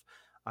have.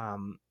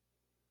 Um,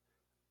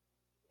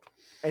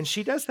 and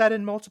she does that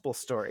in multiple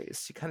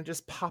stories. She kind of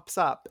just pops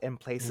up in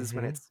places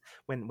when Mm-hmm. it's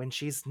when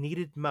she's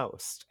needed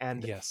most.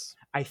 And Yes.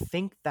 I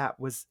think that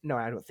was no,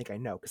 I don't think I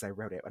know because I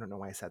wrote it. I don't know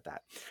why I said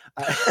that.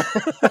 Uh,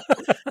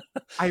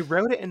 I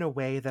wrote it in a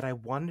way that I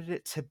wanted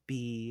it to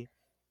be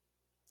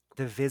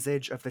the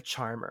visage of the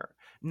charmer.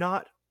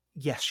 Not,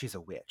 yes, she's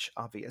a witch,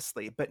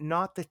 obviously, but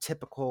not the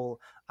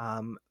typical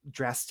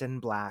dressed in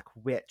black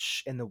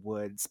witch in the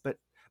woods, but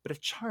a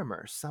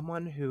charmer,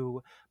 someone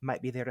who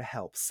might be there to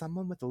help,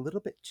 someone with a little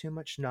bit too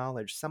much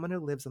knowledge, someone who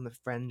lives on the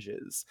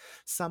fringes,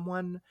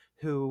 someone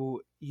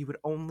who you would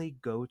only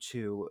go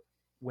to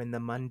when the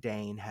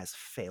mundane has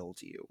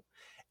failed you.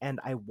 And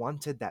I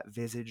wanted that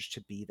visage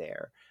to be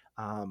there.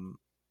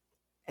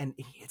 And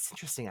it's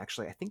interesting,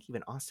 actually. I think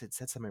even Austin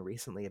said something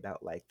recently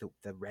about like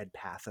the red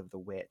path of the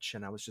witch,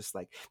 and I was just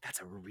like,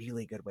 that's a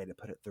really good way to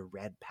put it, the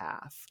red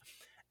path.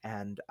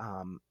 And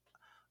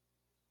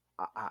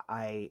I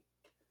I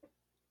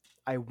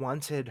I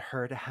wanted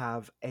her to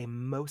have a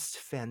most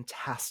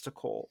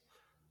fantastical,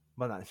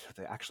 well, not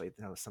actually,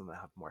 no, some of them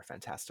have more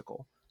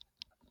fantastical.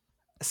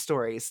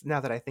 stories now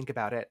that I think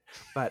about it.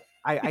 But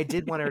I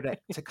did want her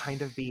to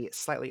kind of be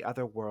slightly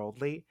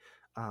otherworldly,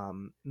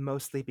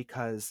 mostly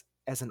because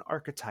as an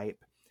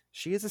archetype,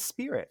 she is a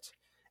spirit,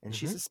 and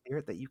she's Mhm. a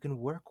spirit that you can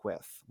work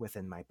with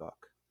within my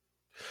book.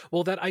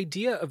 Well, that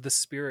idea of the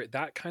spirit,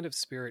 that kind of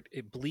spirit,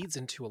 it bleeds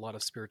into a lot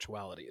of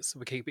spiritualities.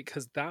 Okay,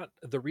 because that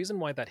the reason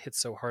why that hits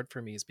so hard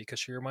for me is because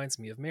she reminds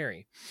me of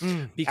Mary.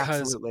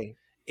 Because Absolutely.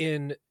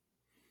 in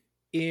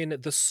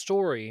the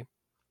story,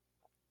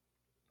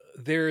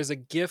 there is a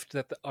gift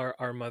that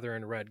our mother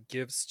in red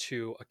gives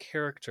to a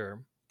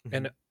character,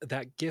 and Mhm.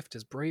 that gift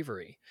is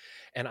bravery.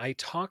 And I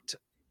talked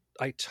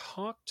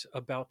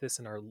about this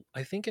in our,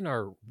 I think in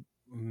our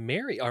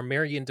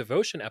Marian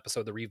devotion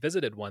episode, the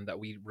revisited one that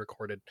we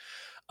recorded,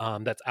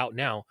 that's out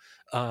now.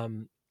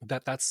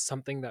 That's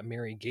something that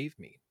Mary gave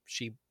me.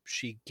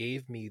 She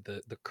gave me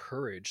the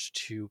courage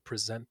to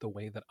present the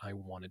way that I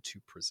wanted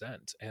to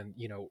present. And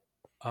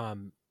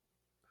um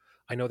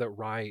I know that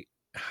Rye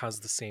has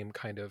the same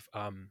kind of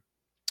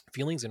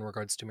feelings in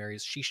regards to Mary.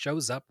 Is she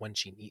shows up when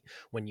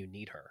you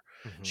need her.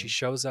 She Mhm.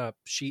 shows up.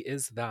 She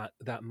is that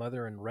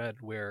mother in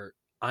red where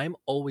I'm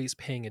always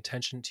paying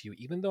attention to you.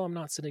 Even though I'm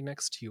not sitting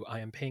next to you, I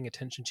am paying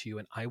attention to you,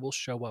 and I will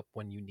show up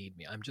when you need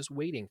me. I'm just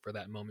waiting for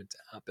that moment to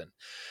happen.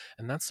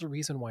 And that's the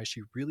reason why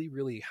she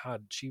really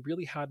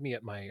had me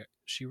at my,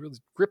 she really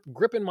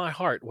gripping my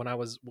heart when I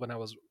was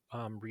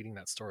reading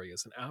that story.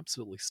 Is an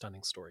absolutely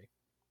stunning story.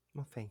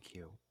 Well, thank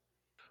you.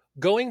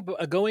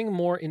 Going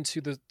more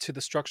into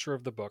the structure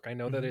of the book, I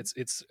know that Mhm. it's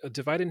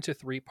divided into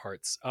three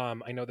parts.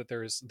 I know that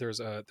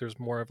there's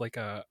more of like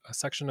a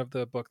section of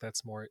the book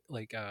that's more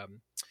like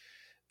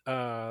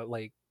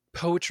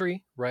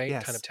poetry, right,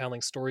 kind of Yes.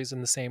 telling stories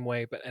in the same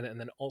way, but and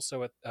then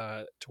also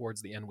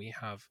towards the end we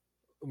have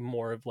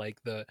more of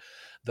like the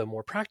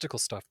more practical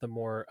stuff, the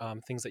more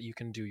things that you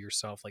can do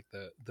yourself, like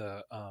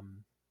the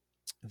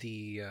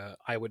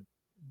I would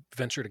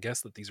venture to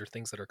guess that these are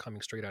things that are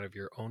coming straight out of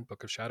your own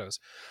book of shadows.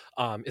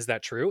 Is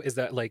that true? Is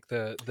that like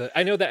the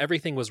I know that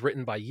everything was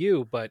written by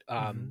you, but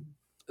Mhm.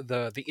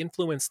 the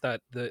influence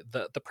that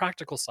the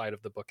practical side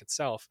of the book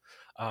itself,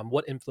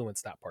 what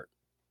influenced that part?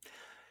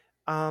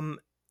 Um,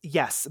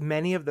 yes,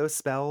 many of those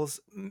spells,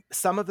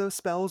 some of those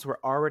spells were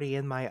already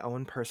in my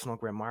own personal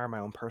grimoire, my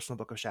own personal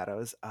book of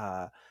shadows.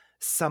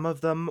 Some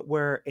of them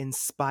were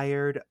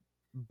inspired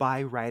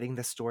by writing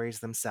the stories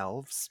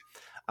themselves.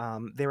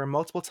 There were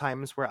multiple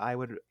times where I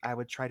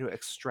would try to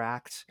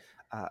extract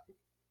uh,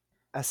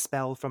 a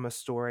spell from a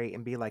story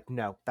and be like,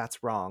 no,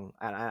 that's wrong.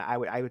 And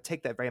I would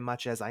take that very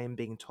much as I am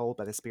being told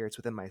by the spirits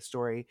within my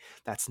story,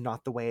 that's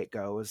not the way it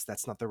goes.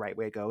 That's not the right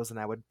way it goes. And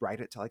I would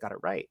write it till I got it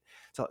right.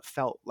 So it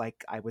felt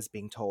like I was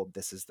being told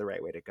this is the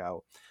right way to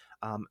go.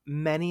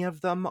 Many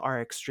of them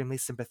are extremely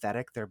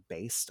sympathetic. They're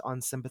based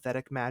on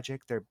sympathetic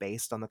magic. They're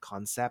based on the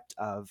concept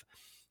of,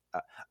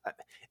 uh, uh,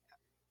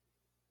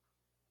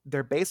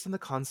 they're based on the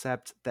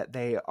concept that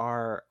they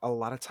are a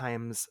lot of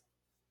times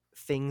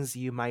things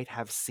you might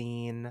have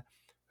seen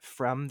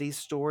from these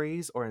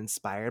stories or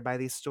inspired by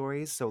these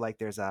stories. So like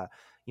there's a,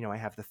 I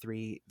have the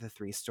three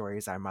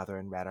stories, Our Mother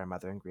in Red, Our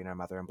Mother in Green, Our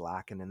Mother in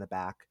Black, and in the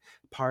back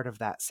part of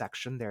that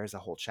section there's a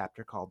whole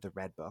chapter called the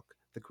Red Book,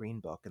 the Green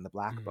Book, and the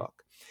Black Hmm.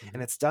 Book. And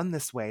Hmm. it's done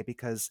this way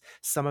because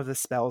some of the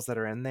spells that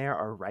are in there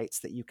are rites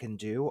that you can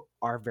do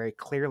are very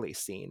clearly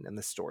seen in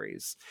the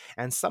stories.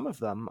 And some of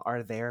them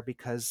are there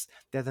because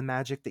they're the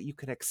magic that you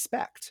can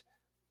expect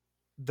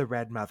the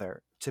Red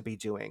Mother to be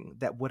doing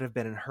that would have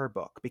been in her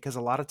book. Because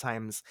a lot of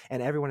times,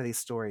 and every one of these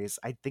stories,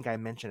 I think I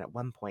mentioned at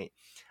one point,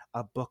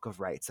 a book of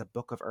rites, a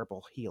book of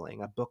herbal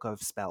healing, a book of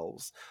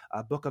spells,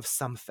 a book of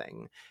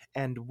something.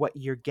 And what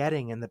you're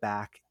getting in the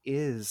back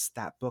is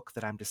that book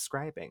that I'm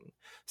describing.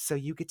 So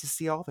you get to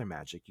see all their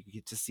magic, you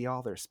get to see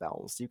all their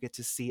spells, you get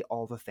to see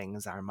all the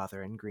things Our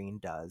Mother in Green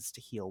does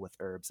to heal with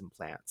herbs and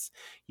plants.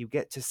 You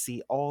get to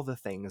see all the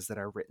things that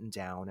are written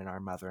down in Our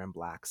Mother in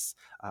Black's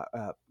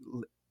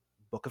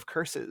book of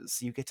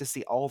curses. You get to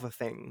see all the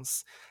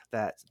things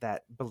that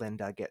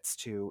Belinda gets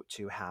to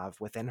have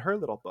within her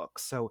little book.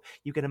 So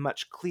you get a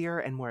much clearer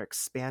and more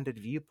expanded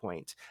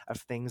viewpoint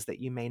of things that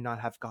you may not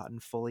have gotten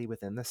fully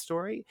within the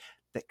story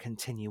that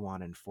continue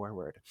on and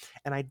forward.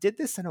 And I did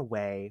this in a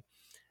way,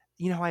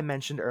 how I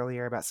mentioned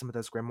earlier about some of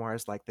those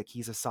grimoires like the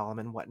Keys of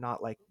Solomon,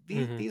 whatnot. Like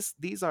Hmm.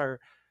 these are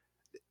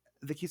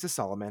the Keys of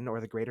Solomon, or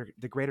the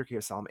greater Key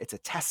of Solomon. It's a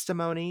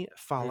testimony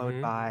followed Hmm.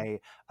 by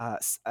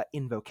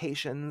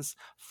invocations,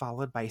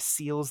 followed by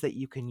seals that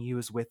you can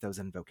use with those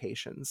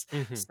invocations.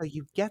 Hmm. So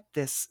you get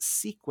this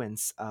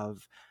sequence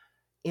of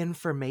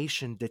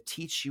information to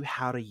teach you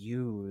how to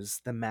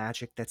use the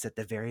magic that's at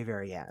the very,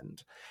 very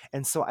end.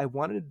 And so I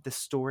wanted the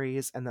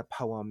stories and the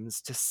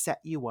poems to set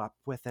you up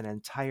with an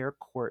entire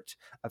court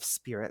of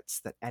spirits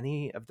that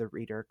any of the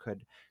reader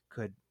could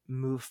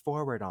move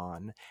forward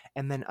on,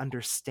 and then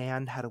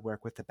understand how to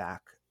work with the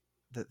back,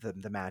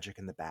 the magic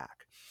in the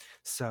back.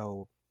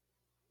 So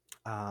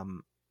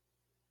um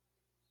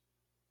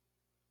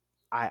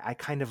I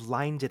kind of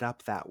lined it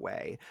up that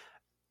way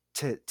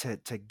to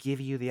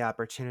give you the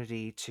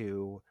opportunity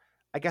to,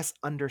 I guess,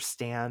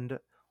 understand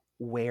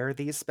where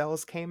these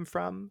spells came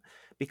from,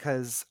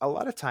 because a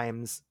lot of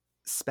times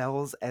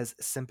spells as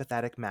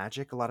sympathetic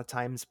magic, a lot of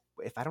times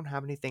if I don't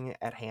have anything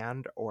at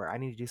hand or I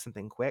need to do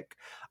something quick,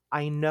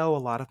 I know a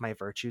lot of my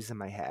virtues in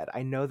my head.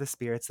 I know the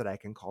spirits that I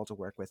can call to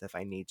work with if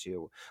I need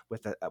to,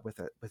 with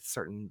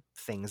certain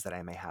things that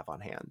I may have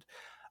on hand.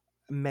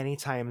 Many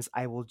times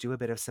I will do a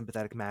bit of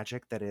sympathetic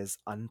magic that is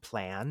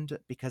unplanned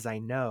because I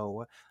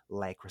know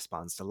like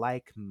responds to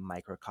like,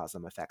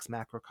 microcosm affects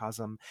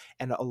macrocosm,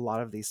 and a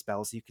lot of these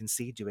spells you can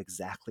see do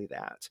exactly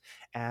that.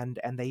 And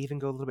they even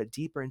go a little bit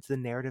deeper into the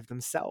narrative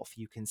themselves.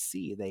 You can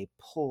see they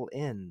pull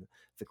in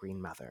the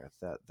green mother,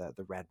 the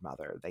red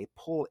mother. They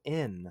pull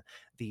in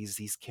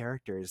these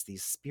characters,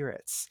 these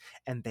spirits,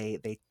 and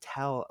they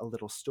tell a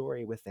little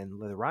story within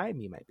the rhyme,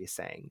 you might be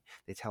saying.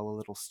 They tell a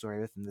little story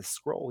within the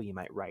scroll you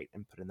might write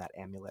and put in that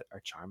amulet or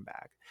charm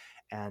bag.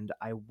 And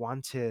I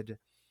wanted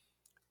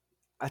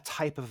a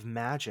type of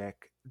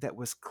magic that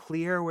was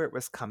clear where it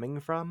was coming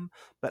from,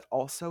 but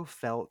also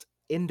felt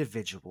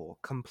individual,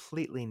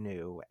 completely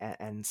new,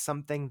 and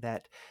something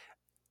that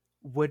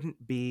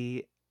wouldn't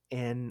be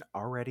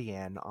already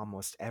in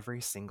almost every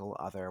single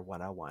other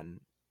 101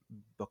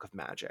 book of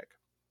magic.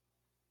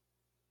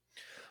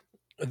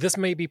 This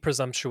may be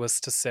presumptuous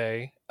to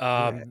say,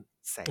 Go ahead,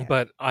 say it.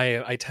 but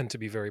I tend to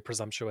be very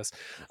presumptuous.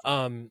 That's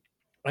okay.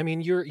 I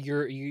mean,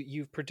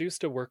 you've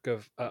produced a work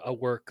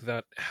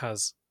that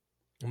has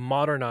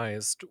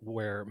modernized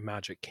where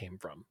magic came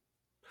from.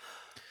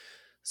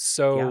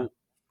 Yeah, So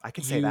I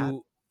could say that.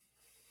 you,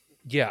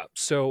 yeah.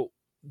 So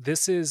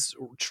this is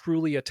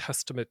truly a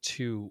testament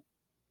to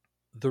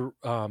the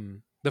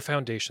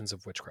foundations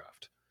of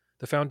witchcraft.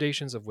 The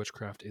foundations of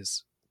witchcraft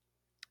is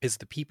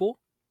the people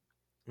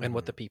and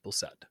what Hmm. the people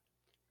said.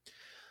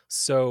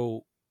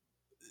 So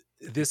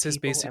The this is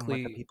people and what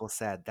the basically. people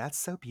said. That's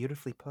so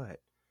beautifully put.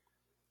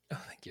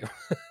 Oh, thank you.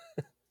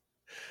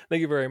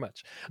 Thank you very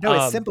much. No,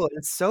 it's simple.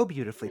 It's so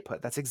beautifully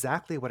put. That's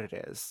exactly what it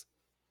is.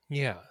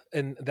 Yeah,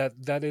 and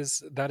that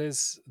is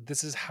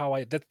this is how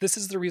I that this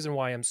is the reason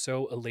why I'm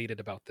so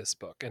elated about this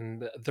book,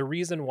 and the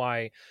reason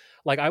why,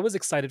 like, I was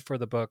excited for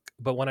the book,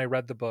 but when I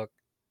read the book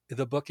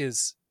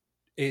is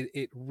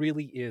it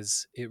really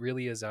is a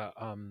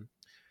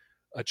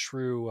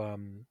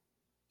true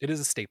it is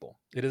a staple.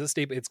 It is a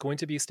staple. It's going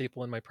to be a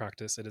staple in my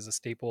practice. It is a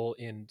staple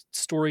in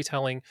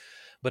storytelling,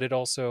 but it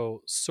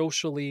also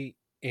socially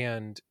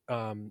and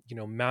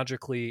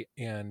magically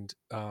and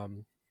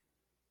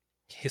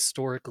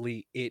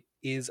historically, it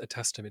is a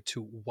testament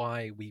to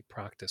why we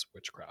practice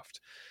witchcraft.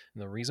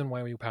 And the reason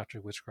why we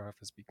practice witchcraft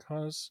is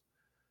because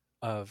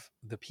of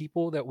the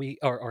people that we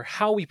or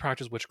how we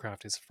practice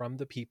witchcraft is from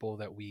the people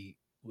that we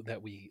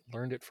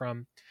learned it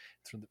from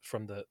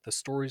the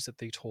stories that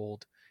they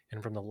told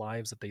and from the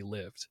lives that they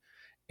lived.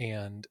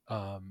 And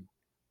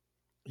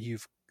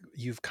you've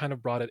you've kind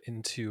of brought it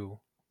into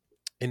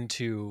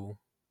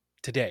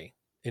today,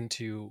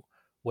 into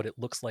what it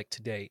looks like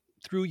today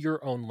through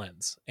your own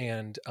lens.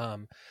 And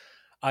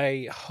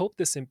I hope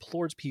this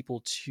implores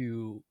people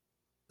to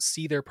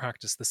see their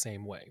practice the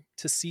same way,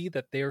 to see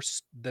that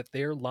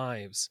their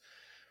lives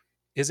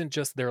isn't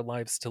just their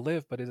lives to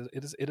live, but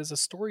it is a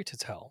story to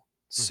tell.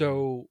 Hmm.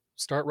 So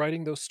start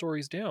writing those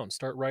stories down.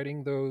 Start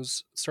telling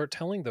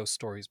those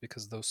stories,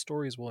 because those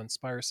stories will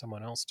inspire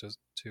someone else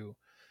to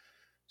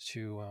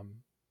um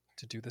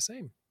to do the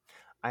same.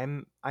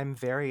 I'm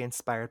very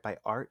inspired by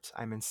art.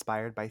 I'm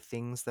inspired by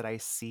things that I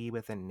see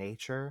within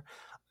nature.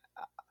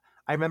 Uh,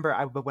 I remember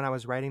but when I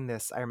was writing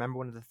this, I remember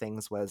one of the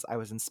things was I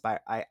was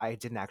inspired. I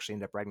didn't actually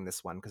end up writing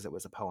this one because it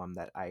was a poem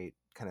that I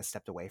kind of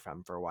stepped away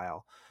from for a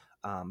while.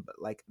 But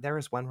like there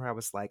was one where I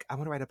was like, I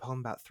want to write a poem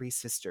about three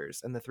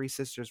sisters, and the three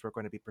sisters were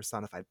going to be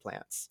personified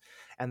plants.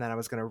 And then I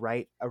was going to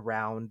write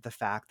around the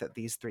fact that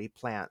these three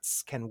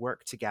plants can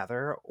work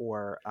together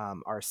or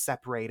are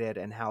separated,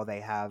 and how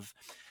they have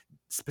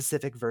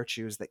specific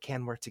virtues that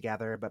can work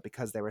together, but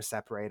because they were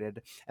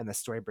separated, and the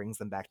story brings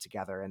them back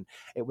together. And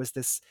it was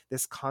this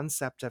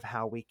concept of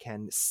how we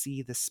can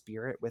see the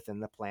spirit within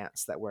the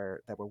plants that we're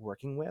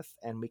working with,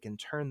 and we can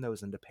turn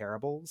those into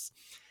parables.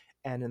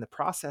 And in the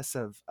process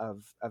of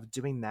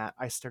doing that,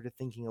 I started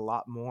thinking a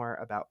lot more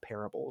about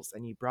parables.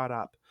 And you brought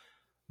up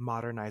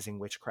modernizing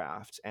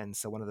witchcraft, and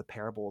so one of the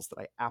parables that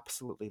I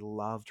absolutely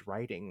loved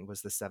writing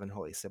was the Seven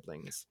Holy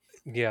Siblings.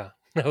 Yeah,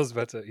 I was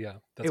about to. Yeah,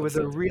 It that's what was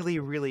a something. really,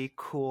 really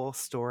cool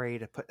story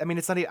to put. I mean,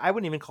 it's not. I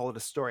wouldn't even call it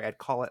a story. I'd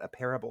call it a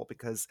parable,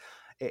 because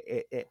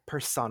it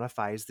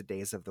personifies the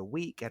days of the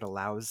week. It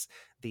allows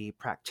the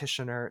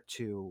practitioner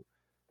to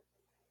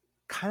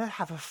kind of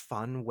have a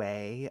fun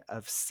way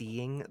of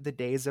seeing the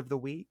days of the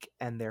week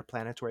and their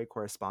planetary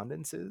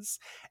correspondences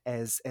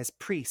as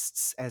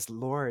priests, as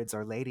lords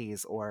or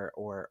ladies,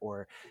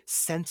 or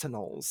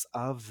sentinels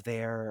of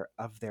their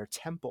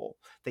temple,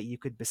 that you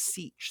could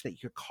beseech, that you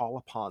could call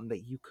upon,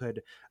 that you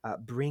could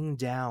bring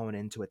down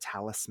into a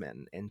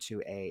talisman, into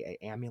a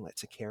amulet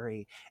to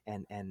carry,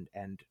 and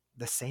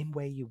the same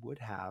way you would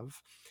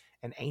have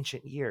in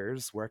ancient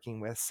years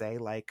working with, say,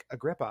 like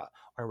Agrippa,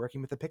 or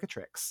working with the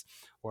Picatrix,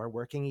 or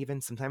working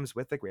even sometimes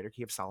with the Greater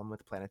Key of Solomon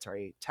with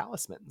planetary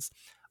talismans.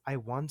 I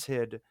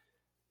wanted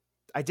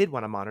I did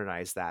want to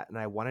modernize that, and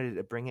I wanted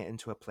to bring it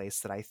into a place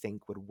that I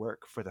think would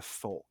work for the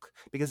folk,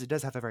 because it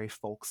does have a very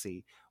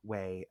folksy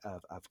way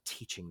of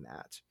teaching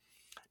that.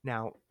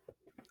 Now,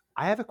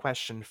 I have a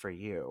question for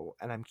you,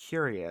 and I'm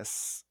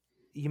curious.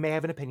 You may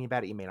have an opinion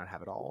about it, you may not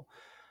have it all.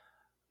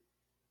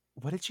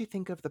 What did you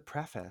think of the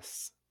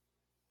preface?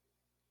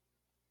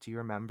 Do you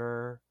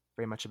remember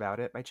very much about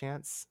it by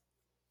chance?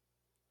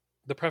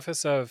 The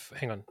preface of,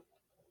 hang on,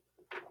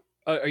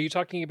 are you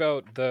talking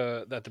about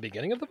the at the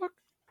beginning of the book?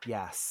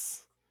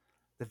 Yes,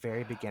 the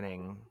very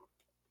beginning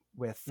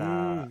with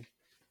Mm.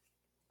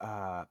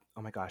 oh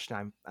my gosh,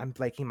 now I'm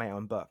blanking my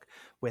own book,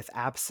 with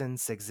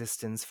absence,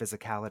 existence,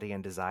 physicality,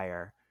 and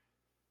desire.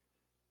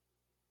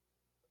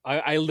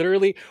 I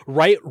literally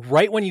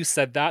right when you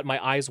said that,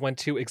 my eyes went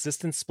to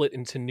existence split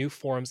into new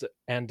forms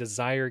and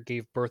desire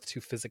gave birth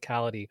to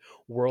physicality,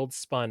 world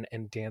spun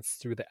and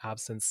danced through the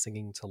absence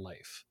singing to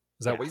life.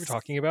 Is that what you're Yes,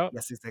 talking about?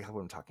 yes, exactly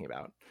what I'm talking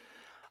about.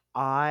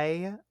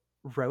 I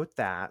wrote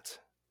that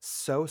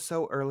so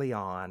early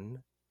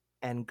on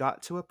and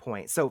got to a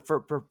point. So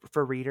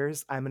for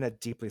readers, I'm going to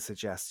deeply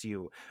suggest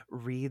you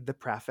read the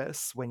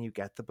preface when you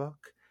get the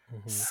book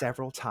Mhm.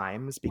 several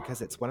times,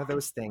 because it's one of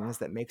those things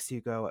that makes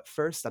you go, at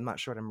first I'm not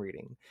sure what I'm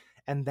reading.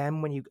 And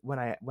then when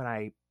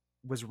I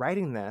was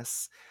writing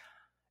this,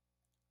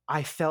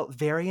 I felt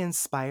very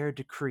inspired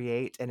to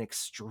create an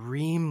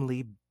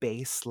extremely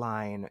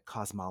baseline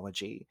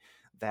cosmology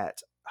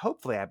that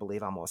hopefully I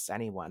believe almost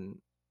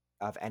anyone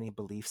of any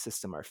belief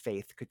system or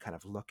faith could kind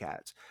of look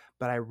at.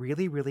 But I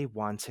really, really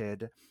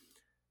wanted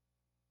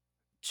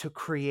to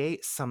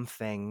create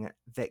something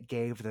that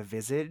gave the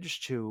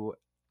visage to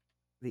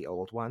the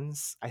old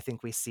ones. I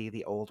think we see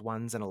the old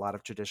ones in a lot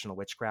of traditional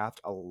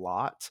witchcraft a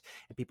lot.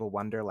 And people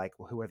wonder, like,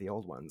 well, who are the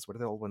old ones? Where do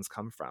the old ones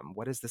come from?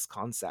 What is this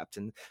concept?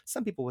 And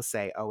some people will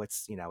say, oh,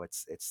 it's,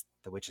 it's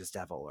the witch's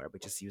devil, or we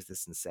just use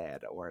this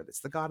instead, or it's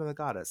the god and the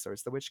goddess, or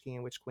it's the witch king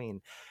and witch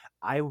queen.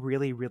 I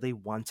really, really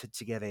wanted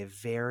to give a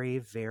very,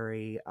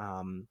 very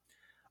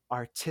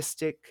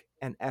artistic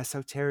and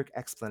esoteric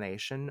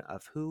explanation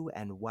of who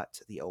and what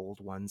the old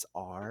ones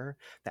are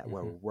that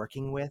we're Mhm.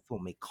 working with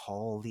when we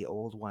call the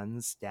old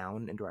ones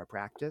down into our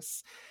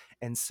practice.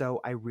 And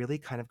so I really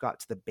kind of got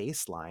to the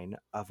baseline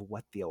of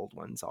what the old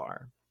ones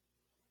are.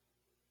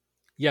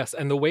 Yes,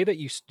 and the way that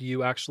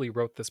you actually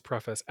wrote this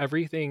preface,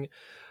 everything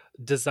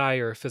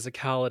desire,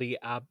 physicality,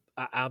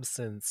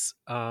 absence,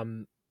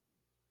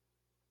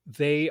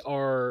 they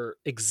are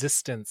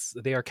existence,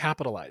 they are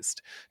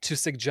capitalized to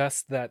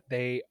suggest that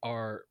they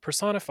are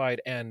personified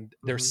and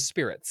they're Hmm.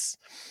 spirits.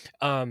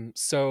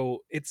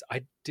 So it's,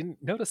 I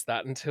didn't notice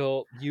that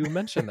until you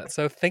mentioned that,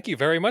 so thank you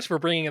very much for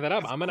bringing that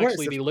up. I'm gonna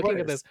actually Of be looking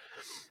at course. this.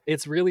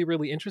 It's really,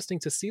 really interesting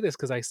to see this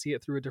because I see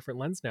it through a different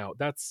lens now.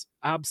 That's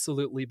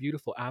absolutely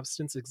beautiful.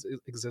 Absence,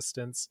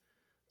 existence,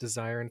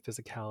 desire, and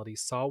physicality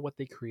saw what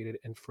they created,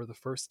 and for the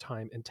first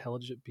time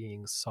intelligent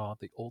beings saw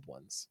the old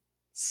ones.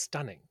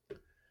 Stunning.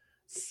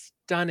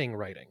 Stunning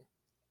writing.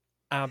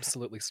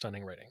 Absolutely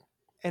stunning writing.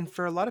 And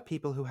for a lot of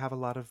people who have a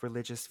lot of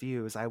religious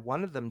views, I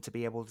wanted them to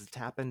be able to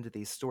tap into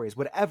these stories,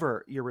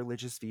 whatever your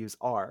religious views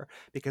are,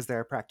 because there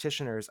are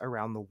practitioners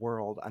around the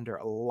world under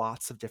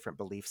lots of different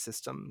belief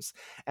systems.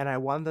 And I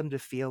want them to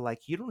feel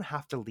like you don't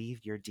have to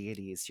leave your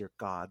deities, your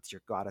gods,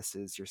 your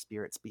goddesses, your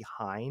spirits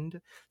behind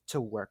to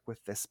work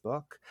with this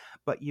book,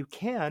 but you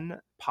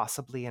can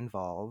possibly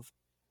involve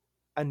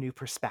a new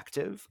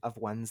perspective of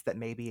ones that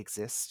maybe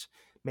exist,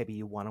 maybe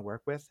you want to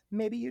work with,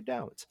 maybe you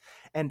don't.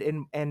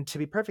 And to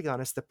be perfectly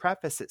honest, the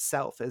preface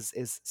itself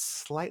is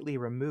slightly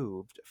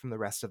removed from the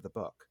rest of the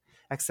book,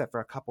 except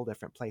for a couple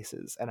different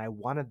places, and I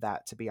wanted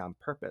that to be on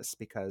purpose,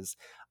 because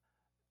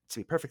to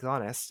be perfectly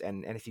honest,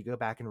 and if you go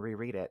back and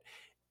reread it,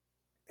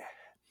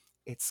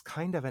 it's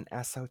kind of an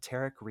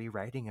esoteric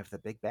rewriting of the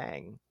Big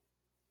Bang.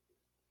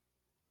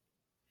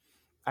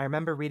 I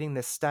remember reading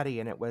this study,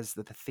 and it was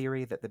the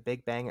theory that the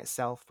Big Bang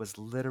itself was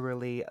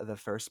literally the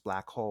first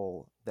black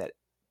hole that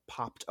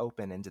popped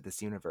open into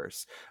this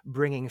universe,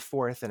 bringing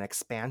forth an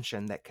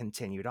expansion that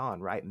continued on,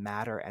 right?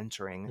 Matter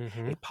entering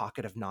Mm-hmm. a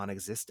pocket of non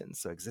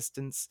existence. So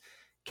existence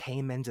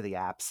came into the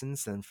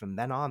absence, and from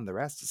then on, the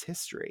rest is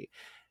history.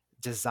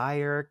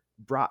 Desire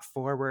brought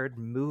forward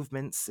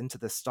movements into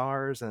the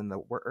stars, and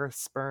the earth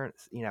spurn,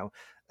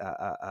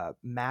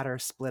 matter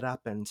split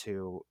up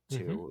into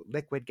Mm-hmm.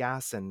 liquid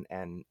gas and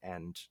liquid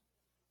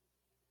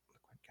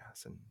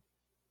gas and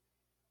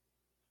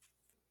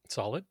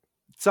Solid.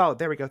 so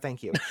there we go,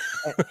 thank you.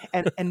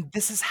 And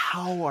this is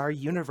how our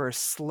universe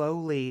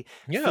slowly,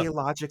 Yeah,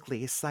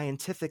 theologically,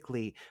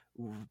 scientifically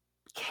r-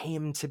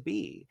 came to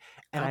be.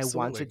 And I wanted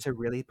absolutely. to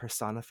really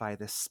personify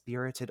the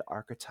spirited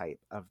archetype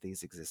of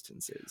these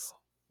existences.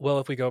 Well,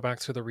 if we go back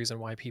to the reason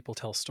why people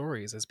tell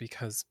stories is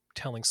because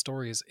telling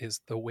stories is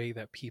the way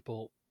that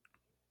people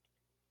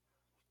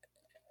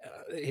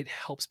it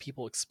helps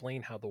people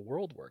explain how the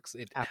world works.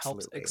 It helps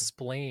Absolutely.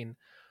 explain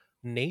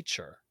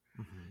nature.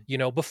 Hmm. You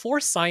know,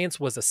 before science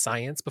was a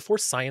science, before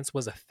science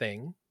was a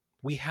thing,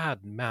 we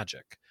had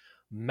magic.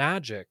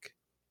 Magic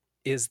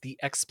is the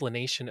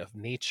explanation of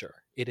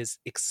nature. It is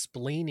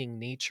explaining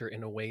nature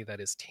in a way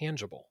that is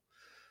tangible.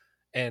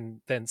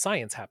 and then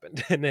science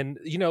happened. And then,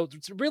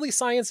 really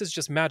science is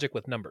just magic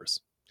with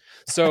numbers.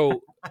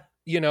 So,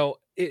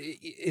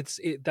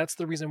 that's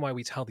the reason why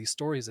we tell these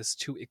stories, is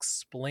to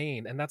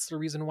explain. And that's the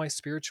reason why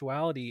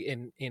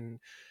spirituality in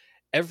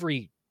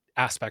every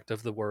aspect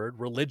of the word,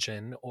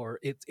 religion, or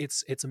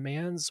it's a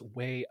man's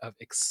way of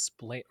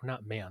explain,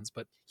 not man's,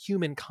 but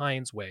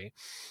humankind's way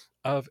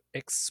of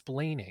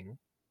explaining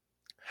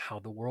how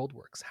the world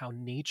works, how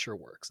nature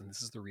works. And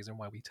this is the reason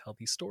why we tell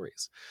these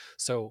stories.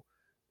 So,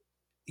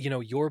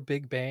 your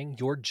Big Bang,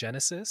 your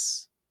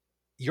Genesis,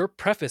 your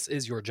preface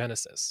is your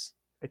Genesis.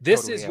 It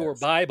This totally is your is.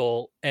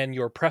 Bible, and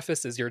your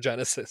preface is your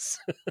Genesis.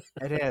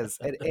 It is.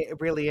 It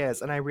really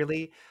is. And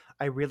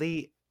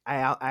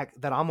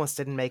that almost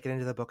didn't make it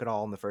into the book at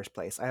all in the first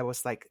place. I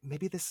was like,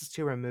 maybe this is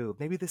too removed.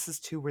 Maybe this is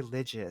too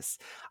religious.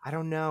 I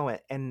don't know.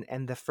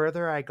 And the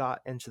further I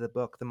got into the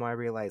book, the more I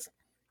realized,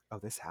 oh,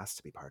 this has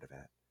to be part of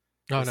it.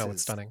 Oh no,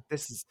 it's stunning.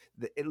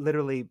 It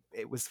literally,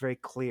 it was very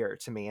clear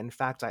to me. In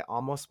fact, I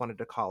almost wanted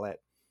to call it,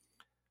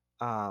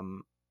 like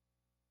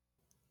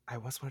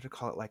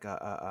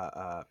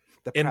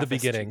the In the preface to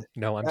beginning.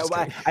 No, I'm just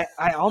I, kidding.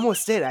 I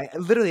almost did. I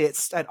literally,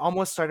 it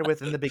almost started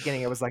with in the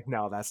beginning. It was like,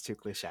 no, that's too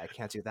cliche. I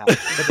can't do that.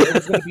 But it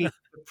was going to be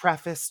the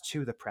preface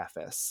to the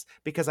preface,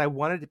 because I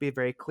wanted to be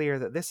very clear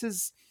that this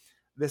is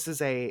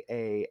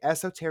a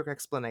esoteric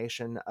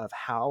explanation of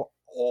how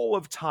all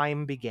of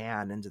time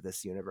began into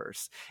this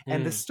universe.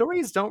 And the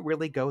stories don't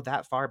really go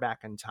that far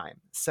back in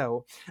time.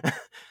 So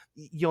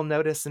you'll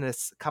notice in a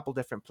couple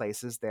different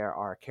places there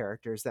are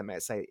characters that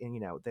might say,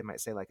 they might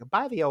say like,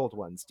 buy the old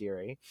ones,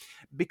 dearie,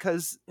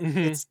 because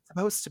it's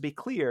supposed to be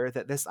clear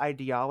that this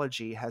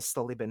ideology has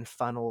slowly been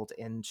funneled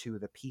into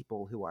the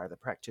people who are the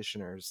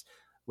practitioners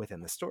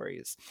within the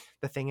stories.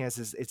 The thing is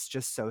it's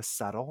just so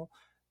subtle.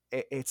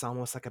 It's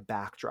almost like a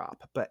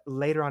backdrop. But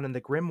later on in the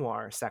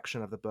grimoire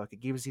section of the book, it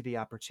gives you the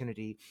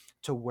opportunity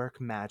to work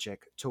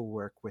magic, to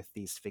work with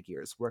these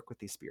figures, work with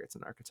these spirits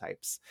and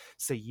archetypes,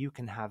 so you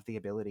can have the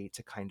ability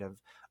to kind of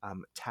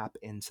tap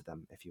into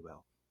them, if you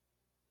will.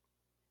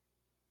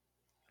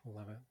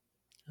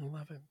 I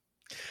love it.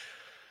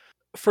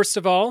 First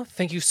of all,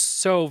 thank you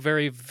so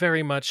very,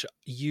 very much,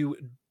 you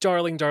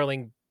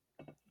darling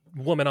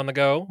woman on the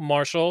go,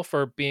 Marshall,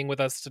 for being with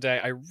us today.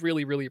 I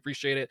really, really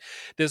appreciate it.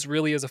 This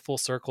really is a full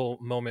circle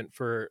moment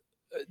for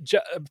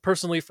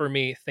personally for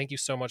me. Thank you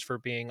so much for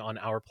being on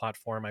our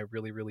platform. I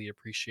really, really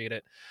appreciate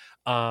it.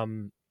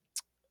 Go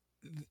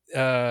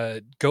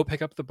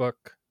pick up the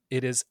book.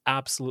 It is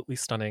absolutely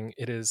stunning.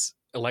 It is,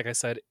 like I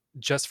said,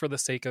 just for the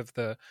sake of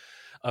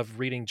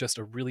reading just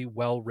a really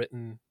well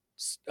written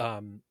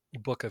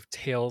book of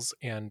tales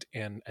and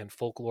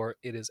folklore.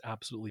 It is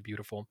absolutely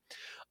beautiful.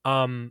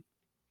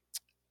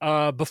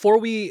 Before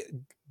we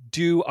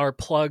do our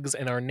plugs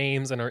and our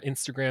names and our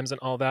Instagrams and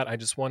all that, I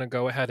just want to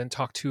go ahead and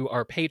talk to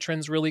our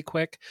patrons really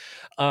quick.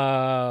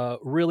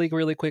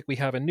 Really quick. We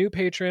have a new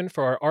patron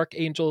for our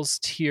Archangels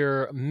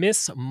tier,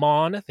 Miss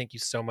Mon. Thank you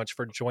so much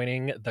for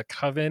joining the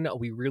coven.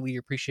 We really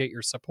appreciate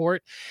your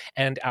support.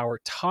 And our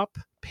top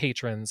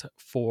patrons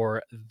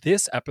for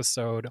this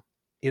episode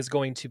is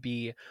going to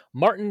be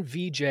Martin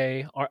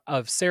VJ of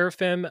our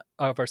Seraphim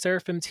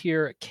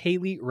tier,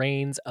 Kaylee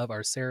Rains of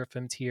our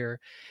Seraphim tier,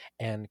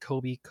 and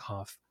Kobe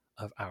Koff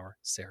of our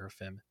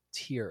Seraphim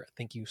tier.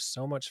 Thank you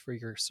so much for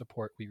your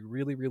support. We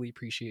really, really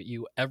appreciate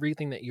you.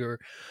 Everything that your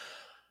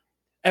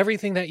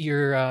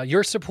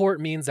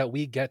support means that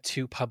we get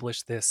to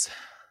publish this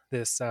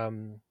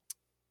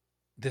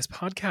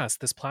podcast,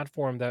 this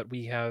platform that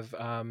we have,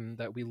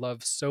 that we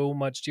love so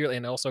much dearly,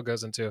 and also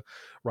goes into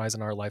Rise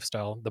in Our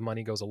Lifestyle. The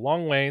money goes a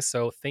long way.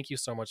 So thank you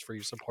so much for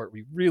your support.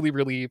 We really,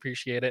 really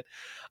appreciate it.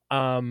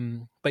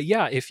 But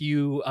yeah, if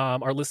you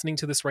are listening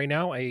to this right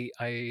now, I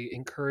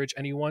encourage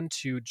anyone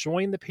to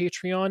join the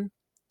Patreon,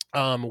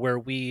 where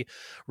we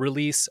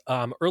release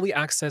early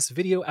access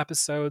video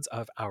episodes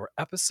of our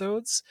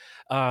episodes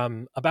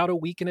about a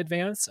week in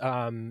advance.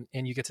 And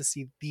you get to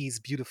see these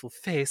beautiful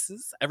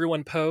faces.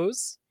 Everyone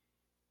pose.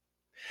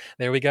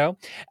 There we go.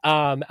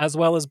 As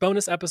well as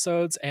bonus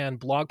episodes and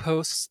blog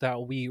posts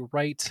that we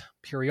write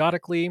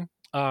periodically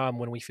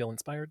when we feel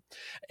inspired.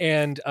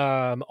 And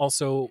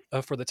also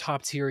for the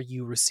top tier,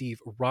 you receive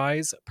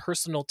Rise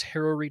personal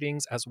tarot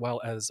readings, as well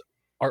as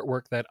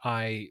artwork that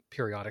I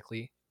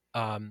periodically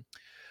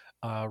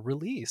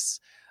release.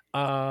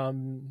 I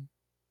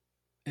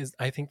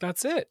think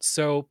that's it.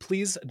 So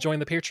please join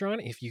the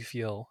Patreon if you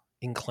feel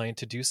inclined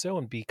to do so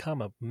and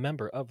become a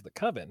member of the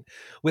coven.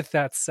 With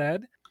that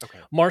said, okay,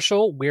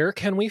 Marshall, where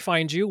can we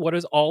find you? What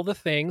is all the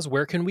things?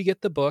 Where can we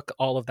get the book?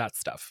 All of that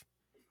stuff.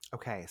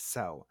 Okay,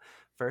 so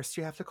first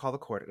you have to call the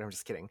court. I'm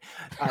just kidding.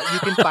 You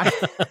can find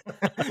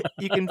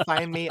you can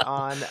find me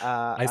on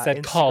I said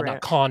Instagram. call,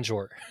 not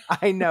conjure.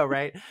 I know,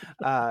 right?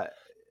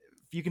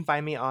 You can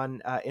find me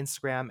on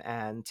Instagram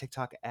and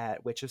TikTok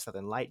at Witch of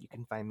Southern Light. You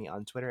can find me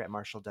on Twitter at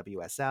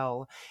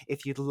MarshallWSL.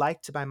 If you'd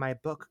like to buy my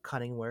book,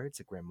 Cunning Words,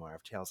 A Grimoire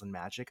of Tales and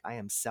Magic, I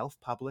am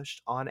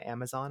self-published on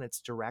Amazon.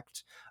 It's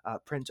direct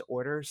print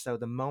order, so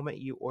the moment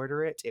you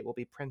order it, it will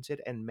be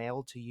printed and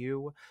mailed to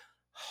you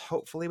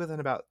hopefully within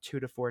about 2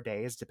 to 4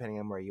 days, depending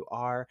on where you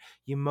are.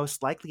 You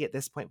most likely at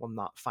this point will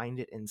not find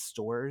it in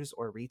stores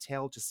or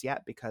retail just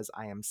yet because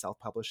I am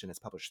self-published and it's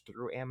published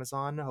through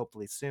Amazon.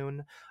 Hopefully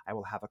soon I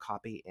will have a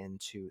copy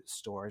into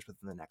stores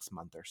within the next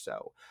month or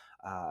so.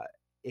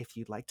 If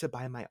you'd like to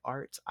buy my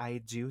art, I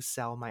do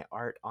sell my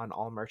art on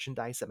all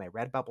merchandise at my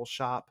Redbubble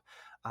shop.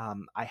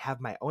 I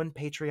have my own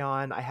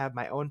Patreon. I have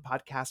my own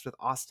podcast with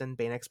Austin,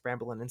 Banex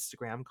Bramble on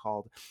Instagram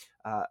called,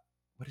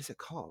 what is it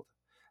called?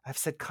 I've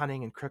said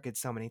Cunning and Crooked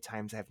so many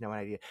times, I have no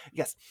idea.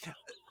 Yes,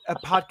 a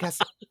podcast,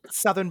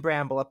 Southern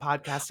Bramble, a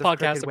podcast of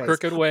Podcast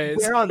crooked of ways.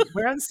 Crooked Ways.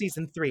 We're on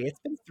season 3. It's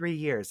been 3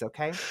 years,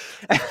 okay?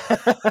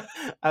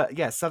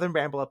 Yes, Southern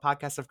Bramble, a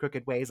podcast of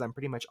crooked ways on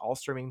pretty much all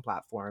streaming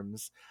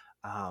platforms.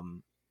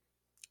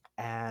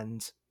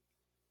 And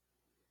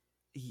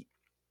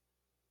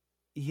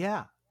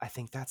yeah, I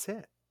think that's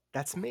it.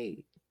 That's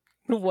me.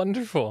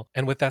 Wonderful.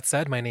 And with that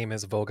said, my name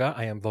is Voga.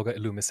 I am Voga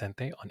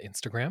Illumiscente on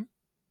Instagram.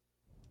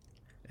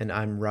 And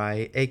I'm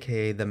Rai,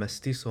 aka the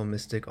Mestizo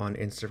Mystic on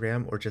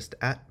Instagram, or just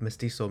at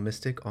Mestizo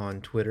Mystic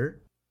on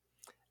Twitter.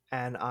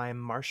 And I'm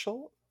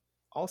Marshall,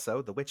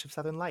 also the Witch of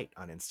Southern Light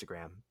on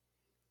Instagram.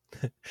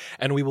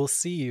 And we will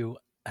see you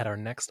at our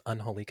next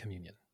Unholy Communion.